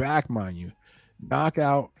his back, mind you.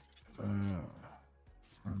 Knockout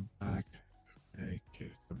from back. I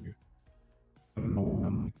don't know why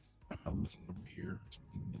I'm looking over here.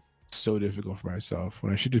 It's so difficult for myself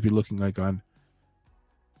when I should just be looking like on.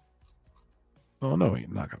 Oh no,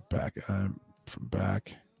 knockout back. From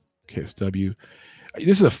back. KSW.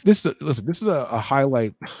 This is a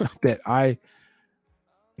highlight that I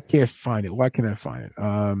can't find it. Why can't I find it?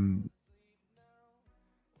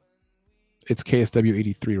 It's KSW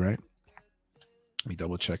 83, right? Let me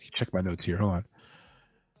double check. Check my notes here. Hold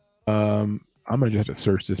on. I'm gonna just have to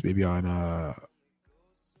search this maybe on a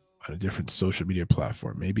different social media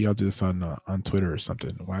platform. Maybe I'll do this on Twitter or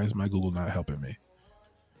something. Why is my Google not helping me?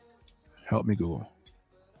 Help me, Google.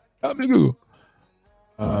 Help me, Google.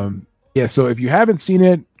 Yeah, so if you haven't seen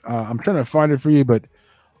it, I'm trying to find it for you, but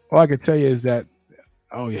all I can tell you is that,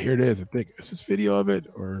 oh yeah, here it is. I think, is this video of it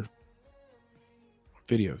or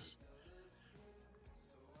videos?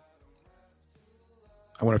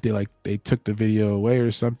 I wonder if they took the video away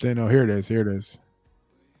or something. Oh, here it is.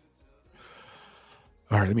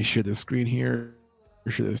 All right, let me share this screen here.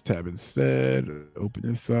 Share this tab instead. Open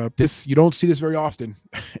this up. You don't see this very often.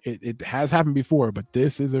 It has happened before, but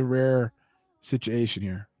this is a rare situation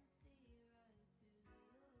here.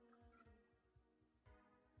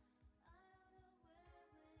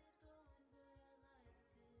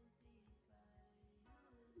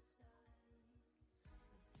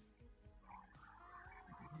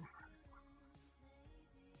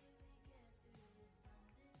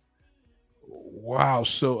 Wow.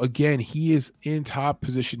 So again, he is in top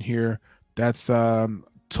position here. That's Tolkowski,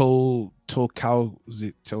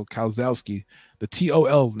 the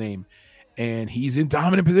TOL name, and he's in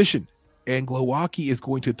dominant position. And Glowacki is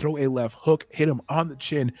going to throw a left hook, hit him on the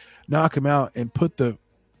chin, knock him out, and put the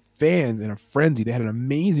fans in a frenzy. They had an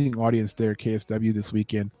amazing audience there at KSW this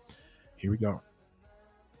weekend. Here we go.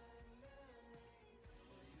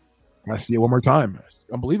 I see it one more time.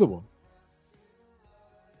 Unbelievable.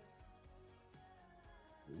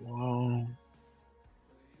 Wow.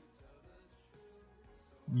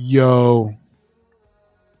 Yo.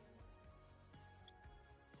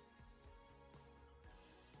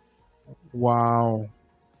 Wow.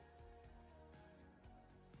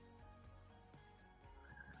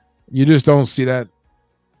 You just don't see that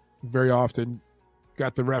very often.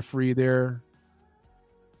 Got the referee there.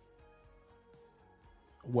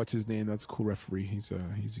 What's his name? That's a cool referee. He's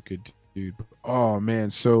a good dude. Oh man.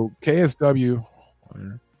 So KSW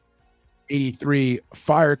 83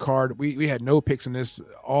 fire card. We had no picks in this.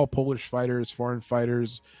 All Polish fighters, foreign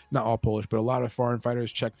fighters, not all Polish, but a lot of foreign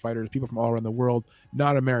fighters, Czech fighters, people from all around the world.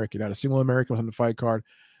 Not American. Not a single American was on the fight card,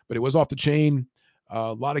 but it was off the chain.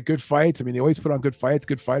 A lot of good fights. I mean, they always put on good fights,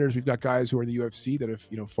 good fighters. We've got guys who are in the UFC that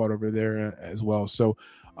have fought over there as well. So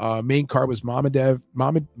Main card was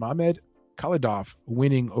Mamed Khalidov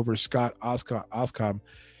winning over Scott Oskam.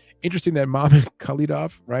 Interesting that Mamed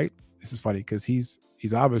Khalidov, right? This is funny because he's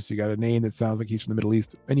obviously got a name that sounds like he's from the Middle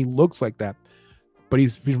East, and he looks like that, but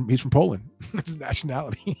he's from Poland. That's his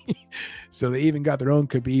nationality. So they even got their own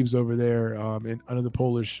Khabibs over there under the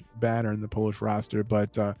Polish banner in the Polish roster.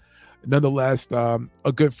 But nonetheless, a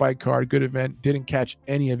good fight card, good event. Didn't catch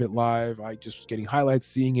any of it live. I just was getting highlights,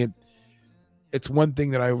 seeing it. It's one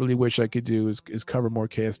thing that I really wish I could do is cover more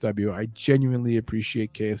KSW. I genuinely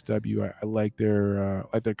appreciate KSW. I like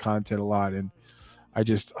their content a lot, and I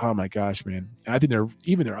just, oh my gosh, man! I think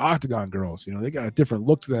they're Octagon girls. They got a different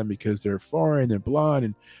look to them because they're foreign, they're blonde,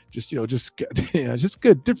 and just good,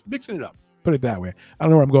 mixing it up. Put it that way. I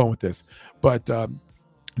don't know where I'm going with this, but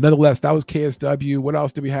nonetheless, that was KSW. What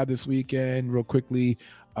else did we have this weekend? Real quickly,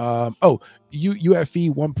 UFE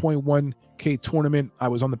 1.1K tournament. I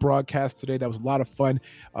was on the broadcast today. That was a lot of fun.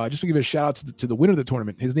 Just to give a shout out to the winner of the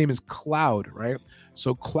tournament. His name is Cloud, right?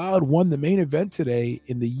 So Cloud won the main event today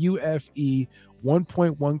in the UFE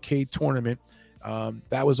 1.1K tournament.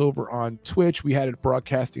 That was over on Twitch. We had it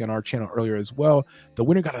broadcasting on our channel earlier as well. The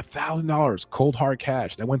winner got $1,000 cold hard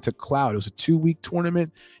cash. That went to Cloud. It was a 2-week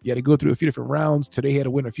tournament. You had to go through a few different rounds. Today he had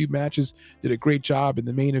to win a few matches. Did a great job in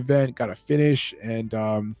the main event. Got a finish, and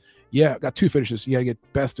got 2 finishes. You got to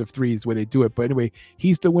get best of 3 is the way they do it. But anyway,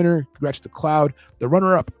 he's the winner. Congrats to Cloud. The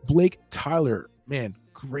runner-up, Blake Tyler. Man,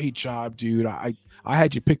 great job, dude. I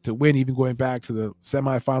had you picked to win, even going back to the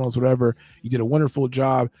semifinals, whatever. You did a wonderful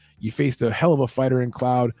job. You faced a hell of a fighter in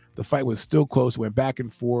Cloud. The fight was still close. It went back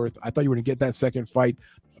and forth. I thought you were going to get that second fight.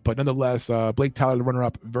 But nonetheless, Blake Tyler, the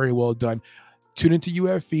runner-up, very well done. Tune into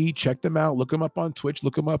UFE. Check them out. Look them up on Twitch.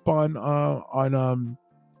 Look them up on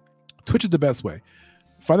Twitch is the best way.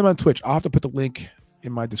 Find them on Twitch. I'll have to put the link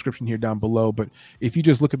in my description here down below. But if you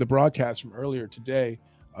just look at the broadcast from earlier today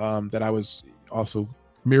that I was also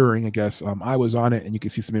mirroring, I guess, I was on it, and you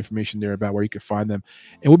can see some information there about where you can find them,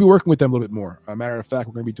 and we'll be working with them a little bit more. Matter of fact,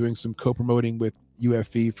 we're going to be doing some co-promoting with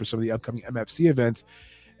UFE for some of the upcoming MFC events,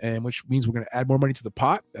 and which means we're going to add more money to the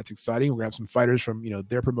pot. That's exciting. We're going to have some fighters from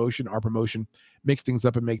their promotion, our promotion, mix things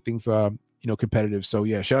up and make things competitive. So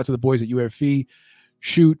yeah, shout out to the boys at UFE.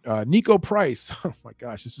 Shoot, Nico Price. Oh my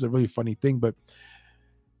gosh, this is a really funny thing, but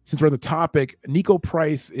since we're on the topic, Nico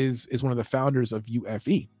Price is one of the founders of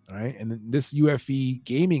UFE, right? And this UFE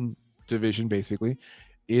gaming division basically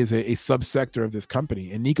is a subsector of this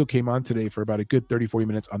company. And Nico came on today for about a good 30-40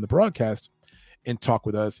 minutes on the broadcast and talked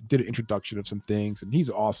with us, did an introduction of some things. And he's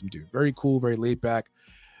an awesome dude, very cool, very laid back.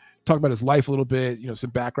 Talked about his life a little bit, some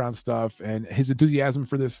background stuff and his enthusiasm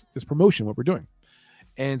for this promotion, what we're doing.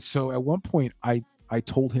 And so at one point, I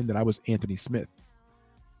told him that I was Anthony Smith.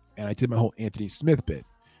 And I did my whole Anthony Smith bit.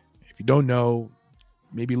 If you don't know,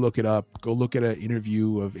 maybe look it up. Go look at an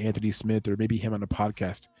interview of Anthony Smith or maybe him on a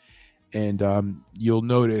podcast. And you'll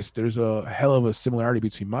notice there's a hell of a similarity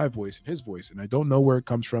between my voice and his voice. And I don't know where it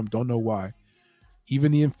comes from. Don't know why.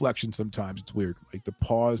 Even the inflection sometimes, it's weird. Like the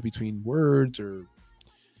pause between words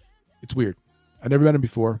it's weird. I've never met him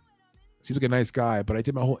before. Seems like a nice guy. But I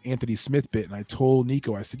did my whole Anthony Smith bit. And I told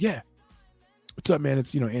Nico, I said, yeah, what's up, man?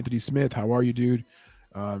 It's, Anthony Smith. How are you, dude?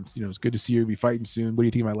 It's good to see you. We'll be fighting soon. What do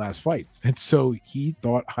you think of my last fight? And so he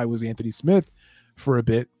thought I was Anthony Smith for a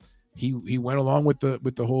bit. He went along with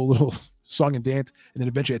the whole little song and dance, and then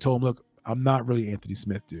eventually I told him, "Look, I'm not really Anthony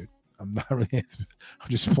Smith, dude. I'm not really Anthony Smith. I'm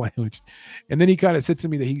just playing with you." And then he kind of said to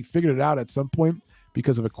me that he figured it out at some point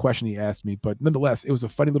because of a question he asked me. But nonetheless, it was a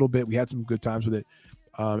funny little bit. We had some good times with it.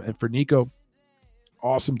 And for Nico,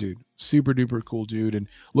 awesome dude, super duper cool dude, and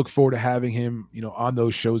look forward to having him on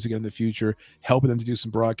those shows again in the future, helping them to do some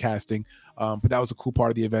broadcasting. But that was a cool part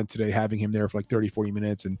of the event today, having him there for like 30-40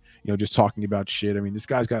 minutes and just talking about shit. I mean, this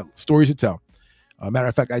guy's got stories to tell. Matter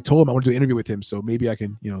of fact, I told him I want to do an interview with him, so maybe I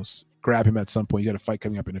can grab him at some point. You got a fight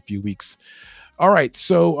coming up in a few weeks. All right,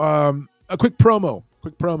 so a quick promo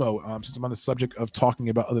since I'm on the subject of talking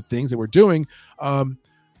about other things that we're doing.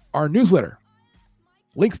 Our newsletter,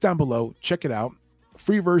 links down below, check it out.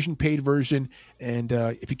 Free version, paid version, and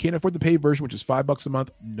if you can't afford the paid version, which is $5 a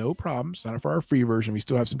month, no problem. Sign up for our free version. We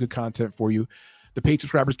still have some good content for you. The paid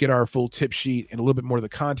subscribers get our full tip sheet and a little bit more of the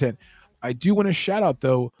content. I do want to shout out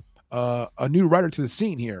though a new writer to the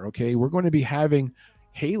scene here. Okay, we're going to be having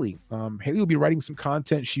Haley. Haley will be writing some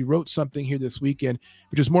content. She wrote something here this weekend,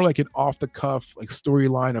 which is more like an off-the-cuff like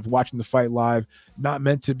storyline of watching the fight live, not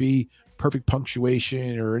meant to be perfect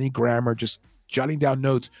punctuation or any grammar, just jotting down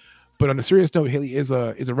notes. But on a serious note, Haley is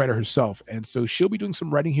a writer herself. And so she'll be doing some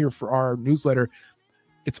writing here for our newsletter.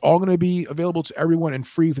 It's all going to be available to everyone and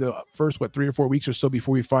free for the first, 3 or 4 weeks or so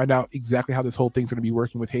before we find out exactly how this whole thing's going to be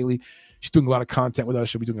working with Haley. she's doing a lot of content with us.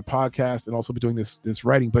 She'll be doing a podcast and also be doing this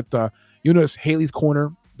writing. But you'll notice Haley's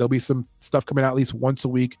Corner. There'll be some stuff coming out at least once a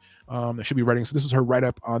week. That she'll be writing. So this is her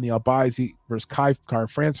write-up on the Albazi versus Kai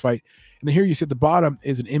France fight. And then here you see at the bottom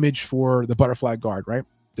is an image for the Butterfly Guard, right?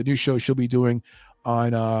 The new show she'll be doing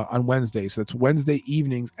on Wednesday. So that's Wednesday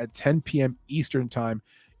evenings at 10 p.m. Eastern time.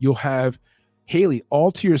 You'll have Haley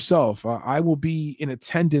all to yourself. I will be in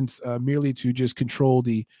attendance merely to just control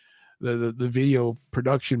the video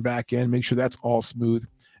production back end, make sure that's all smooth,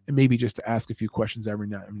 and maybe just to ask a few questions every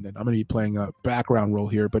now and then. I'm going to be playing a background role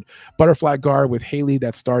here, but Butterfly Guard with Haley,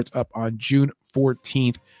 that starts up on June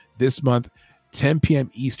 14th this month, 10 p.m.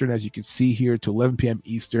 Eastern, as you can see here, to 11 p.m.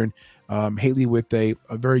 Eastern. Haley with a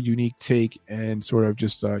very unique take and sort of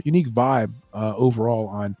just a unique vibe overall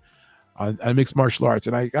on mixed martial arts.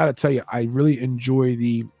 And I got to tell you, I really enjoy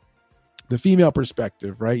the female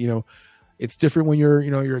perspective, right? You know, it's different when you're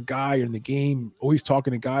a guy, you're in the game, always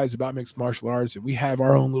talking to guys about mixed martial arts, and we have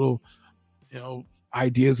our own little,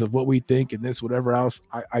 ideas of what we think and this, whatever else.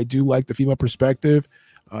 I do like the female perspective.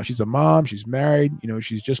 She's a mom, she's married,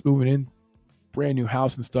 she's just moving in, brand new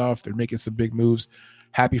house and stuff. They're making some big moves.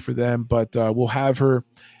 Happy for them, but we'll have her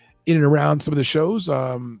in and around some of the shows,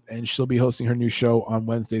 and she'll be hosting her new show on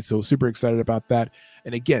Wednesday. So super excited about that.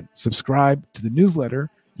 And again, subscribe to the newsletter.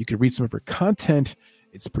 You can read some of her content.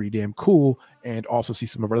 It's pretty damn cool, and also see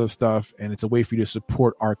some of our other stuff. And it's a way for you to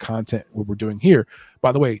support our content, what we're doing here.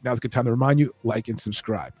 By the way, now's a good time to remind you, like and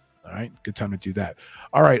subscribe. All right, good time to do that.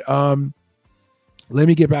 All right, let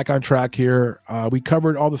me get back on track here. We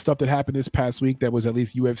covered all the stuff that happened this past week that was at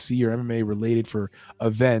least UFC or MMA related for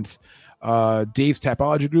events. Dave's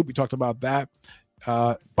Tapology Group, we talked about that.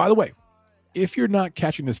 By the way, if you're not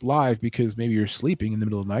catching this live because maybe you're sleeping in the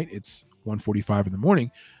middle of the night, it's 1:45 in the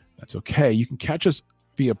morning, that's okay. You can catch us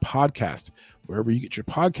via podcast. Wherever you get your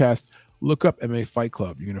podcast, look up MMA Fight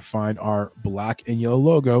Club. You're going to find our black and yellow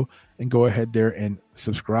logo, and go ahead there and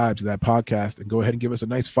subscribe to that podcast, and go ahead and give us a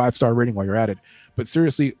nice 5-star rating while you're at it. But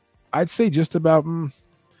seriously, I'd say just about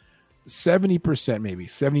 70%, maybe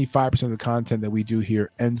 75% of the content that we do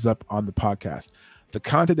here ends up on the podcast. The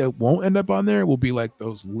content that won't end up on there will be like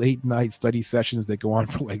those late night study sessions that go on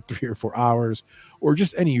for like 3 or 4 hours, or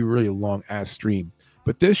just any really long ass stream.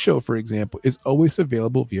 But this show, for example, is always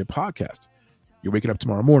available via podcast. You're waking up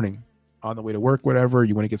tomorrow morning, on the way to work, whatever.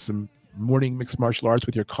 You want to get some morning mixed martial arts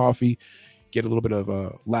with your coffee, get a little bit of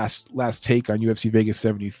a last take on UFC Vegas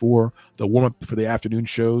 74, the warm-up for the afternoon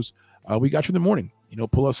shows. We got you in the morning.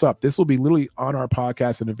 Pull us up. This will be literally on our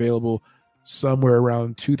podcast and available somewhere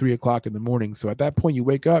around 2-3 o'clock in the morning. So at that point, you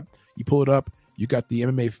wake up, you pull it up, you got the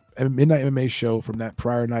midnight MMA show from that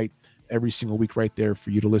prior night every single week right there for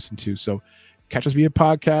you to listen to. So catch us via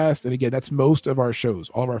podcast. And again, that's most of our shows,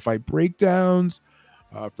 all of our fight breakdowns.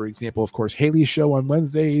 For example, of course, Haley's show on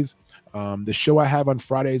Wednesdays. The show I have on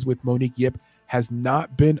Fridays with Monique Yip has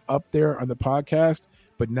not been up there on the podcast,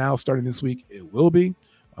 but now starting this week, it will be.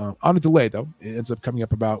 On a delay, though. It ends up coming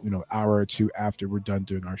up about, an hour or two after we're done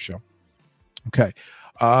doing our show. Okay.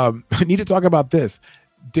 I need to talk about this.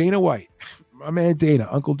 Dana White, my man Dana,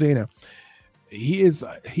 Uncle Dana. He is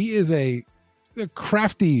a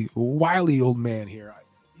crafty, wily old man here.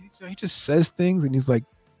 He just says things and he's like,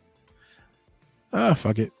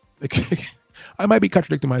 fuck it. I might be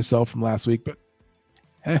contradicting myself from last week, but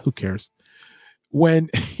who cares? When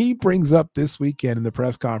he brings up this weekend in the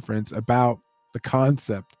press conference about the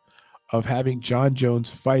concept of having John Jones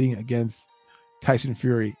fighting against Tyson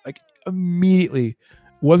Fury, like immediately,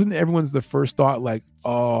 wasn't everyone's the first thought like,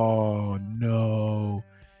 oh no,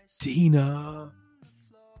 Dana,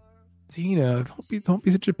 don't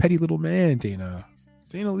be such a petty little man, Dana,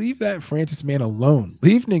 leave that Francis man alone.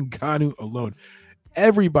 Leave Ngannou alone.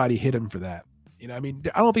 Everybody hit him for that. I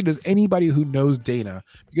don't think there's anybody who knows Dana,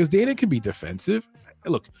 because Dana can be defensive.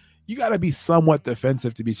 Look, you got to be somewhat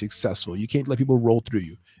defensive to be successful. You can't let people roll through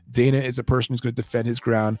you. Dana is a person who's going to defend his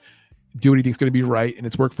ground, do what he thinks is going to be right, and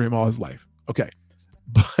it's worked for him all his life. Okay.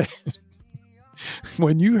 But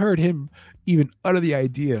when you heard him even utter the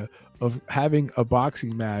idea of having a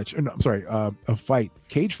boxing match, a fight,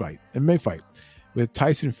 cage fight, MMA fight with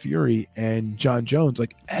Tyson Fury and John Jones,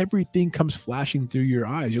 like everything comes flashing through your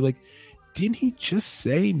eyes. You're like, didn't he just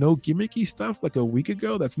say no gimmicky stuff like a week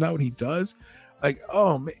ago? That's not what he does. Like,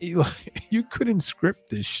 oh man, you couldn't script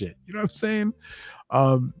this shit. You know what I'm saying?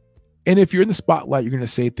 And if you're in the spotlight, you're going to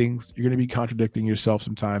say things, you're going to be contradicting yourself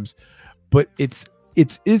sometimes, but is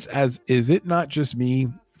it not just me,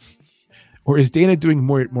 or is Dana doing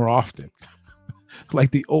more often? Like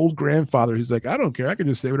the old grandfather who's like, I don't care, I can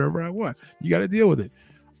just say whatever I want. You got to deal with it.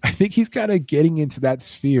 I think he's kind of getting into that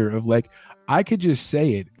sphere of like, I could just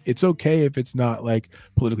say it. It's okay if it's not like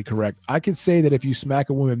politically correct. I could say that if you smack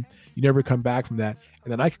a woman, you never come back from that.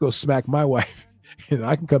 And then I could go smack my wife and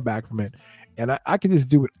I can come back from it. And I can just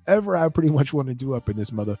do whatever I pretty much want to do up in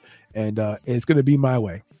this mother. And it's going to be my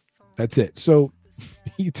way. That's it. So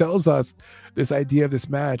he tells us this idea of this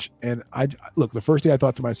match. And look, the first thing I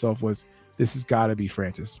thought to myself was, this has got to be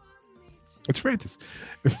Francis. It's Francis.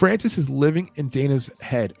 If Francis is living in Dana's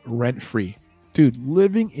head rent free, dude,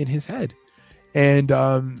 living in his head. And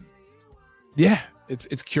yeah,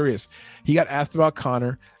 it's curious. He got asked about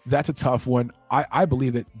Conor. That's a tough one. I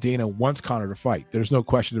believe that Dana wants Conor to fight. There's no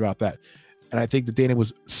question about that. And I think that Dana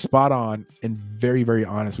was spot on and very, very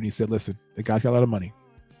honest when he said, listen, the guy's got a lot of money.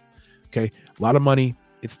 Okay. A lot of money.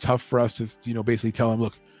 It's tough for us to, basically tell him,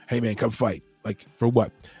 look, hey man, come fight. Like for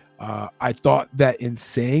what? I thought that in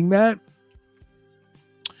saying that,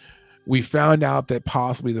 we found out that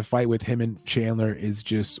possibly the fight with him and Chandler is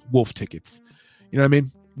just wolf tickets. You know what I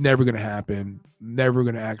mean? Never going to happen. Never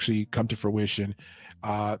going to actually come to fruition.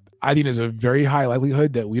 I think there's a very high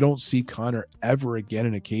likelihood that we don't see Conor ever again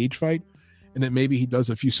in a cage fight. And then maybe he does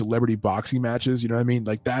a few celebrity boxing matches. You know what I mean?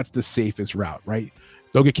 Like that's the safest route, right?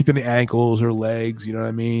 Don't get kicked in the ankles or legs. You know what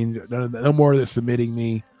I mean? No more of the submitting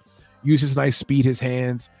me. Use his nice speed, his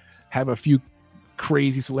hands. Have a few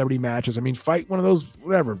crazy celebrity matches. I mean, fight one of those,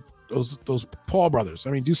 whatever, those Paul brothers.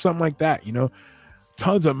 I mean, do something like that,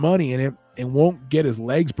 tons of money in it and won't get his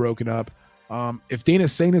legs broken up. If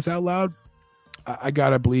Dana's saying this out loud, I got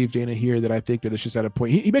to believe Dana here that I think that it's just at a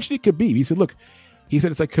point. He mentioned it Khabib. He said, look,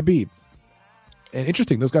 it's like Khabib. And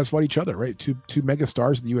interesting, those guys fought each other, right? Two mega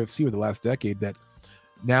stars in the UFC over the last decade that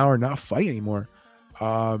now are not fighting anymore.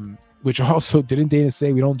 Which also, didn't Dana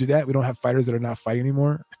say we don't do that? We don't have fighters that are not fighting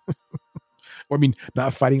anymore? Or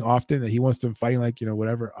not fighting often, that he wants them fighting like,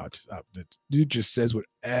 whatever. The dude just says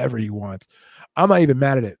whatever he wants. I'm not even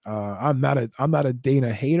mad at it. I'm not a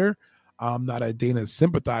Dana hater. I'm not a Dana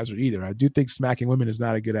sympathizer either. I do think smacking women is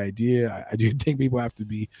not a good idea. I do think people have to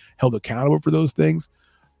be held accountable for those things.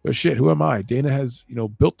 But shit, who am I? Dana has,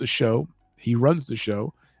 built the show. He runs the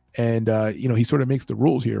show. And, he sort of makes the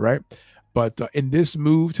rules here, right? But in this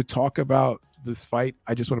move to talk about this fight,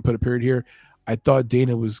 I just want to put a period here. I thought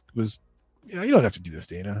Dana was you don't have to do this,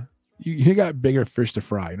 Dana. You got bigger fish to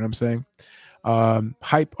fry. You know what I'm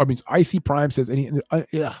saying? IC Prime says, hey,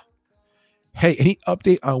 any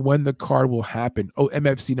update on when the card will happen? Oh,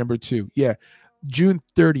 MFC number 2. Yeah, June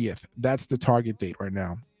 30th. That's the target date right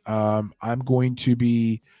now. I'm going to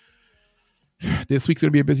be, this week's going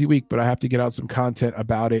to be a busy week, but I have to get out some content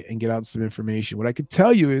about it and get out some information. What I can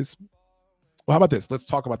tell you is, well, how about this? Let's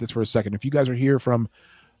talk about this for a second. If you guys are here from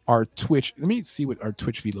our Twitch, let me see what our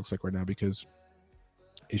Twitch feed looks like right now, because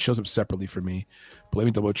it shows up separately for me. But let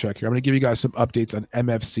me double check here. I'm going to give you guys some updates on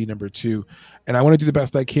MFC number 2. And I want to do the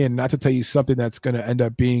best I can not to tell you something that's going to end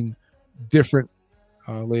up being different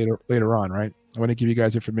later on, right? I want to give you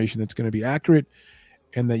guys information that's going to be accurate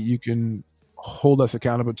and that you can hold us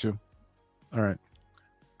accountable to. All right.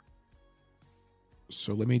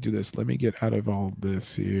 So let me do this. Let me get out of all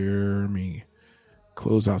this here. Let me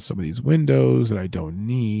close out some of these windows that I don't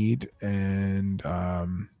need. And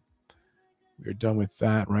we're done with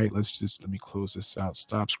that, right? Let me close this out.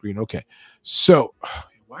 Stop screen. Okay. So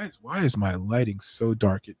why is my lighting so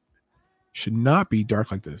dark? It should not be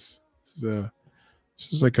dark like this. This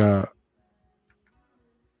is like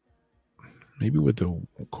maybe with the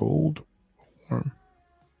cold, warm.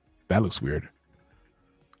 That looks weird.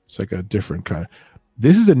 It's like a different kind of.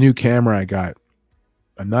 This is a new camera I got.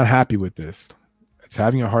 I'm not happy with this. It's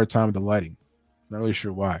having a hard time with the lighting. Not really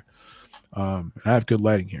sure why. I have good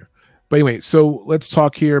lighting here. But anyway, so let's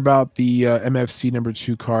talk here about the MFC number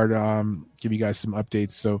 2 card. Give you guys some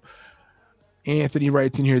updates. So Anthony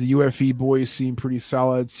writes in here, the UFE boys seem pretty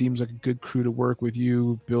solid. Seems like a good crew to work with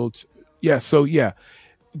you. Built. Yeah, so yeah.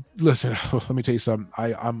 Listen, let me tell you something.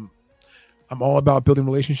 I'm all about building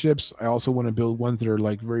relationships. I also want to build ones that are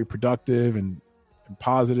like very productive and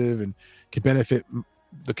positive and can benefit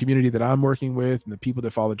the community that I'm working with and the people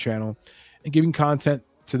that follow the channel, and giving content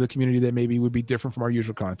to the community that maybe would be different from our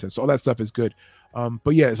usual content. So all that stuff is good.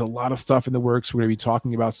 But yeah, there's a lot of stuff in the works. We're going to be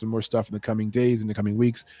talking about some more stuff in the coming days, in the coming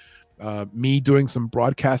weeks. Me doing some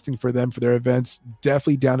broadcasting for them for their events.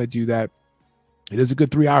 Definitely down to do that. It is a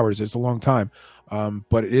good 3 hours. It's a long time.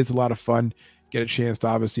 But it is a lot of fun. Get a chance to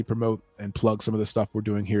obviously promote and plug some of the stuff we're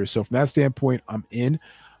doing here. So from that standpoint, I'm in.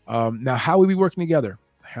 Now, how will we be working together?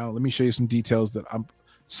 Let me show you some details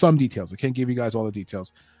some details. I can't give you guys all the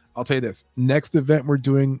details. I'll tell you this. Next event we're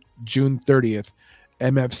doing June 30th,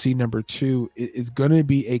 MFC number 2, is going to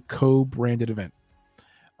be a co-branded event.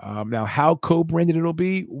 Now, how co-branded it'll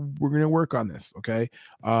be, we're going to work on this. Okay.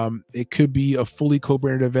 It could be a fully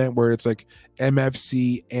co-branded event where it's like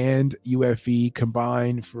MFC and UFE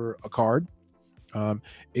combined for a card.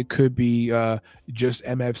 It could be just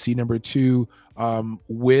MFC number 2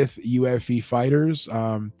 with UFE fighters.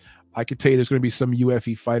 I could tell you there's going to be some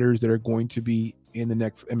UFE fighters that are going to be in the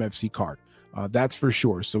next MFC card. That's for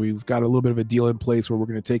sure. So we've got a little bit of a deal in place where we're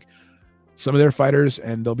going to take some of their fighters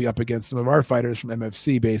and they'll be up against some of our fighters from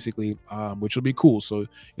MFC, basically, which will be cool. So,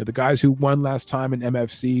 the guys who won last time in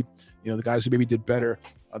MFC, the guys who maybe did better,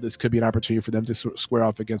 this could be an opportunity for them to square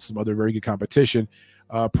off against some other very good competition.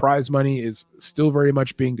 Prize money is still very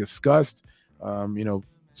much being discussed. Some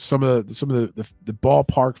of the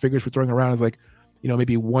ballpark figures we're throwing around is like,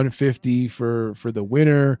 maybe 150 for the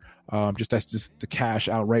winner. That's just the cash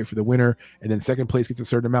outright for the winner, and then second place gets a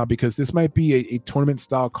certain amount, because this might be a tournament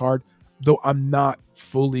style card, though I'm not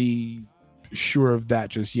fully sure of that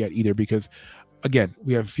just yet either, because again,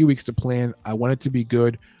 we have a few weeks to plan. I want it to be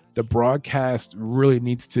good. The broadcast really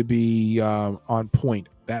needs to be on point.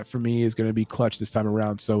 That for me is going to be clutch this time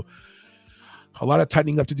around. So a lot of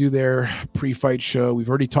tightening up to do there. Pre-fight show. We've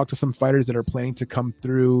already talked to some fighters that are planning to come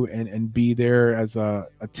through and be there as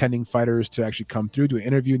attending fighters to actually come through, do an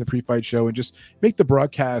interview in the pre-fight show, and just make the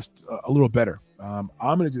broadcast a little better. I'm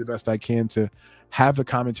going to do the best I can to have the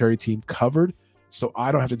commentary team covered, so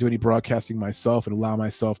I don't have to do any broadcasting myself and allow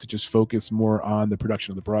myself to just focus more on the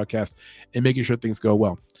production of the broadcast and making sure things go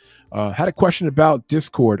well. Had a question about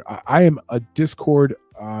Discord. I am a Discord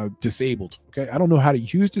disabled. Okay, I don't know how to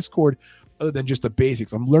use Discord other than just the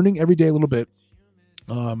basics. I'm learning every day a little bit.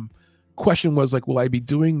 Question was like, will I be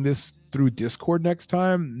doing this through Discord next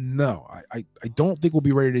time? No, I don't think we'll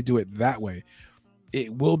be ready to do it that way.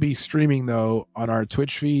 It will be streaming though on our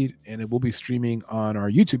Twitch feed, and it will be streaming on our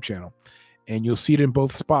YouTube channel, and you'll see it in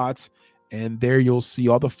both spots. And there you'll see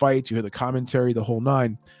all the fights, you hear the commentary, the whole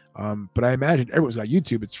nine. But I imagine everyone's got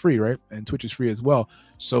YouTube. It's free, right? And Twitch is free as well.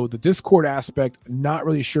 So the Discord aspect, not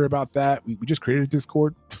really sure about that. We just created a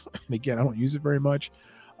Discord. And again, I don't use it very much.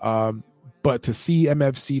 But to see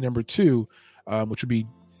MFC number 2, which would be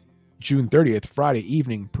June 30th, Friday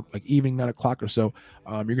evening, like evening 9 o'clock or so,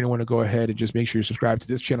 you're going to want to go ahead and just make sure you subscribe to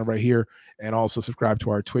this channel right here, and also subscribe to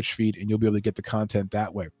our Twitch feed, and you'll be able to get the content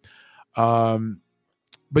that way.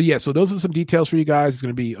 But yeah, so those are some details for you guys. It's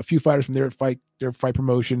going to be a few fighters from their fight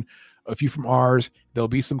promotion, a few from ours. There'll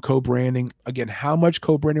be some co-branding. Again, how much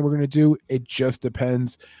co-branding we're going to do, it just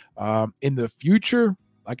depends. In the future,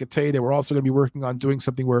 I could tell you that we're also going to be working on doing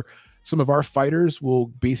something where some of our fighters will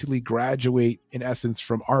basically graduate, in essence,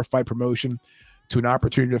 from our fight promotion to an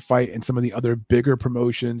opportunity to fight in some of the other bigger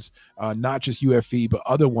promotions, not just UFE, but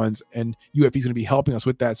other ones. And UFE is going to be helping us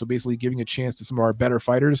with that. So basically giving a chance to some of our better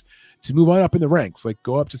fighters to move on up in the ranks, like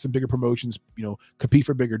go up to some bigger promotions, compete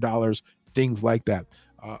for bigger dollars, things like that.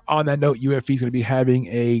 On that note, UFE is going to be having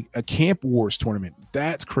a Camp Wars tournament.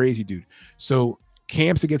 That's crazy, dude. So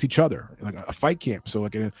camps against each other, like a fight camp. So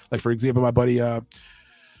like for example, my buddy,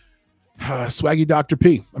 Swaggy Dr.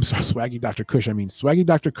 P. I'm sorry, Swaggy Dr. Kush. I mean, Swaggy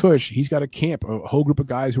Dr. Kush, he's got a camp, a whole group of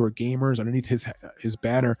guys who are gamers underneath his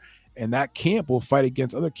banner, and that camp will fight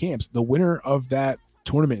against other camps. The winner of that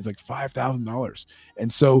tournament is like $5,000.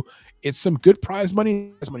 And so it's some good prize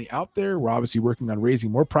money out there. We're obviously working on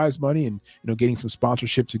raising more prize money and getting some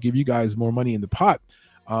sponsorship to give you guys more money in the pot.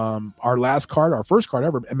 Our last card, our first card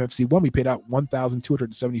ever, MFC 1, we paid out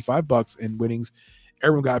 $1,275 in winnings.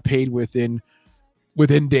 Everyone got paid within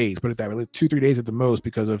days, put it that way, like 2-3 days at the most,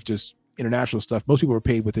 because of just international stuff. Most people were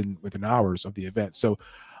paid within hours of the event. So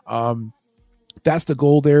that's the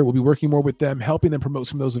goal there. We'll be working more with them, helping them promote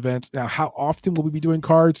some of those events. Now, how often will we be doing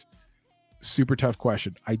cards? Super tough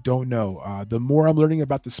question. I don't know. The more I'm learning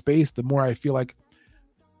about the space, the more I feel like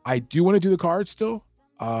I do want to do the cards still.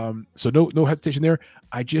 So no hesitation there.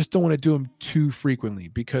 I just don't want to do them too frequently,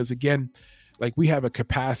 because again, like we have a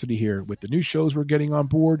capacity here with the new shows we're getting on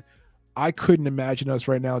board. I couldn't imagine us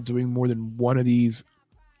right now doing more than one of these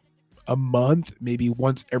a month, maybe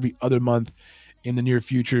once every other month in the near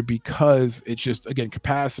future, because it's just, again,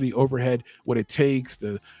 capacity, overhead, what it takes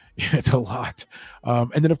it's a lot.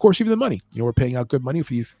 And then of course, even the money, we're paying out good money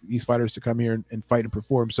for these fighters to come here and fight and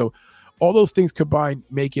perform. So all those things combined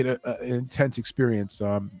make it an intense experience.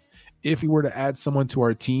 If we were to add someone to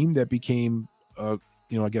our team that became, I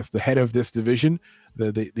guess the head of this division,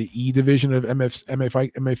 the E division of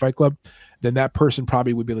MMA Fight Club, then that person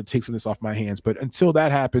probably would be able to take some of this off my hands. But until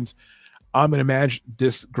that happens, I'm going to manage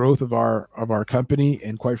this growth of our company,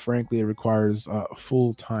 and quite frankly, it requires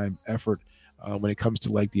full-time effort when it comes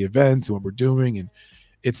to like the events and what we're doing. And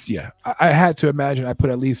it's I had to imagine I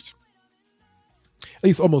put at least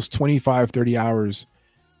almost 25-30 hours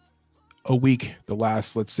a week, the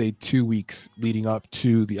last, let's say 2 weeks leading up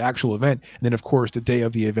to the actual event. And then of course the day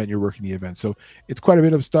of the event, you're working the event. So it's quite a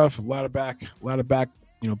bit of stuff, a lot of back,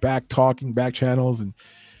 back talking, back channels and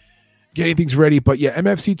getting things ready. But yeah,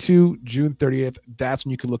 MFC 2, June 30th, that's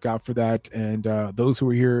when you can look out for that. And those who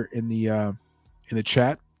are here in the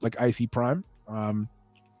chat, like IC Prime,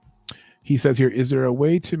 he says here, is there a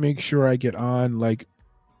way to make sure I get on, like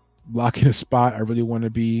lock in a spot? I really want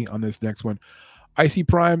to be on this next one. IC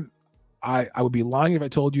Prime, I would be lying if I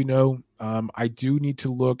told you no. I do need to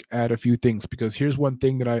look at a few things, because here's one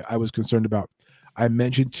thing that I was concerned about. I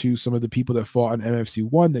mentioned to some of the people that fought on MFC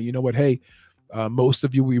 1 that, you know what, hey, most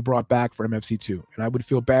of you we brought back for MFC 2, and I would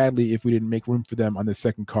feel badly if we didn't make room for them on the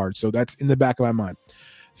second card. So that's in the back of my mind.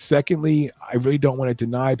 Secondly, I really don't want to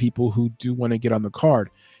deny people who do want to get on the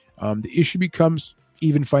card. The issue becomes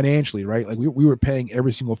even financially, right? Like we were paying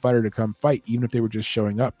every single fighter to come fight, even if they were just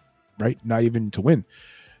showing up, right? Not even to win.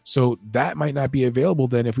 So that might not be available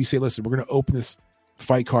then if we say, listen, we're going to open this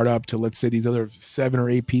fight card up to, let's say, these other 7 or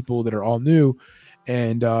 8 people that are all new,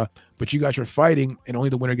 and but you guys are fighting and only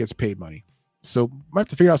the winner gets paid money. So might have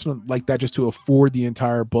to figure out something like that just to afford the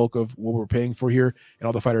entire bulk of what we're paying for here and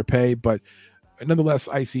all the fighter pay. But nonetheless,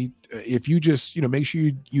 I see if you just, make sure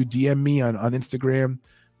you DM me on Instagram.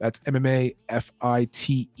 That's MMA FITE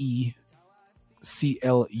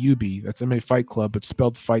CLUB. That's MMA Fight Club, but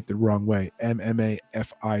spelled fight the wrong way. MMA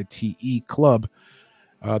FITE Club.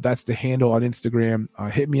 That's the handle on Instagram.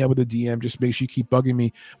 Hit me up with a DM. Just make sure you keep bugging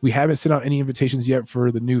me. We haven't sent out any invitations yet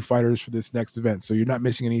for the new fighters for this next event, so you're not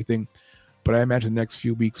missing anything. But I imagine the next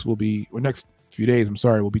few weeks next few days,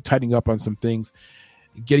 we'll be tightening up on some things,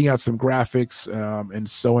 getting out some graphics, and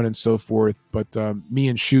so on and so forth. But me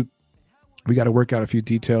and Shoot, we got to work out a few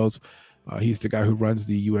details. He's the guy who runs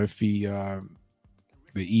the UFC,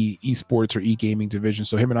 the esports or e-gaming division.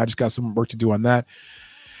 So him and I just got some work to do on that.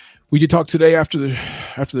 We did talk today after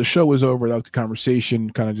the show was over. That was the conversation,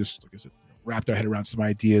 kind of just, like I said, wrapped our head around some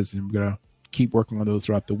ideas, and we're going to keep working on those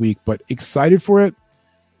throughout the week. But excited for it.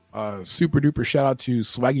 Super duper shout out to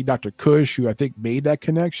Swaggy Dr. Kush, who I think made that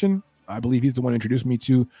connection. I believe he's the one who introduced me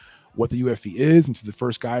to what the UFC is and to the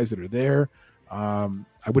first guys that are there. I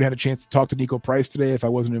would have had a chance to talk to Nico Price today if I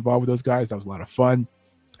wasn't involved with those guys. That was a lot of fun.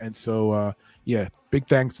 And so, big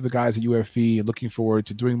thanks to the guys at UFC, and looking forward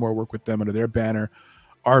to doing more work with them under their banner,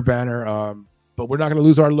 our banner. But we're not going to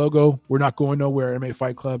lose our logo. We're not going nowhere. MMA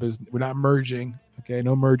Fight Club we're not merging. Okay.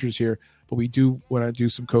 No mergers here, but we do want to do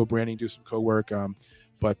some co-branding, do some co-work.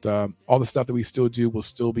 But all the stuff that we still do will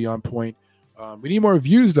still be on point. We need more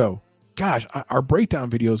views though. Gosh, our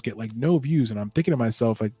breakdown videos get like no views. And I'm thinking to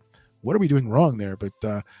myself, like, what are we doing wrong there? But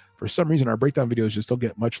for some reason, our breakdown videos just don't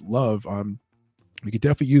get much love. We could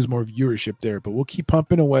definitely use more viewership there, but we'll keep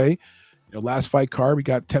pumping away. Last fight card, we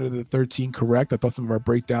got 10 of the 13 correct. I thought some of our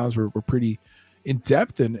breakdowns were pretty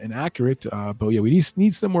in-depth and accurate. But yeah, we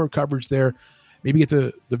need some more coverage there. Maybe get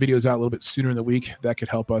the videos out a little bit sooner in the week. That could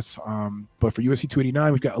help us. But for UFC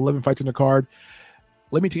 289, we've got 11 fights in the card.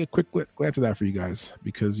 Let me take a quick glance at that for you guys,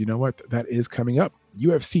 because you know what? That is coming up.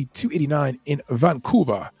 UFC 289 in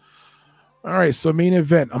Vancouver. All right, so main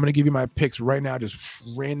event. I'm going to give you my picks right now, just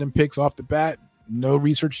random picks off the bat. No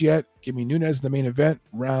research yet. Give me Nunes in the main event.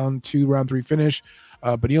 Round 2, round 3 finish.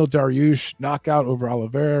 Beneil Dariush, knockout over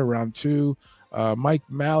Oliveira, round 2. Mike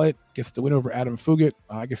Mallet gets the win over Adam Fugit.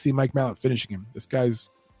 I can see Mike Mallet finishing him. This guy's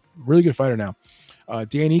a really good fighter now.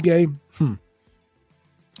 Dan Ige.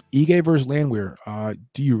 Ige versus Landwehr.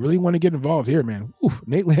 Do you really want to get involved here, man? Oof,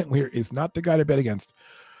 Nate Landwehr is not the guy to bet against,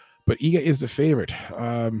 but Ige is the favorite.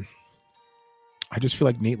 I just feel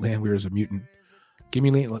like Nate Landwehr is a mutant. Give me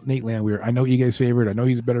Nate Landwehr. I know Ige's favorite. I know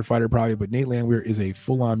he's a better fighter probably, but Nate Landwehr is a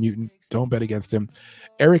full-on mutant. Don't bet against him.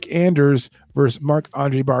 Eric Anders versus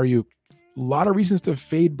Marc-Andre Barriou. A lot of reasons to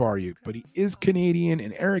fade Barriou, but he is Canadian,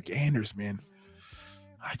 and Eric Anders, man,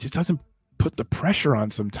 it just doesn't put the pressure on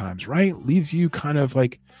sometimes, right? Leaves you kind of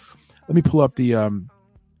like, let me pull up the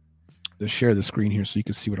share the screen here so you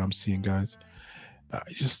can see what I'm seeing, guys.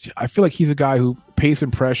 I feel like he's a guy who pace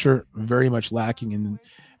and pressure very much lacking, and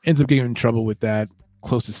ends up getting in trouble with that,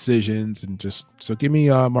 close decisions, and just so give me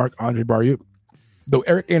Marc-Andre Barriou. Though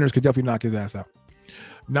Eric Anders could definitely knock his ass out.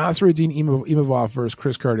 Nasruddin Imavov versus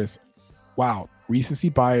Chris Curtis. Wow, recency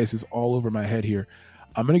bias is all over my head here.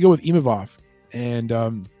 I'm going to go with Imavov, and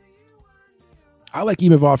I like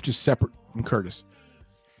Imavov just separate from Curtis.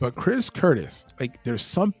 But Chris Curtis, like, there's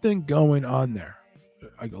something going on there,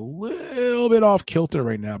 like a little bit off kilter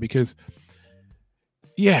right now, because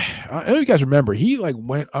yeah, I know you guys remember, he like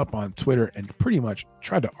went up on Twitter and pretty much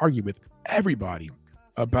tried to argue with everybody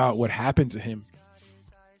about what happened to him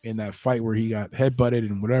in that fight where he got headbutted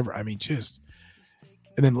and whatever. I mean, just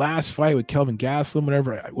And then last fight with Kelvin Gastelum,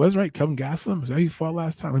 whatever. It was right, Kelvin Gastelum? Is that who you fought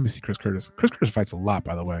last time? Let me see Chris Curtis. Chris Curtis fights a lot,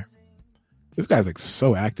 by the way. This guy's like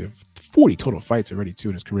so active. 40 total fights already, too,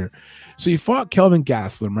 in his career. So he fought Kelvin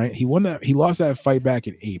Gastelum, right? He lost that fight back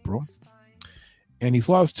in April. And he's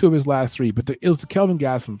lost 2 of his last 3. But it was the Kelvin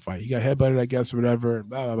Gastelum fight. He got headbutted, I guess, or whatever.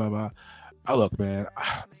 Blah, blah, blah, blah. Oh, look, man.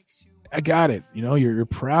 I got it. You're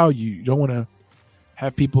proud. You don't want to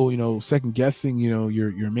have people, second guessing,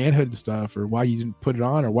 your manhood and stuff, or why you didn't put it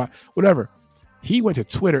on, or why, whatever. He went to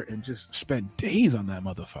Twitter and just spent days on that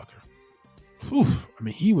motherfucker. Whew. I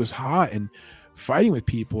mean, he was hot and fighting with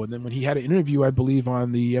people. And then when he had an interview, I believe,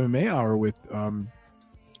 on the MMA Hour with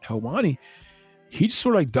Helwani, he just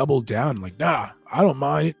sort of like doubled down, like, nah, I don't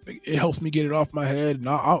mind it. It helps me get it off my head, and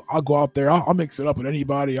I'll go out there. I'll mix it up with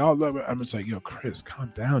anybody. I'm just like, yo, Chris,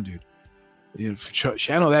 calm down, dude.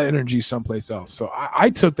 Channel that energy someplace else. So I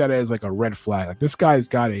took that as like a red flag. Like, this guy's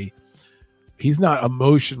he's not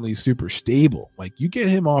emotionally super stable. Like, you get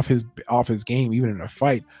him off his game, even in a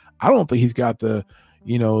fight, I don't think he's got the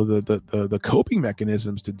coping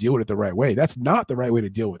mechanisms to deal with it the right way. That's not the right way to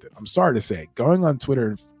deal with it. I'm sorry to say, going on Twitter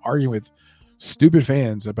and arguing with stupid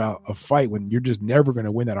fans about a fight when you're just never going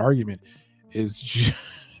to win that argument is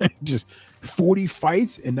just 40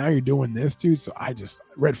 fights, and now you're doing this, dude. So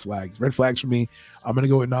red flags for me. I'm going to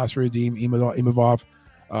go with Nasruddin Imavov.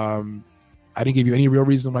 I didn't give you any real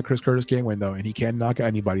reason why Chris Curtis can't win, though, and he can't knock out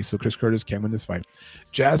anybody, so Chris Curtis can win this fight.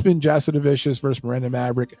 Jasmine Jasudavicius versus Miranda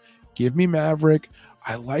Maverick. Give me Maverick.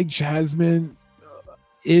 I like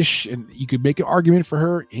Jasmine-ish, and you could make an argument for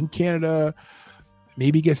her in Canada.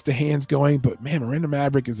 Maybe gets the hands going, but man, Miranda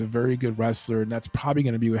Maverick is a very good wrestler, and that's probably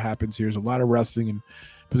going to be what happens here. There's a lot of wrestling and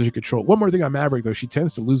position control. One more thing on Maverick, though. She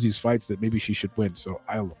tends to lose these fights that maybe she should win, so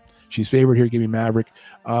she's favored here. Give me Maverick.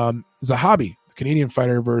 Zahabi, the Canadian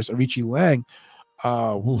fighter, versus Arichi Lang.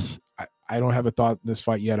 I don't have a thought in this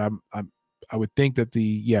fight yet. I would think that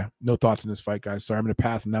no thoughts in this fight, guys. Sorry, I'm going to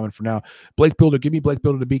pass on that one for now. Blake Builder, give me Blake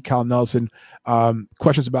Builder to beat Kyle Nelson.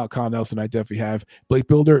 Questions about Kyle Nelson, I definitely have. Blake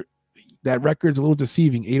Builder, that record's a little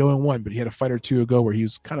deceiving, 8-0-1, but he had a fight or two ago where he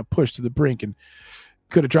was kind of pushed to the brink and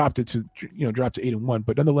could have dropped it to 8-1.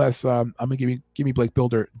 But nonetheless, I'm gonna give me Blake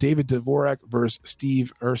Builder. David Dvorak versus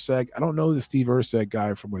Steve Erceg. I don't know the Steve Erceg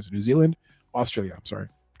guy from New Zealand, Australia. I'm sorry,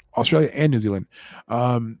 Australia and New Zealand.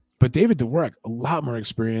 But David Dvorak, a lot more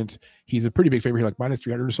experience. He's a pretty big favorite here, like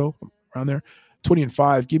 -300 or so around there.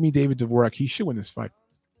 20-5. Give me David Dvorak. He should win this fight.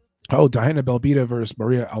 Oh, Diana Belbita versus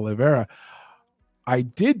Maria Oliveira. I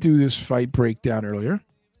did do this fight breakdown earlier.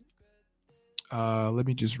 Let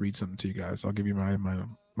me just read something to you guys. I'll give you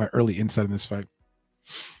my early insight in this fight.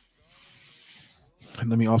 And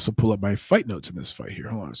let me also pull up my fight notes in this fight here.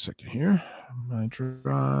 Hold on a second here. My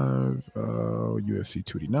drive, UFC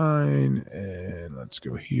 289. And let's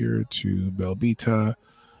go here to Belbita.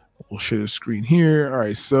 We'll share the screen here. All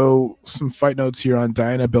right, so some fight notes here on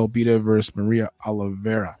Diana Belbita versus Maria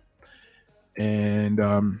Oliveira. And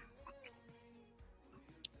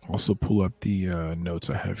also pull up the notes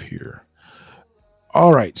I have here.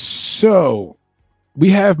 All right, so we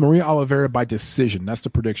have Maria Oliveira by decision. That's the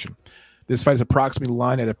prediction. This fight is approximately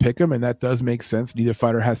line at a pick'em, and that does make sense. Neither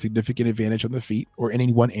fighter has significant advantage on the feet or in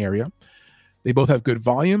any one area. They both have good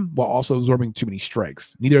volume while also absorbing too many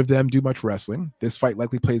strikes. Neither of them do much wrestling. This fight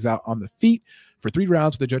likely plays out on the feet for 3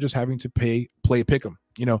 rounds, with the judges having to play a pick'em.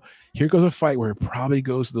 Here goes a fight where it probably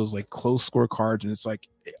goes to those like close scorecards, and it's like,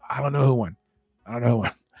 I don't know who won.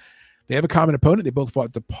 They have a common opponent. They both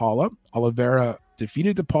fought DePaula. Oliveira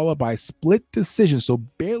defeated DePaula by split decision, so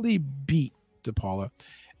barely beat DePaula.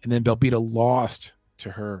 And then Belbita lost to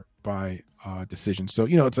her by decision. So,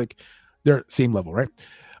 it's like they're same level, right?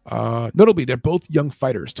 Notably, they're both young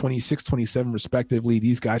fighters, 26, 27 respectively.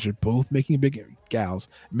 These guys are both making big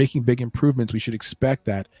improvements. We should expect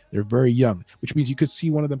that. They're very young, which means you could see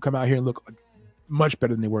one of them come out here and look much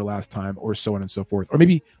better than they were last time, or so on and so forth. Or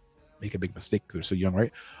maybe make a big mistake because they're so young,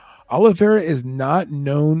 right? Oliveira is not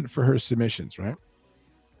known for her submissions, right?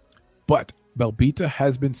 But Belbita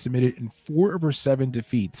has been submitted in 4 of her 7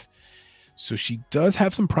 defeats. So she does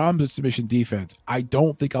have some problems with submission defense. I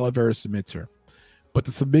don't think Oliveira submits her. But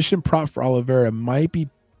the submission prop for Oliveira might be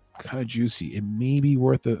kind of juicy. It may be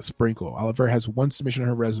worth a sprinkle. Oliveira has 1 submission on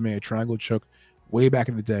her resume, a triangle choke way back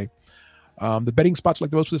in the day. The betting spots like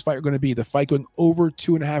the most for this fight are going to be the fight going over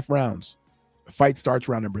 2.5 rounds. The fight starts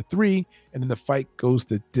round number 3, and then the fight goes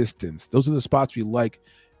the distance. Those are the spots we like.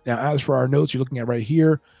 Now, as for our notes, you're looking at right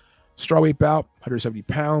here, strawweight bout, 170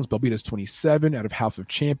 pounds. Belbita's 27, out of House of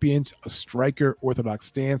Champions, a striker, orthodox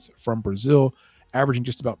stance from Brazil, averaging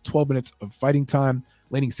just about 12 minutes of fighting time.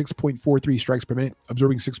 landing 6.43 strikes per minute,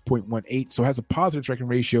 absorbing 6.18. So has a positive striking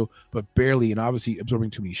ratio, but barely, and obviously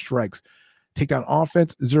absorbing too many strikes. Takedown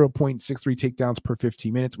offense, 0.63 takedowns per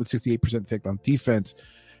 15 minutes with 68% takedown defense.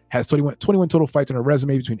 Has 21 total fights on her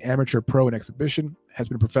resume between amateur, pro, and exhibition. Has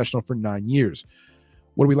been a professional for 9 years.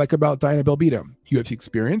 What do we like about Diana Belbita? UFC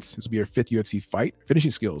experience. This will be her 5th UFC fight.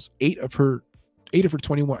 Finishing skills. 8 of her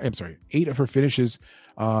finishes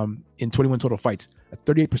in 21 total fights at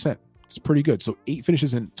 38%. It's pretty good. So 8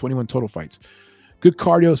 finishes in 21 total fights. Good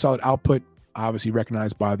cardio, solid output. Obviously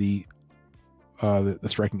recognized by the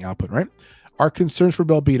striking output, right? Our concerns for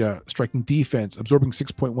Belbita: striking defense, absorbing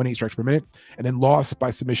 6.18 strikes per minute, and then lost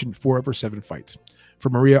by submission 4 of her 7 fights. For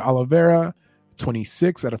Maria Oliveira,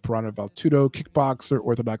 26 out of Parana Valtudo, kickboxer,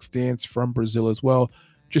 orthodox stance from Brazil as well.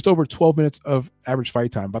 Just over 12 minutes of average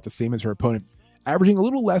fight time, about the same as her opponent. Averaging a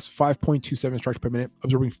little less, 5.27 strikes per minute,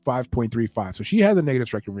 absorbing 5.35. So she has a negative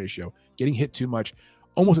striking ratio, getting hit too much.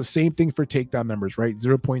 Almost the same thing for takedown numbers, right?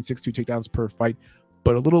 0.62 takedowns per fight,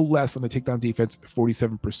 but a little less on the takedown defense,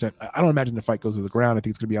 47%. I don't imagine the fight goes to the ground. I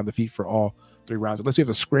think it's going to be on the feet for all 3 rounds, unless we have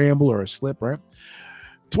a scramble or a slip, right?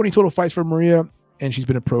 20 total fights for Maria, and she's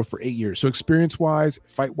been a pro for 8 years. So experience-wise,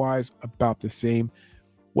 fight-wise, about the same.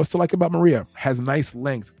 What's to like about Maria? Has nice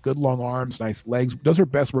length, good long arms, nice legs, does her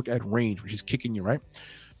best work at range, which is kicking you, right?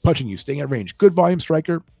 Punching you, staying at range. Good volume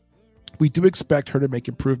striker. We do expect her to make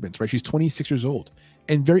improvements, right? She's 26 years old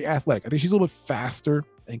and very athletic. I think she's a little bit faster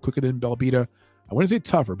and quicker than Belbita. I wouldn't say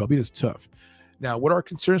tougher. Belbita's tough. Now, what are our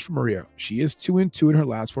concerns for Maria? She is 2-2 in her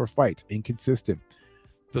last 4 fights, inconsistent.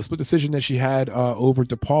 The split decision that she had over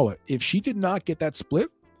DePaula, if she did not get that split,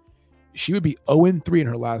 she would be 0-3 in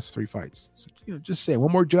her last 3 fights. So, just saying,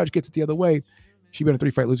 one more judge gets it the other way, she'd be on a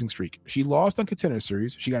 3-fight losing streak. She lost on Contender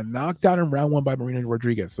Series. She got knocked out in round 1 by Marina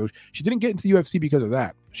Rodriguez. So she didn't get into the UFC because of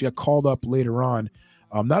that. She got called up later on.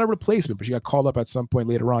 Not a replacement, but she got called up at some point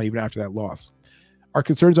later on, even after that loss. Our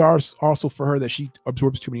concerns are also for her that she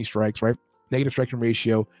absorbs too many strikes, right? Negative striking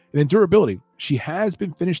ratio. And then durability. She has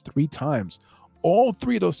been finished 3 times. All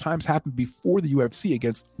 3 of those times happened before the UFC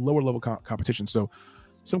against lower level competition. So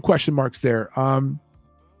some question marks there.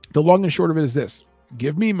 The long and short of it is this.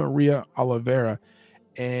 Give me Maria Oliveira.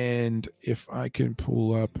 And if I can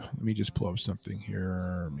pull up, let me just pull up something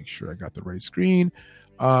here. Make sure I got the right screen.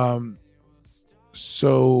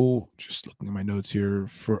 So just looking at my notes here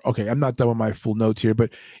okay, I'm not done with my full notes here, but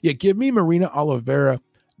yeah, give me Marina Oliveira.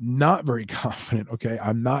 Not very confident. Okay.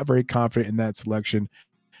 I'm not very confident in that selection.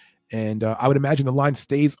 And I would imagine the line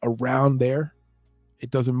stays around there.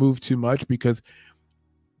 It doesn't move too much because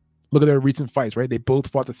look at their recent fights, right? They both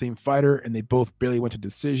fought the same fighter and they both barely went to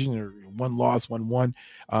decision, or 1 loss, 1 won.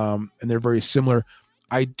 And they're very similar.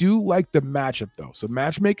 I do like the matchup though. So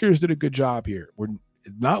matchmakers did a good job here. We're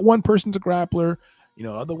not one person's a grappler,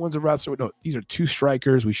 other one's a wrestler. No, these are 2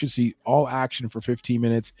 strikers. We should see all action for 15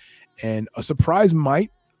 minutes. And a surprise Brian.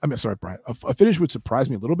 A finish would surprise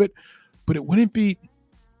me a little bit, but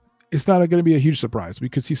it's not going to be a huge surprise. We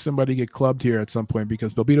could see somebody get clubbed here at some point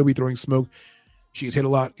because Belbita will be throwing smoke. She gets hit a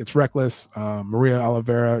lot, gets reckless. Maria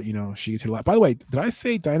Oliveira, she gets hit a lot. By the way, did I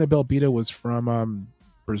say Diana Belbita was from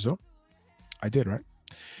Brazil? I did, right?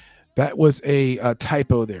 That was a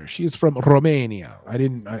typo there. She is from Romania. I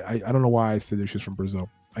don't know why I said that she was from Brazil.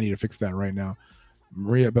 I need to fix that right now.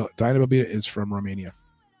 Diana Belbita is from Romania.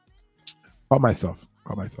 Caught myself.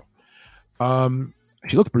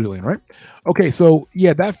 She looked Brazilian, right? Okay, so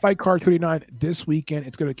yeah, that fight card 39 this weekend.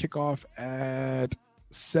 It's going to kick off at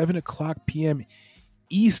 7:00 p.m.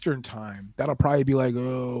 Eastern time. That'll probably be like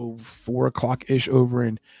 4:00-ish over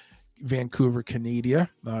in Vancouver, Canada.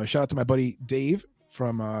 Shout out to my buddy Dave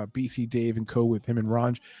from BC Dave and Co. with him and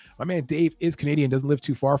Ranj. My man Dave is Canadian, doesn't live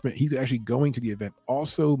too far from it. He's actually going to the event.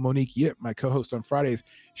 Also, Monique Yip, my co-host on Fridays,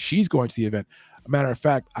 she's going to the event. A matter of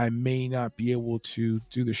fact, I may not be able to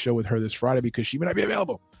do the show with her this Friday because she may not be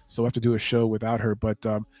available. So I have to do a show without her. But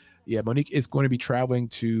yeah, Monique is going to be traveling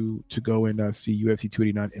to go and see UFC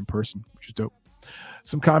 289 in person, which is dope.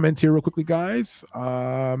 Some comments here real quickly, guys.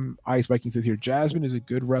 Ice Viking says here, Jasmine is a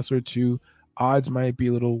good wrestler too. Odds might be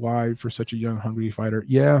a little wide for such a young, hungry fighter.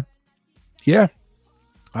 Yeah,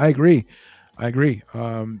 I agree.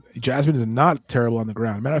 Jasmine is not terrible on the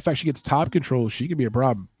ground. Matter of fact, she gets top control. She could be a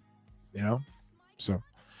problem, So,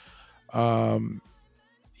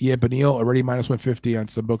 yeah, Benil already minus 150 on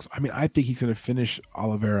some books. I mean, I think he's going to finish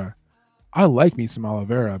Oliveira. I like me some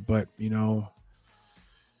Oliveira, but yeah,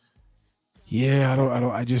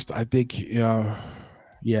 I think, yeah,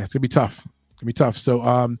 it's gonna be tough.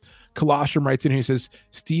 So, Colostrum writes in here, he says,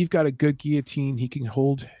 Steve got a good guillotine. He can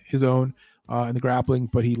hold his own in the grappling,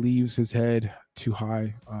 but he leaves his head too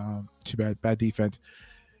high. Too bad defense.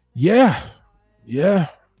 Yeah, Yeah.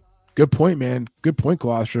 Good point, man. Good point,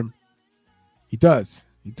 Colostrum. He does.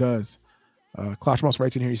 He does. Colostrum also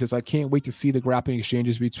writes in here. He says, I can't wait to see the grappling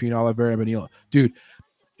exchanges between Oliveira and Beneil. Dude,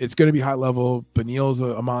 it's going to be high level. Beneil's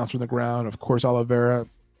a monster on the ground. Of course, Oliveira,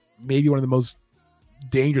 maybe one of the most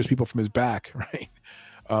dangerous people from his back, right?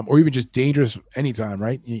 Or even just dangerous anytime,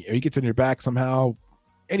 right? He gets in your back somehow,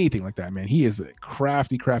 anything like that, man. He is a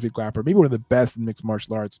crafty grappler, maybe one of the best in mixed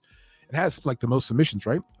martial arts. It has like the most submissions,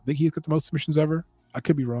 right? I think he's got the most submissions ever. I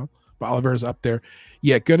could be wrong, but Oliveira's up there.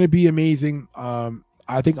 Yeah, gonna be amazing.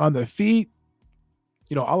 I think on the feet,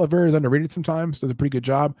 Oliveira is underrated sometimes, does a pretty good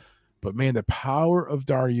job. But man, the power of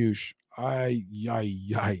Dariush,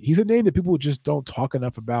 he's a name that people just don't talk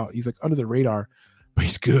enough about. He's like under the radar, but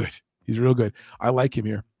he's good. He's real good. I like him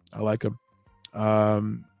here. I like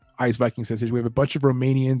him. Ice Viking says here, we have a bunch of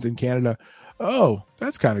Romanians in Canada. Oh,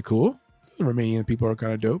 that's kind of cool. The Romanian people are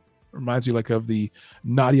kind of dope. Reminds me like of the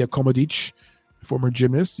Nadia Komodic, former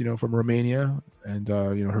gymnast, from Romania, and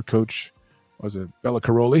her coach was it Bella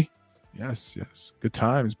Caroli. Yes. Good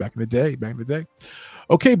times back in the day.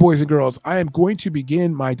 Okay, boys and girls, I am going to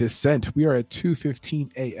begin my descent. We are at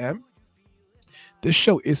 2:15 a.m. This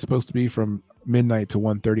show is supposed to be from midnight to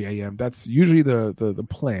 1:30 a.m. That's usually the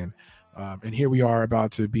plan. And here we are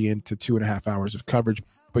about to be into 2.5 hours of coverage.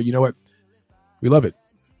 But you know what? We love it.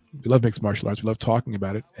 We love mixed martial arts. We love talking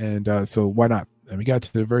about it. And so why not? And we got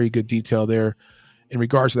to the very good detail there in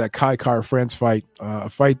regards to that Kai Kara-France fight, a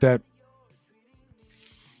fight that,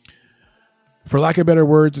 for lack of better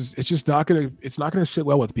words, it's just not gonna sit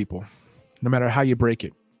well with people, no matter how you break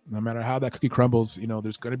it, no matter how that cookie crumbles.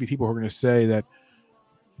 There's going to be people who are going to say that,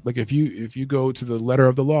 like, if you go to the letter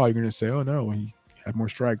of the law, you're going to say, oh no, he had more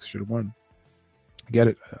strikes, should have won. I get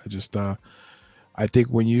it. I think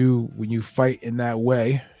when you fight in that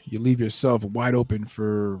way, you leave yourself wide open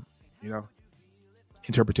for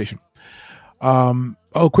interpretation.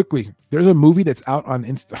 Quickly, there's a movie that's out on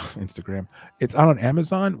Instagram. It's out on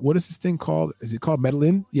Amazon. What is this thing called? Is it called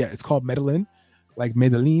Medellin? Yeah, it's called Medellin, like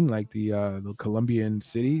Medellin, like the Colombian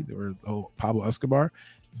city, or Pablo Escobar.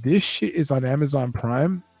 This shit is on Amazon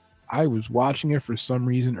Prime. I was watching it for some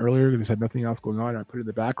reason earlier because I had nothing else going on. I put it in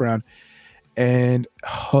the background, and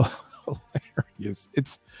hilarious.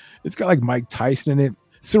 It's got like Mike Tyson in it.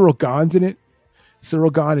 Cyril Gahn's in it.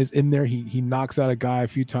 Cyril Gahn is in there. He knocks out a guy a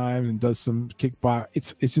few times and does some kickbox.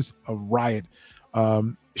 It's just a riot.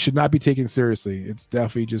 Should not be taken seriously. It's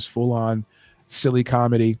definitely just full on silly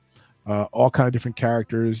comedy. All kind of different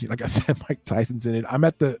characters. Like I said, Mike Tyson's in it. I'm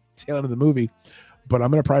at the tail end of the movie, but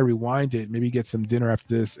I'm gonna probably rewind it, maybe get some dinner after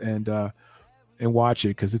this and watch it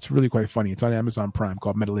because it's really quite funny. It's on Amazon Prime,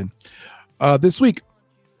 called Medellin. This week,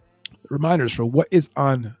 reminders for what is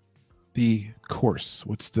on the course.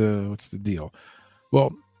 What's the deal?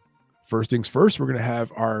 Well, first things first, we're going to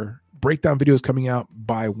have our breakdown videos coming out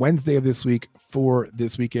by Wednesday of this week for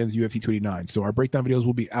this weekend's UFC 289. So our breakdown videos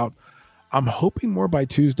will be out, I'm hoping more by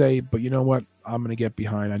Tuesday, but you know what? I'm going to get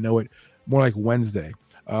behind. I know it, more like Wednesday.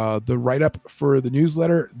 The write-up for the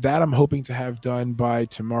newsletter, that I'm hoping to have done by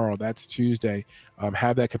tomorrow. That's Tuesday.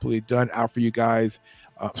 Have that completely done, out for you guys.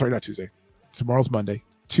 Sorry, not Tuesday. Tomorrow's Monday.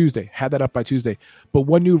 Tuesday. Have that up by Tuesday. But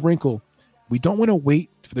one new wrinkle, we don't want to wait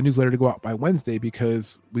for the newsletter to go out by Wednesday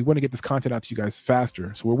because we want to get this content out to you guys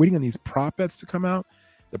faster. So we're waiting on these prop bets to come out.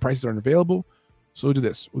 The prices aren't available. So we'll do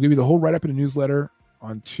this. We'll give you the whole write-up in the newsletter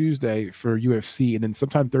on Tuesday for UFC. And then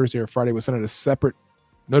sometime Thursday or Friday, we'll send out a separate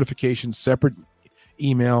notification, separate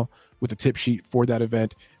email with a tip sheet for that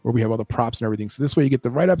event where we have all the props and everything. So this way you get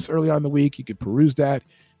the write-ups early on in the week. You can peruse that,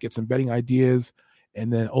 get some betting ideas.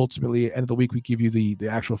 And then ultimately, at the end of the week, we give you the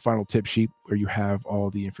actual final tip sheet where you have all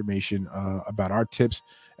the information about our tips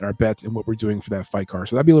and our bets and what we're doing for that fight card.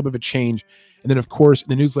 So that'll be a little bit of a change. And then, of course, in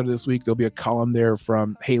the newsletter this week, there'll be a column there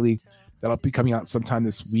from Haley that'll be coming out sometime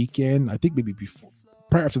this weekend. I think maybe before,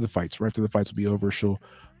 probably after the fights. Right after the fights will be over, she'll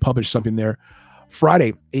publish something there.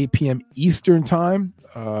 Friday, 8 p.m. Eastern time.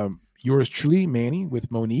 Yours truly, Manny, with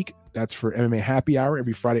Monique. That's for MMA Happy Hour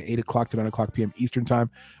every Friday, 8 o'clock to 9 o'clock p.m. Eastern time.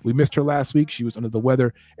 We missed her last week. She was under the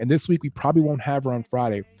weather. And this week, we probably won't have her on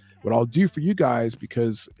Friday. What I'll do for you guys,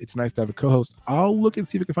 because it's nice to have a co-host, I'll look and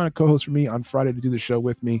see if I can find a co-host for me on Friday to do the show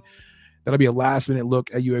with me. That'll be a last-minute look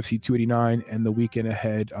at UFC 289 and the weekend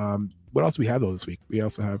ahead. What else do we have, though, this week? We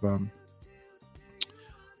also have...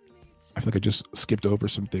 I feel like I just skipped over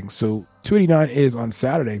some things. So 289 is on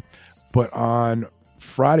Saturday, but on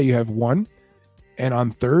Friday, you have one. And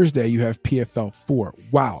on Thursday, you have PFL 4.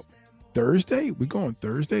 Wow. Thursday? We go on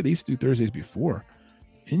Thursday? They used to do Thursdays before.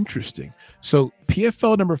 Interesting. So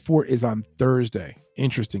PFL number 4 is on Thursday.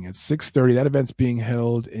 Interesting. At 6:30. That event's being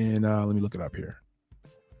held in, let me look it up here.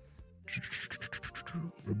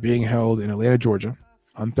 We're being held in Atlanta, Georgia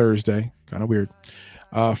on Thursday. Kind of weird.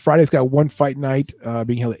 Friday's got one fight night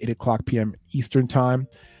being held at 8 o'clock p.m. Eastern time.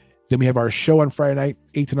 Then we have our show on Friday night,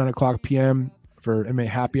 8 to 9 o'clock p.m. for MMA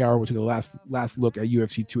Happy Hour. We'll take the last look at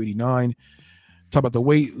UFC 289. Talk about the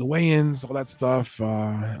weigh-ins, all that stuff.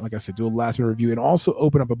 Like I said, do a last-minute review and also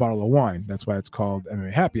open up a bottle of wine. That's why it's called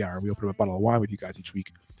MMA Happy Hour. We open up a bottle of wine with you guys each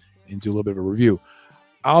week and do a little bit of a review.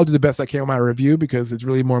 I'll do the best I can with my review because it's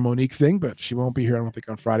really more Monique's thing, but she won't be here, I don't think,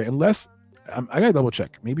 on Friday. Unless, I got to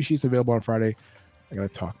double-check. Maybe she's available on Friday. I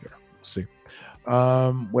got to talk to her. We'll see.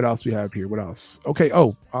 What else we have here? What else? Okay.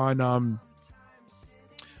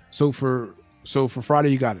 So for Friday,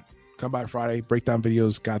 you got it. Come by Friday, breakdown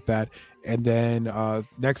videos, got that. And then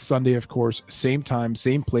next Sunday, of course, same time,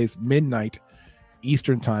 same place, midnight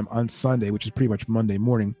Eastern time on Sunday, which is pretty much Monday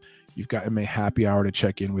morning. You've got MMA Happy Hour to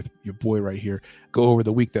check in with your boy right here. Go over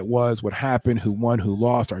the week that was, what happened, who won, who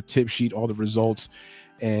lost, our tip sheet, all the results.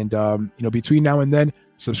 And, between now and then,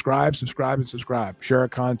 subscribe. Share our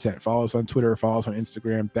content. Follow us on Twitter. Follow us on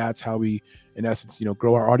Instagram. That's how we, in essence,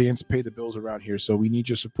 grow our audience, pay the bills around here. So we need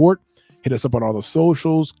your support. Hit us up on all the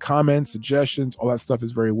socials, comments, suggestions. All that stuff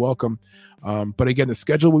is very welcome. But again, the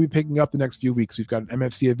schedule will be picking up the next few weeks. We've got an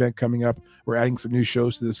MFC event coming up. We're adding some new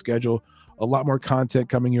shows to the schedule. A lot more content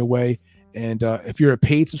coming your way. And if you're a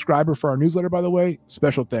paid subscriber for our newsletter, by the way,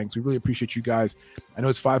 special thanks. We really appreciate you guys. I know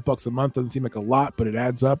it's $5 a month. Doesn't seem like a lot, but it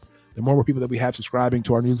adds up. The more people that we have subscribing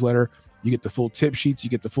to our newsletter, you get the full tip sheets. You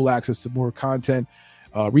get the full access to more content,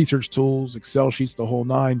 research tools, Excel sheets, the whole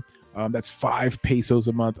nine. That's 5 pesos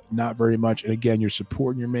a month, not very much. And again, you're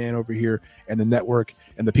supporting your man over here and the network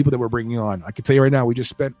and the people that we're bringing on. I can tell you right now, we just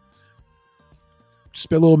spent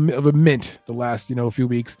a little of a mint the last, few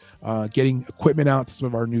weeks, getting equipment out to some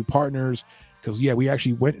of our new partners. Because, we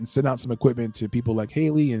actually went and sent out some equipment to people like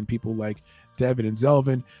Haley and people like Devin and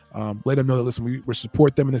Zelvin. Let them know that, listen, we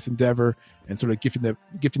support them in this endeavor and sort of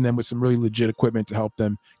gifting them with some really legit equipment to help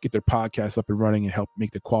them get their podcast up and running and help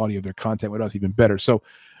make the quality of their content with us even better. So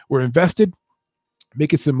we're invested,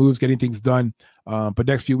 making some moves, getting things done. But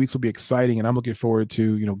next few weeks will be exciting, and I'm looking forward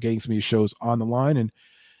to, getting some of these shows on the line and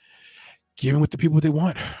giving with the people what they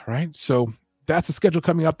want, right? So that's the schedule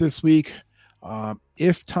coming up this week.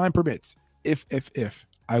 If time permits, if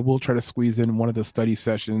I will try to squeeze in one of the study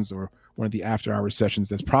sessions or one of the after-hour sessions.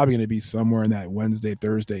 That's probably going to be somewhere in that Wednesday,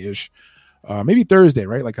 Thursday-ish. Maybe Thursday,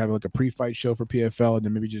 right? Like have like a pre-fight show for PFL and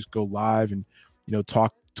then maybe just go live and,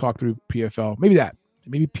 talk through PFL. Maybe that.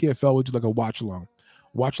 Maybe PFL would do like a watch along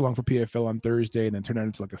for PFL on Thursday and then turn that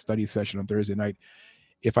into like a study session on Thursday night.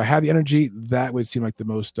 If I had the energy, that would seem like the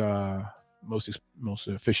most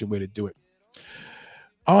efficient way to do it.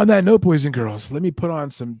 On that note, boys and girls, let me put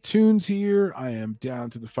on some tunes here. I am down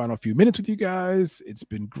to the final few minutes with you guys. It's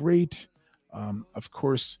been great. Of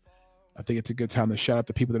course, I think it's a good time to shout out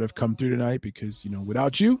the people that have come through tonight because,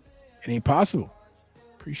 without you, it ain't possible.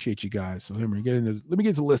 Appreciate you guys. So let me get into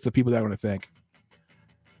the list of people that I want to thank.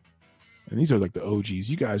 And these are like the OGs.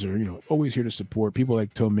 You guys are, always here to support. People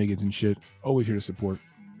like Tone Miggins and shit, always here to support,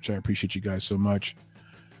 which I appreciate you guys so much.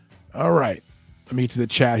 All right. Let me get to the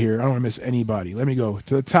chat here. I don't want to miss anybody. Let me go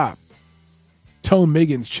to the top. Tone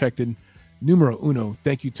Miggins checked in. Numero uno.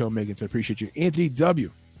 Thank you, Tone Miggins. I appreciate you. Anthony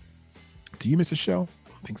W. Do you miss a show? I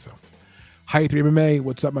don't think so. Hi, 3 MMA.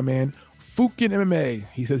 What's up, my man? Fukin MMA.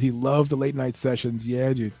 He says he loved the late night sessions.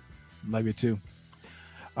 Yeah, dude. Love you too.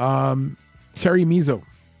 Terry Mizo.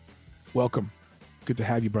 Welcome. Good to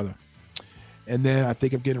have you, brother. And then I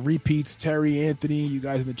think I'm getting repeats. Terry, Anthony, you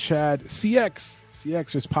guys in the chat.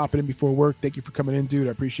 CX just popping in before work. Thank you for coming in, dude.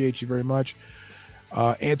 I appreciate you very much.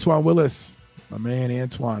 Antoine Willis, my man,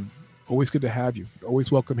 Antoine. Always good to have you.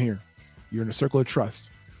 Always welcome here. You're in a circle of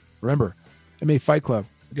trust. Remember, MMA Fight Club.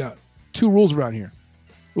 We got 2 rules around here.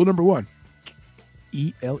 Rule number 1,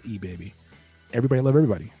 ELE, baby. Everybody love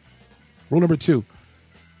everybody. Rule number 2,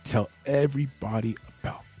 tell everybody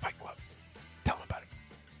about Fight Club. Tell them about it.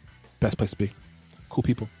 Best place to be. Cool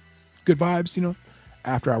people. Good vibes,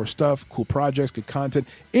 After hour stuff, cool projects, good content.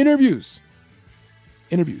 Interviews.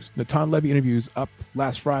 Natan Levy interviews up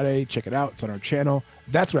last Friday. Check it out. It's on our channel.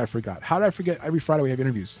 That's what I forgot. How did I forget? Every Friday we have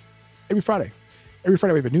interviews. Every Friday we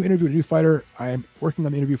have a new interview with a new fighter. I am working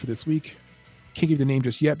on the interview for this week. Can't give you the name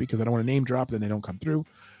just yet because I don't want to name drop, then they don't come through.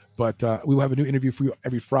 But we will have a new interview for you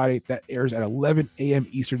every Friday. That airs at 11 a.m.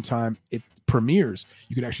 Eastern time. It premieres.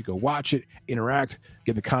 You can actually go watch it, interact,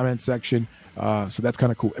 get in the comment section. So that's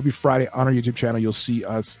kind of cool. Every Friday on our YouTube channel, you'll see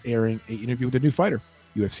us airing an interview with a new fighter.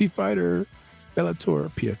 UFC fighter,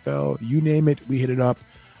 Bellator, PFL, you name it, we hit it up.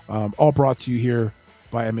 All brought to you here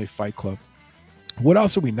by MMA Fight Club. What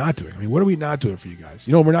else are we not doing? What are we not doing for you guys?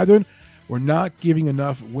 You know what we're not doing? we're not giving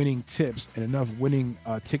enough winning tips, and enough winning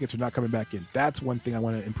tickets are not coming back in. That's one thing I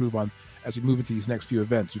want to improve on as we move into these next few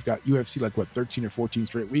events. We've got UFC 13 or 14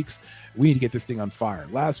 straight weeks. We need to get this thing on fire.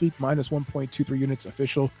 Last week, minus 1.23 units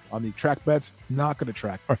official on the track bets. Not going to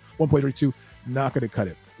track. Or 1.32, not going to cut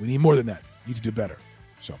it. We need more than that. We need to do better.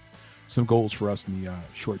 So some goals for us in the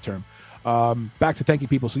short term. Back to thanking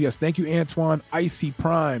people. So yes, thank you, Antoine. Icy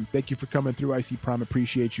Prime, thank you for coming through. Icy Prime,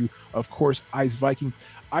 appreciate you. Of course, Ice Viking.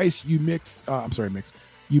 Ice, you mix.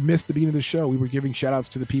 You missed the beginning of the show. We were giving shout outs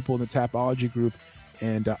to the people in the Tapology group,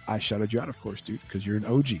 and I shouted you out, of course, dude, because you're an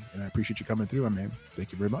OG, and I appreciate you coming through, my man.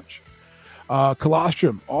 Thank you very much.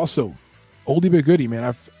 Colostrum, also oldie but goodie, man.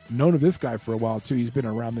 I've known of this guy for a while too. He's been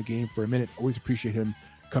around the game for a minute. Always appreciate him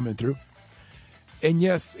coming through. And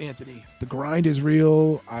yes, Anthony, the grind is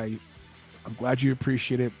real. I'm glad you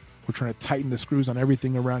appreciate it. We're trying to tighten the screws on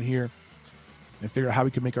everything around here and figure out how we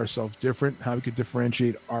can make ourselves different, how we could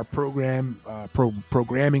differentiate our program,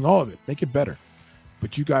 programming, all of it, make it better.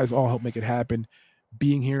 But you guys all help make it happen.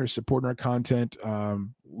 Being here, supporting our content,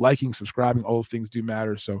 liking, subscribing, all those things do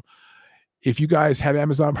matter. So if you guys have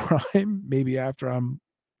Amazon Prime, maybe after I'm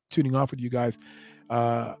tuning off with you guys,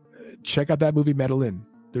 check out that movie Medellin.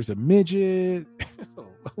 There's a midget,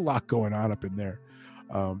 a lot going on up in there.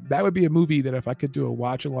 That would be a movie that if I could do a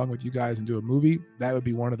watch along with you guys and do a movie, that would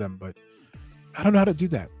be one of them. But I don't know how to do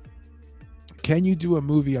that. Can you do a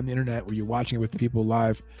movie on the internet where you're watching it with the people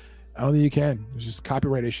live? I don't think you can. There's just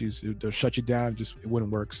copyright issues. They'll shut you down. It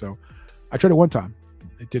wouldn't work. So I tried it one time.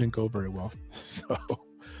 It didn't go very well.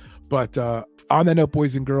 But on that note,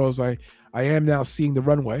 boys and girls, I am now seeing the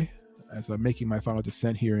runway as I'm making my final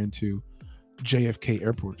descent here into JFK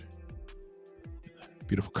Airport.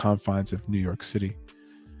 Beautiful confines of New York City.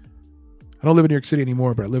 I don't live in New York City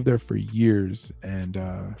anymore, but I lived there for years. And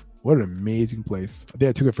what an amazing place. I think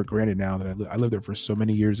I took it for granted now that I lived there for so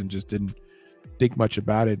many years and just didn't think much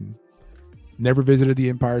about it. And never visited the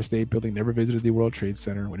Empire State Building, never visited the World Trade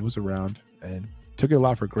Center when it was around, and took it a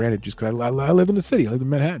lot for granted just because I live in the city. I live in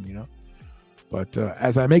Manhattan, you know. But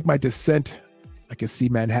as I make my descent, I can see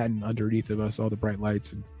Manhattan underneath of us, all the bright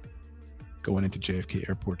lights, and going into JFK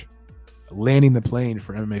Airport, landing the plane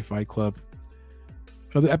for MMA Fight Club.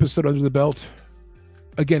 Another episode under the belt.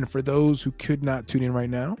 Again, for those who could not tune in right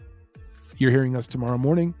now, you're hearing us tomorrow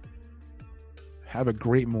morning. Have a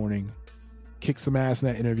great morning. Kick some ass in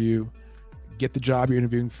that interview. Get the job you're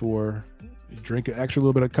interviewing for. Drink an extra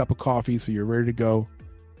little bit of cup of coffee so you're ready to go.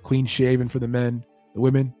 Clean shaven for the men, the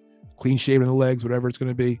women. Clean shaven the legs, whatever it's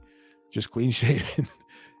going to be. Just clean shaven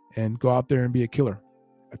and go out there and be a killer.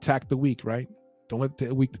 Attack the week, right? Don't let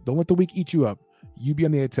the week eat you up. You be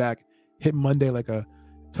on the attack. Hit Monday like a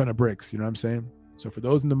ton of bricks. You know what I'm saying? So for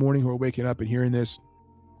those in the morning who are waking up and hearing this,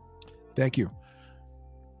 thank you.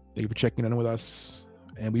 Thank you for checking in with us.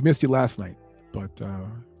 And we missed you last night, but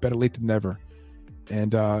better late than never.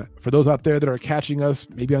 And for those out there that are catching us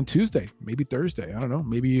maybe on Tuesday, maybe Thursday, I don't know,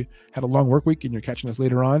 maybe you had a long work week and you're catching us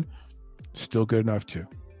later on, still good enough too.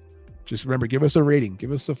 Just remember, give us a rating.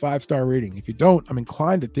 Give us a 5-star rating. If you don't, I'm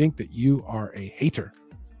inclined to think that you are a hater.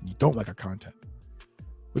 You don't like our content.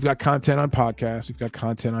 We've got content on podcasts. We've got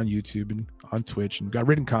content on YouTube and on Twitch. And we've got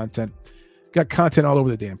written content. We've got content all over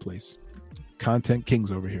the damn place. Content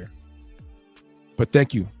kings over here. But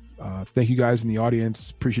thank you. Thank you guys in the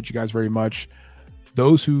audience. Appreciate you guys very much.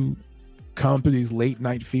 Those who come through these late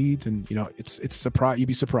night feeds, and you know, it's surprise. You'd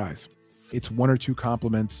be surprised. It's 1 or 2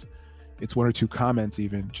 compliments. It's 1 or 2 comments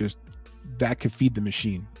even. Just that could feed the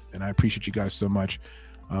machine. And I appreciate you guys so much.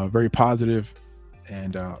 Very positive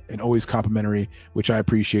and always complimentary, which I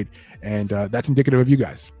appreciate. And that's indicative of you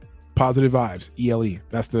guys. Positive vibes, ELE.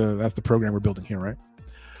 That's the program we're building here, right?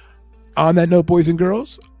 On that note, boys and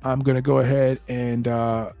girls, I'm going to go ahead and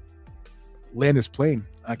land this plane.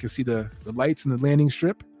 I can see the lights in the landing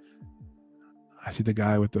strip. I see the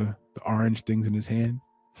guy with the orange things in his hand.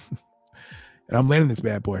 And I'm landing this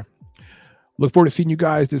bad boy. Look forward to seeing you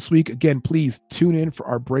guys this week. Again, please tune in for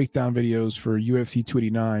our breakdown videos for UFC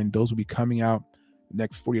 289. Those will be coming out the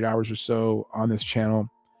next 48 hours or so on this channel.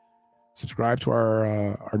 Subscribe to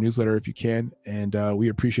our newsletter if you can. And we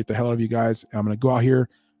appreciate the hell out of you guys. I'm going to go out here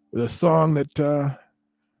with a song that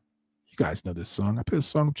you guys know this song. I play this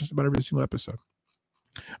song just about every single episode.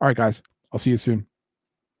 All right, guys. I'll see you soon.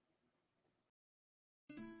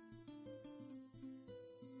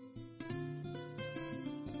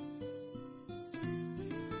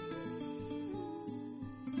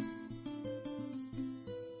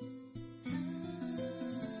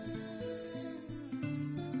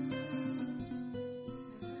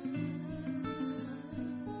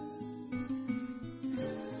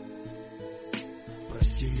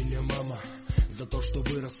 За то, что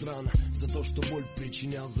вырос рано, за то, что боль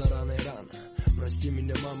причинял зарано и рано. Прости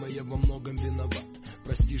меня, мама, я во многом виноват.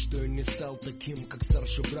 Прости, что я не стал таким, как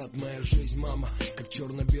старший брат. Моя жизнь, мама, как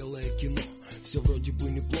черно-белое кино. Все вроде бы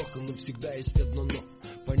неплохо, но всегда есть одно но.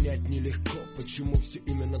 Понять нелегко, почему все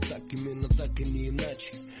именно так и не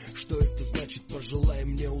иначе. Что это значит? Пожелай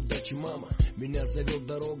мне удачи, мама. Меня зовет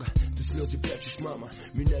дорога, ты слезы прячешь, мама.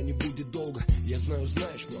 Меня не будет долго, я знаю,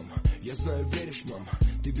 знаешь, мама. Я знаю, веришь, мама.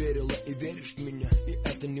 Ты верила и веришь в меня, и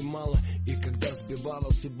это немало. И когда сбивала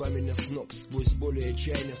судьба меня с ног, сквозь боль и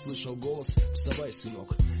отчаяние слышал голос: вставай,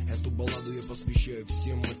 сынок. Эту балладу я посвящаю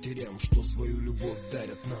всем матерям, что свою любовь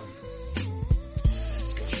дарят нам.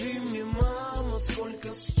 Скажи мне, мама,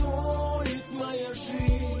 сколько стоит моя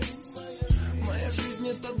жизнь? Моя жизнь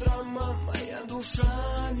это драма, моя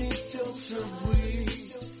душа несется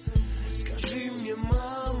ввысь. Скажи мне,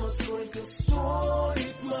 мама, сколько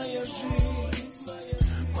стоит моя жизнь?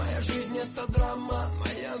 Моя жизнь это драма,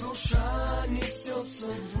 моя душа несется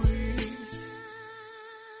ввысь.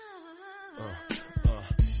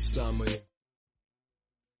 Самые